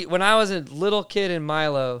 when I was a little kid in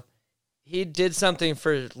Milo, he did something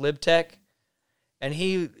for LibTech, and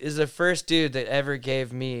he is the first dude that ever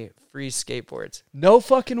gave me free skateboards. No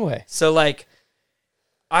fucking way. So, like,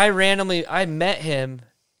 I met him,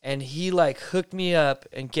 and he, like, hooked me up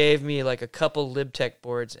and gave me, like, a couple LibTech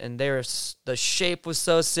boards, and the shape was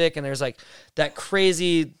so sick, and there's, like, that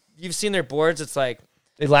crazy, you've seen their boards, it's like,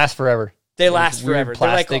 They last forever. they last Weird forever.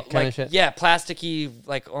 plastic They're like, kind of shit. Yeah, plasticky,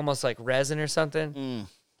 like, almost like resin or something.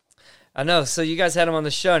 I know, so you guys had him on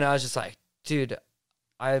the show, and I was just like, dude,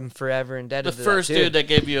 I'm forever indebted The to first that dude. dude that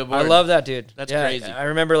gave you a board. I love that dude. That's Yeah, crazy. I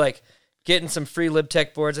remember, like, getting some free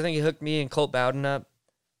LibTech boards. I think he hooked me and Colt Bowden up.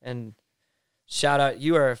 And shout out,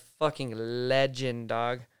 you are a fucking legend,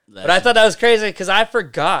 dog. But I thought that was crazy because I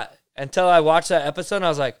forgot until I watched that episode, and I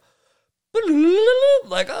was like,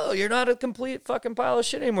 oh, you're not a complete fucking pile of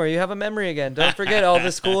shit anymore. You have a memory again. Don't forget all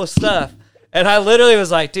this cool stuff. And I literally was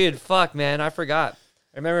like, dude, fuck, man, I forgot.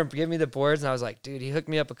 I remember him giving me the boards, and I was like, dude, he hooked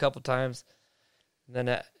me up a couple times. And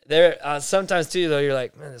then sometimes, too, though, you're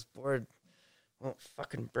like, man, this board won't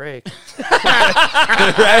fucking break.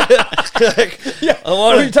 Right?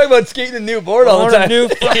 You're talking about skating a new board all the time. A new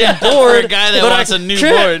fucking For board. a guy that but wants I a new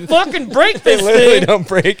can't board. fucking break They this literally thing. don't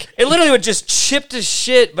break. It literally would just chip to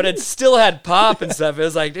shit, but it still had pop and stuff. It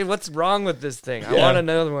was like, dude, what's wrong with this thing? I want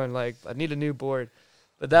another one. Like, I need a new board.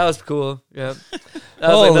 But that was cool. Yeah. That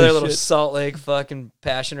was like another little Salt Lake fucking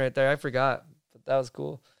passion right there. I forgot. But that was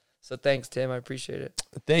cool. So thanks, Tim. I appreciate it.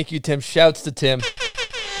 Thank you, Tim. Shouts to Tim.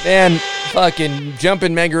 Man, fucking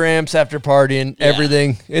jumping mega ramps after partying,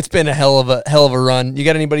 everything. It's been a hell of a run. You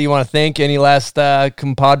got anybody you want to thank? Any last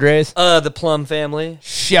compadres? The Plum family.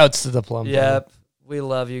 Shouts to the Plum. Yep. We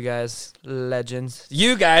love you guys. Legends.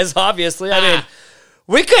 You guys, obviously. I mean,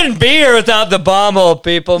 we couldn't be here without the bomb hole,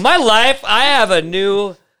 people. My life, I had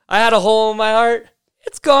a hole in my heart.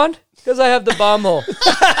 It's gone because I have the bomb hole.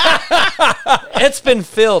 It's been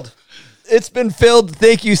filled. It's been filled.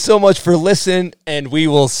 Thank you so much for listening, and we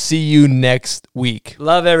will see you next week.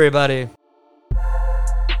 Love everybody.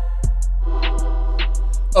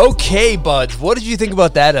 Okay, buds. What did you think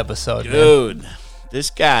about that episode, man? Dude, this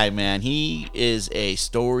guy, man, he is a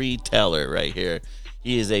storyteller right here.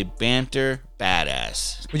 He is a banter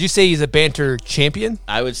badass. Would you say he's a banter champion?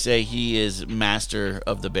 I would say he is master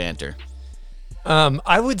of the banter.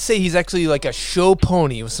 I would say he's actually like a show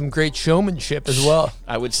pony with some great showmanship as well.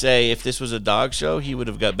 I would say if this was a dog show, he would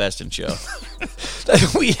have got best in show.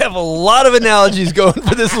 We have a lot of analogies going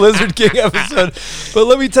for this Lizard King episode. But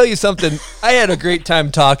let me tell you something. I had a great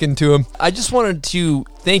time talking to him. I just wanted to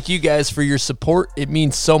thank you guys for your support. It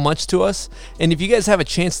means so much to us. And if you guys have a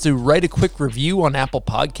chance to write a quick review on Apple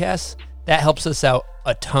Podcasts, that helps us out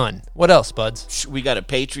a ton. What else, buds? We got a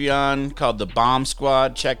Patreon called the Bomb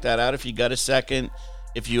Squad. Check that out if you got a second.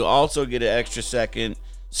 If you also get an extra second,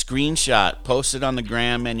 screenshot, post it on the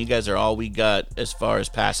gram, man. You guys are all we got as far as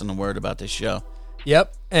passing the word about this show.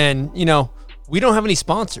 Yep. And, we don't have any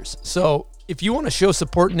sponsors. So if you want to show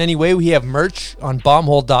support in any way, we have merch on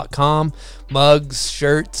bombhole.com, mugs,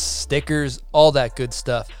 shirts, stickers, all that good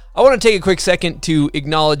stuff. I want to take a quick second to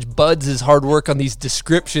acknowledge Buds' hard work on these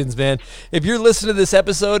descriptions, man. If you're listening to this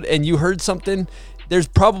episode and you heard something, there's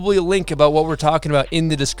probably a link about what we're talking about in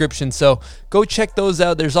the description. So go check those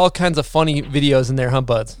out. There's all kinds of funny videos in there, huh,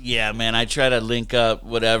 Buds? Yeah, man, I try to link up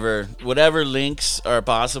whatever links are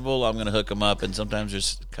possible. I'm going to hook them up, and sometimes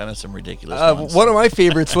there's kind of some ridiculous ones. One of my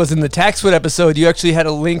favorites was in the Taxwood episode. You actually had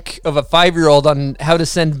a link of a 5-year-old on how to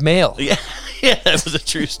send mail. Yeah, that was a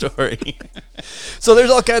true story. So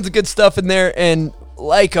there's all kinds of good stuff in there. And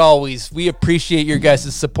like always, we appreciate your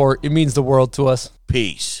guys' support. It means the world to us.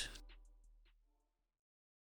 Peace.